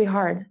was really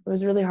hard. It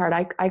was really hard.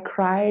 I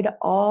cried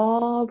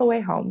all the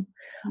way home.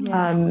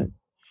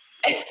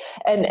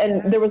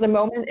 And there was a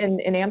moment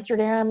in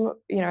Amsterdam,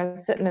 you know, I was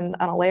sitting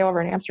on a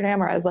layover in Amsterdam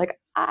where I was like,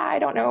 I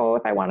don't know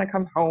if I want to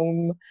come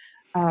home.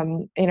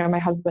 You know, my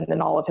husband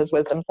in all of his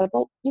wisdom said,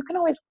 well, you can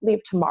always leave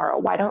tomorrow.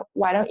 Why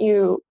don't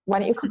you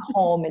come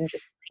home and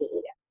just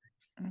see?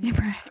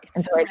 Right.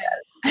 And so I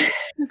did.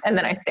 And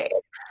then I stayed.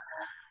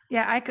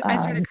 Yeah, I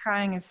started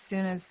crying as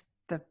soon as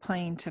the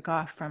plane took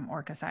off from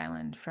Orcas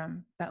Island,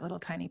 from that little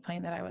tiny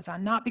plane that I was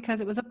on. Not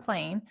because it was a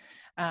plane,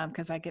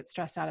 because I get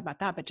stressed out about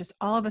that, but just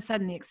all of a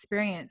sudden the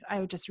experience, I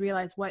would just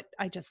realize what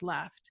I just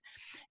left.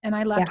 And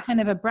I left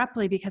kind of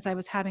abruptly because I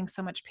was having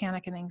so much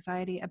panic and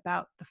anxiety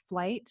about the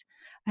flight.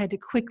 I had to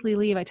quickly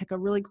leave. I took a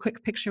really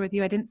quick picture with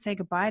you. I didn't say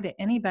goodbye to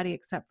anybody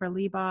except for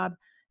Lee, Bob,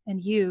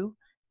 and you.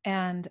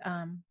 And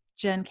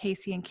Jen,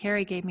 Casey, and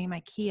Carrie gave me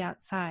my key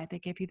outside. They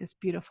gave you this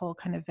beautiful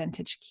kind of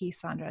vintage key,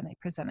 Sandra, and they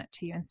present it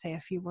to you and say a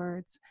few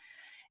words.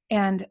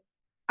 And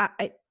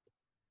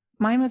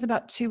mine was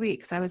about 2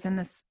 weeks. I was in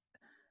this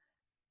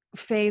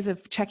phase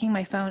of checking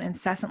my phone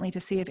incessantly to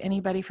see if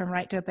anybody from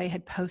Right to Obey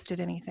had posted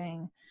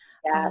anything,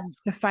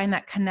 to find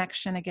that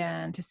connection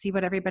again, to see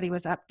what everybody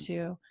was up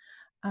to.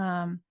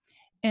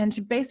 And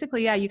to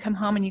basically, you come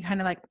home and you kind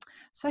of like,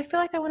 so I feel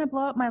like I want to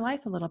blow up my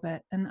life a little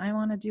bit and I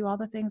want to do all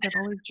the things I've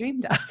always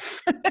dreamed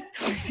of.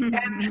 And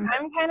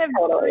I'm kind of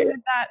dealing with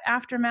that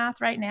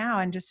aftermath right now.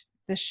 And just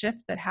the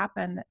shift that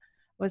happened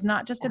was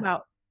not just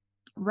about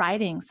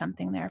writing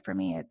something there for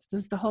me. It's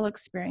just the whole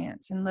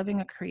experience and living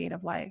a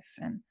creative life,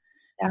 and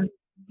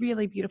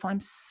really beautiful. I'm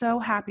so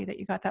happy that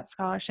you got that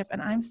scholarship,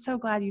 and I'm so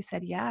glad you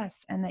said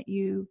yes and that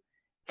you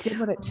did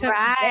what it took.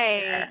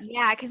 Right.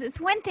 Yeah. Cause it's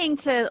one thing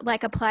to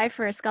like apply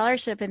for a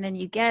scholarship and then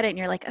you get it and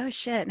you're like, oh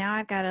shit, now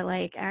I've got to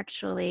like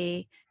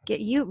actually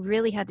you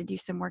really had to do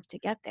some work to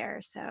get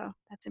there. So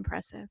that's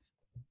impressive.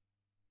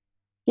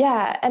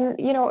 Yeah. And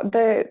you know,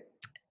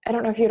 I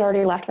don't know if you'd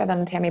already left by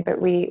then, Tammy,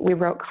 but we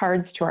wrote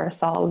cards to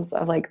ourselves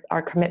of like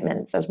our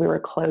commitments as we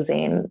were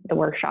closing the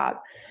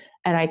workshop.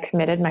 And I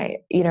committed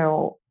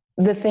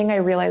the thing I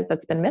realized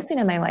that's been missing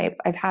in my life,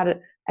 I've had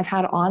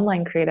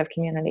online creative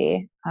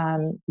community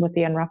with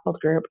the Unruffled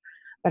group,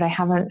 but I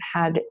haven't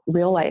had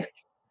real life,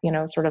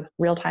 sort of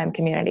real time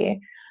community.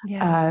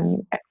 Yeah.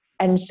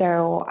 And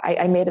so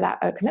I made that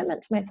a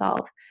commitment to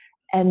myself,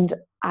 and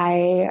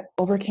I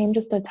overcame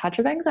just a touch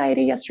of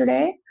anxiety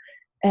yesterday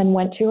and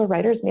went to a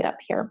writer's meetup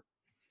here.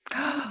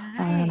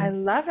 Nice. I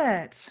love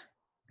it.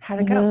 How'd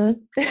it go?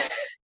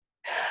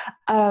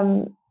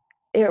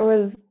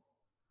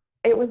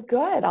 It was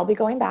good. I'll be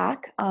going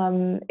back.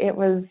 It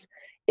was,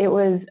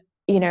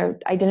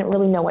 I didn't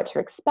really know what to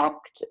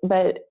expect,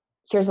 but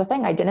here's the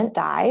thing. I didn't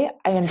die.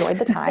 I enjoyed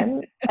the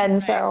time.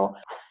 And so,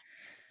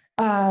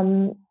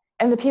 and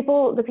the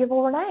people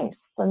were nice.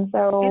 And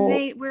so. And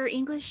they were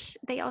English.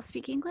 They all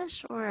speak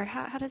English, or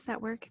how does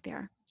that work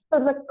there? So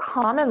the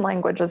common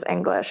language is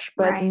English,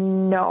 but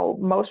no,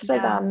 most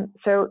of them.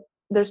 So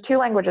there's 2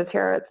 languages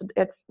here.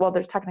 Well,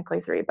 there's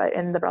technically 3, but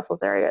in the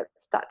Brussels area, it's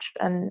Dutch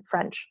and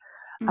French.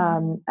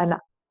 And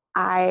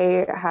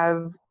I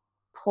have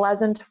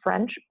pleasant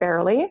French,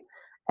 barely,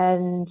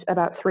 and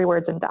about 3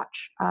 words in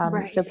Dutch.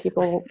 So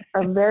people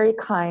are very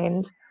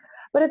kind,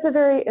 but it's a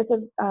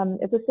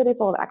city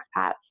full of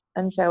expats,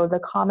 and so the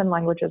common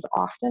language is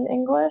often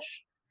English,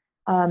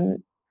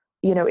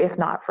 if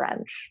not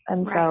French.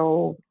 And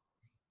so,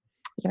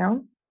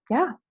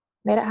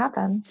 made it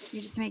happen.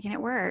 You're just making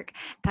it work.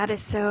 That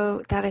is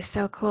so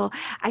cool.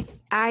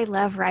 I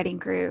love writing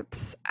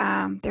groups.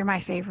 They're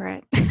my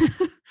favorite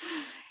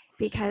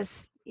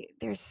because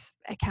there's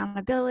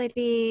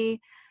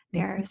accountability.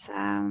 There's,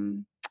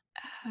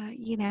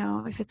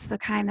 if it's the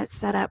kind that's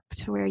set up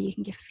to where you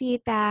can give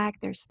feedback,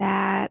 there's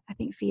that. I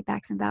think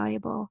feedback's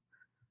invaluable.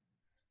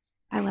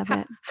 I love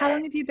it. How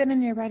long have you been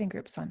in your writing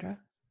group, Sandra?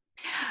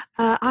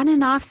 On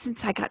and off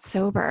since I got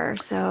sober.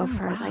 So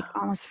for like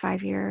almost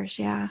 5 years.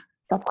 Yeah.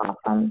 That's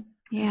awesome.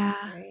 Yeah.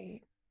 That's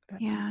great.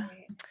 That's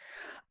great.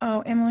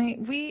 Oh,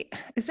 Emily,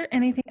 is there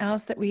anything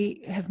else that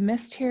we have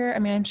missed here? I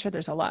mean, I'm sure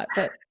there's a lot,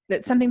 but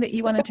that's something that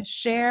you wanted to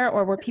share,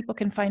 or where people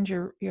can find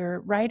your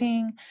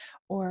writing,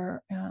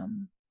 or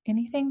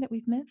anything that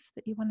we've missed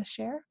that you want to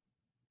share?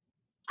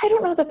 I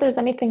don't know that there's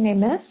anything you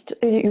missed,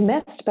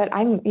 but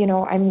I'm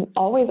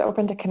always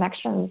open to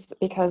connections,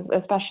 because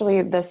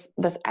especially this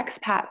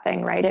expat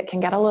thing, right? It can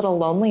get a little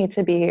lonely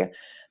to be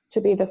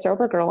the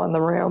sober girl in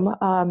the room.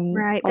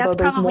 Right. That's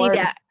probably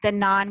the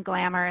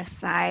non-glamorous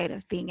side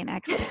of being an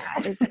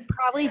expat. Is it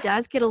probably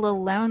does get a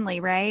little lonely,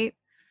 right?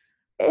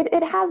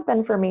 It has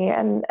been for me,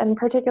 and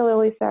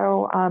particularly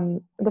so.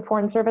 The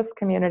foreign service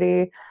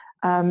community,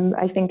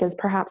 I think, is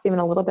perhaps even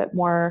a little bit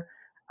more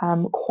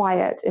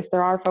quiet. If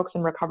there are folks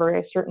in recovery,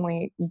 I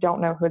certainly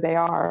don't know who they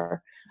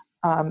are.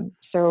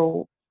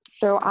 So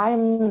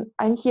I'm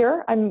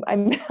here. I'm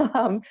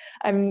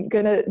I'm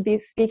gonna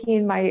be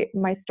speaking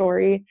my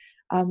story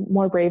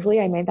more bravely.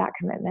 I made that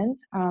commitment.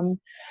 So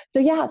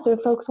if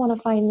folks want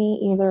to find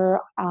me either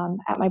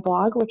at my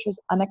blog, which is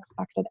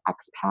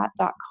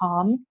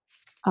unexpectedexpat.com,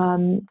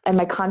 And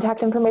my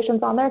contact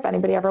information's on there. If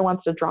anybody ever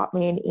wants to drop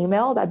me an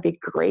email, that'd be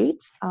great.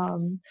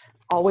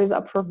 Always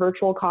up for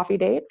virtual coffee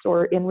dates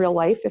or in real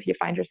life if you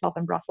find yourself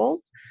in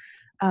Brussels.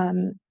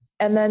 And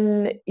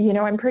then,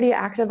 I'm pretty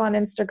active on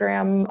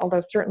Instagram,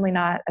 although certainly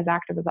not as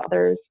active as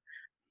others.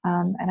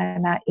 And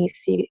I'm at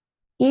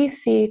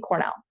EC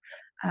Cornell.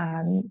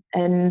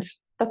 And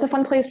that's a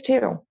fun place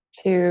too,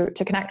 to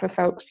connect with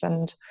folks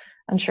and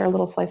share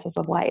little slices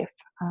of life.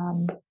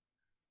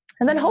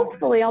 And then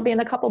hopefully I'll be in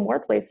a couple more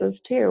places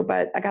too,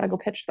 but I got to go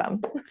pitch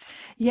them.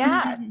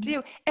 Yeah,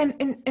 do. And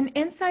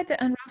inside the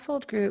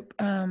Unruffled group,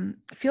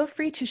 feel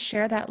free to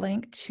share that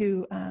link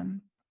to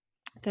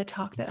the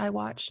talk that I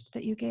watched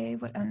that you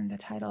gave, and the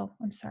title,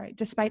 I'm sorry,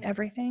 Despite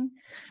Everything,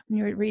 when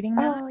you were reading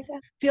that. Oh, yeah.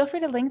 Feel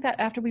free to link that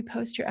after we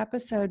post your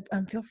episode.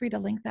 Feel free to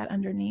link that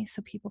underneath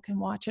so people can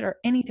watch it, or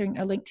anything,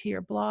 a link to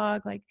your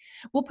blog. Like,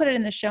 we'll put it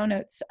in the show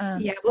notes.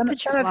 Yeah, we'll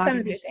put your blog some in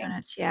of the your show things.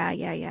 notes.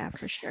 Yeah,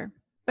 for sure.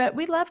 But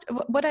we loved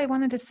what I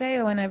wanted to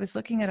say when I was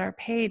looking at our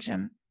page.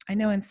 I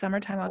know in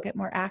summertime I'll get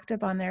more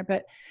active on there,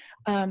 but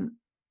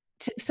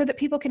so that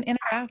people can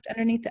interact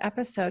underneath the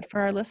episode. For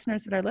our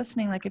listeners that are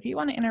listening, like, if you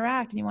want to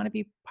interact and you want to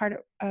be part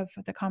of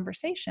the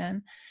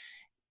conversation,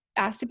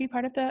 ask to be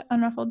part of the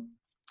Unruffled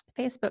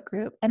Facebook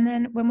group. And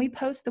then when we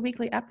post the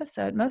weekly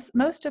episode,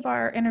 most of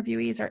our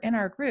interviewees are in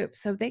our group,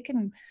 so they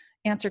can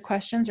answer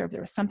questions, or if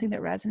there was something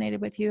that resonated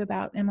with you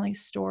about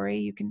Emily's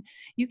story,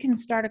 you can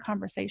start a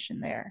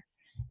conversation there.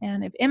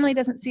 And if Emily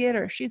doesn't see it,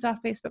 or if she's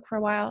off Facebook for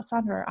a while,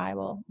 Sandra or I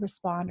will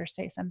respond or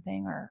say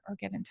something, or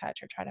get in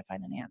touch or try to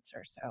find an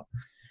answer. So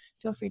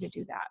feel free to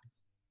do that.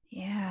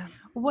 Yeah.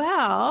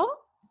 Well,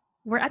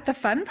 we're at the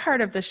fun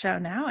part of the show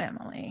now,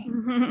 Emily.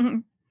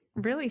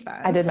 Really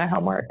fun. I did my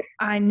homework.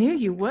 I knew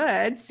you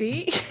would.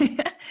 See,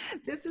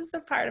 this is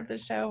the part of the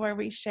show where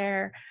we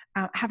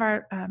have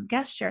our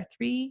guests share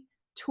 3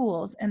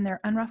 tools in their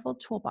Unruffled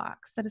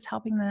toolbox that is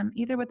helping them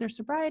either with their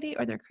sobriety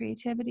or their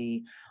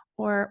creativity,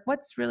 or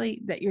what's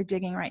really that you're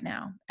digging right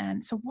now.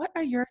 And so what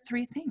are your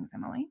 3 things,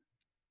 Emily?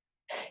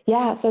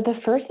 Yeah, so the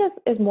first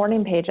is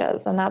morning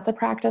pages, and that's a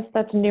practice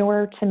that's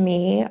newer to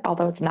me,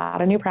 although it's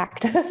not a new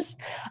practice.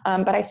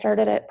 But I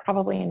started it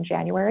probably in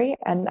January,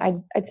 and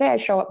I'd say I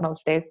show up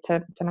most days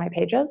to my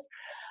pages,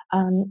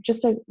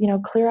 just to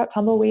clear out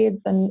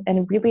tumbleweeds, and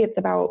really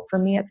for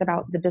me it's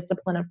about the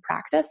discipline of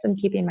practice and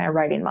keeping my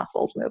writing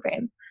muscles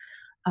moving.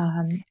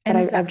 And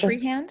is that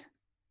freehand?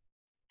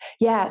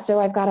 Yeah, so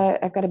I've got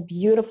a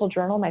beautiful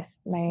journal my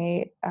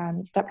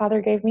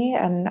stepfather gave me,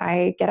 and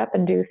I get up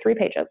and do 3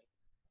 pages.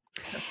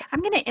 I'm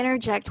going to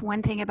interject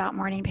one thing about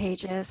morning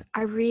pages.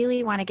 I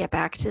really want to get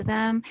back to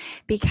them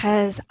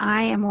because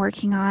I am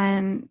working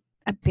on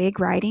a big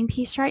writing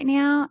piece right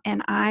now,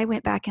 and I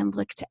went back and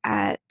looked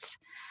at,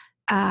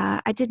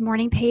 I did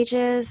morning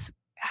pages.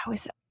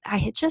 I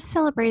had just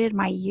celebrated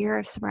my year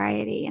of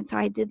sobriety, and so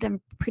I did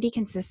them pretty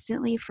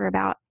consistently for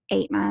about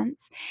 8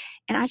 months.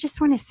 And I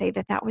just want to say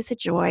that was a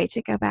joy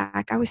to go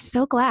back. I was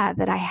so glad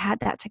that I had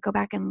that to go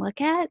back and look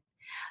at.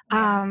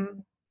 Yeah.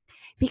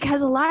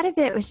 Because a lot of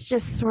it was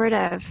just sort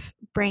of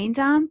brain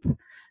dump,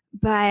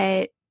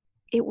 but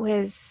it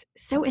was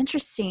so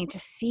interesting to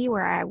see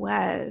where I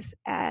was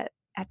at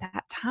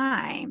that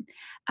time.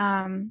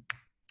 A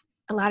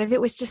lot of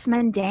it was just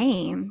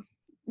mundane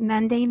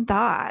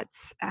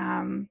thoughts,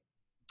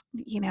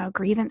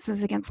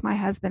 grievances against my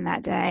husband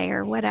that day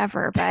or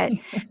whatever. But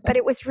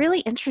it was really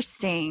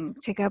interesting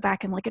to go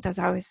back and look at those.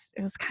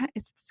 It's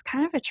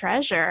kind of a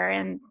treasure,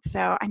 and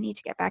so I need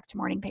to get back to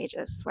morning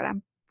pages. Is what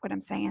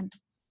I'm saying.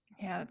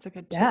 Yeah, that's a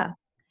good tip.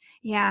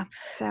 Yeah.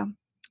 So,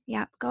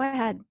 yeah, go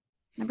ahead.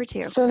 Number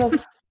 2. So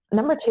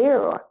number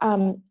 2,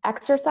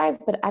 exercise,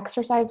 but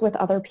exercise with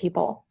other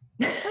people.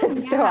 Oh,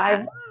 yeah. So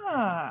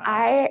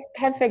I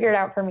have figured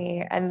out for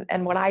me,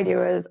 and what I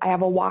do is I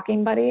have a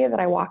walking buddy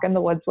that I walk in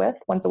the woods with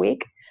once a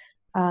week.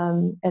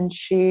 And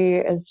she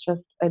is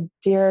just a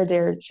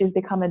dear, she's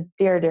become a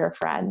dear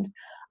friend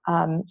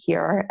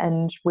here,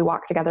 and we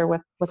walk together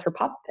with her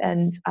pup,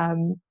 and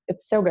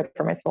it's so good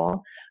for my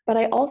soul. But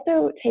I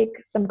also take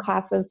some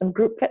classes, some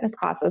group fitness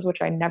classes, which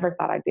I never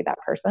thought I'd be that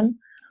person.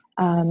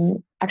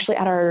 Actually,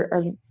 at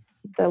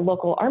the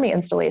local Army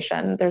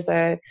installation, there's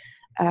a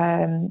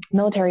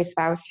military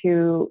spouse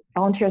who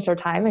volunteers her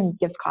time and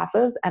gives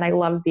classes, and I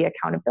love the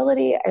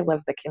accountability. I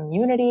love the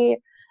community.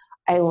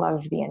 I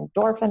love the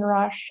endorphin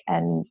rush.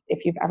 And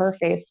if you've ever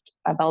faced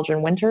a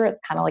Belgian winter, it's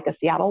kind of like a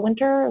Seattle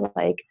winter,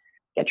 like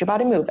get your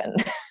body moving.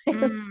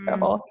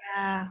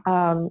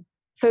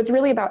 So it's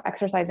really about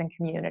exercise and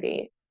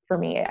community for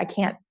me. I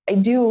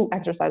do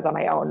exercise on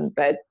my own,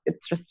 but it's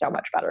just so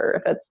much better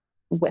if it's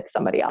with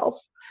somebody else.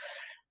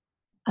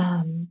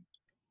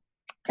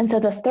 And so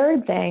the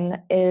third thing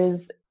is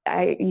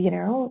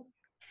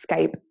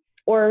Skype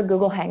or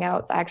Google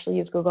Hangouts. I actually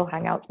use Google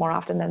Hangouts more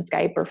often than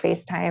Skype or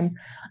FaceTime.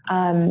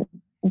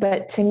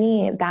 But to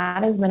me,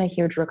 that has been a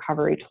huge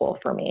recovery tool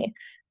for me.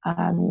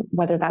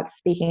 Whether that's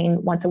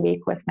speaking once a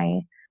week with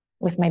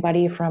my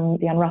buddy from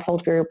the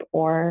Unruffled group,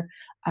 or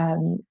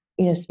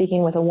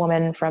speaking with a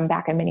woman from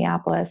back in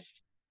Minneapolis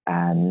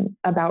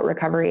about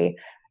recovery.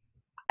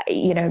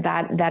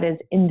 that is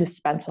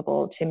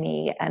indispensable to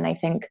me. And I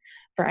think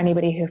for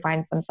anybody who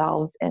finds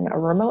themselves in a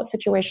remote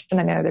situation,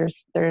 I know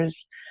there's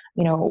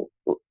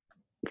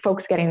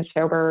folks getting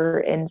sober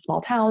in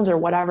small towns or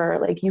whatever,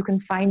 like you can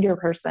find your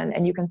person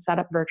and you can set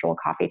up virtual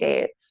coffee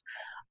dates.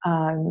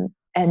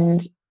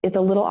 And it's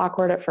a little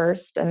awkward at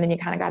first, and then you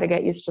kind of got to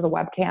get used to the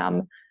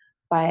webcam.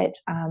 But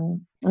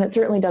and it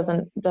certainly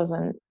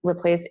doesn't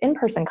replace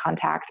in-person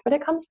contact, but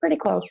it comes pretty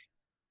close.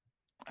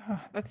 Oh,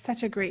 that's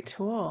such a great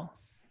tool.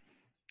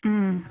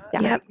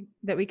 Yep.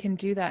 That we can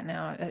do that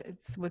now.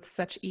 It's with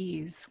such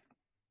ease.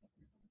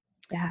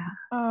 Yeah.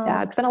 Oh.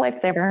 Yeah, it's been a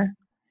lifesaver.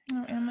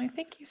 Oh, Emily,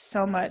 thank you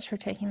so much for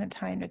taking the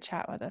time to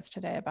chat with us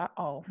today about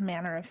all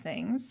manner of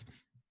things.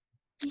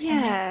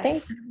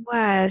 Yes, it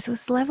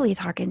was lovely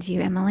talking to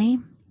you, Emily.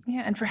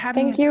 Yeah, and for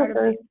having Thank you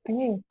for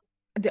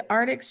the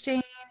art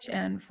exchange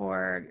and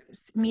for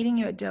meeting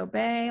you at Doe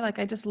Bay. Like,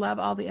 I just love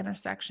all the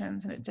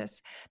intersections, and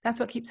that's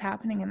what keeps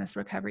happening in this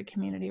recovery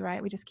community,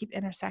 right? We just keep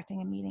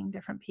intersecting and meeting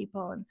different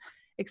people and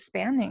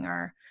expanding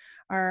our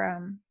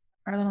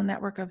little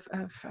network of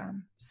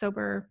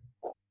sober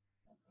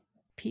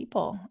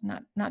people,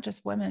 not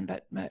just women,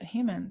 but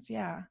humans.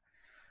 Yeah.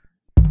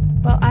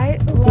 Well, I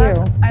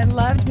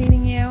loved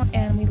meeting you,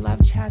 and we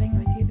loved chatting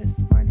with you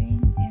this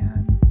morning,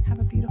 and have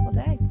a beautiful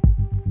day.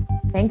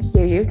 Thank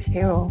you. You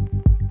too.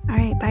 All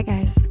right. Bye,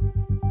 guys.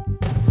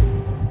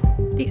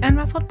 The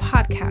Unruffled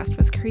podcast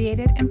was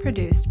created and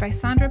produced by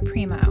Sandra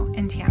Primo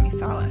and Tammy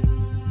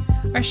Salas.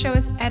 Our show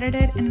is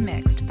edited and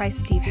mixed by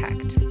Steve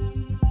Hecht.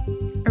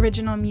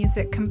 Original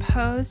music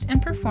composed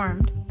and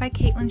performed by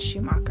Caitlin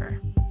Schumacher.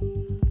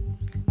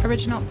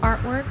 Original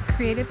artwork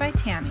created by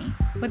Tammy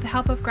with the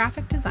help of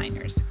graphic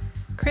designers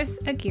Chris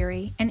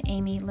Aguirre and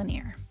Amy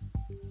Lanier.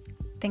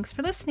 Thanks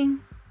for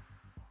listening.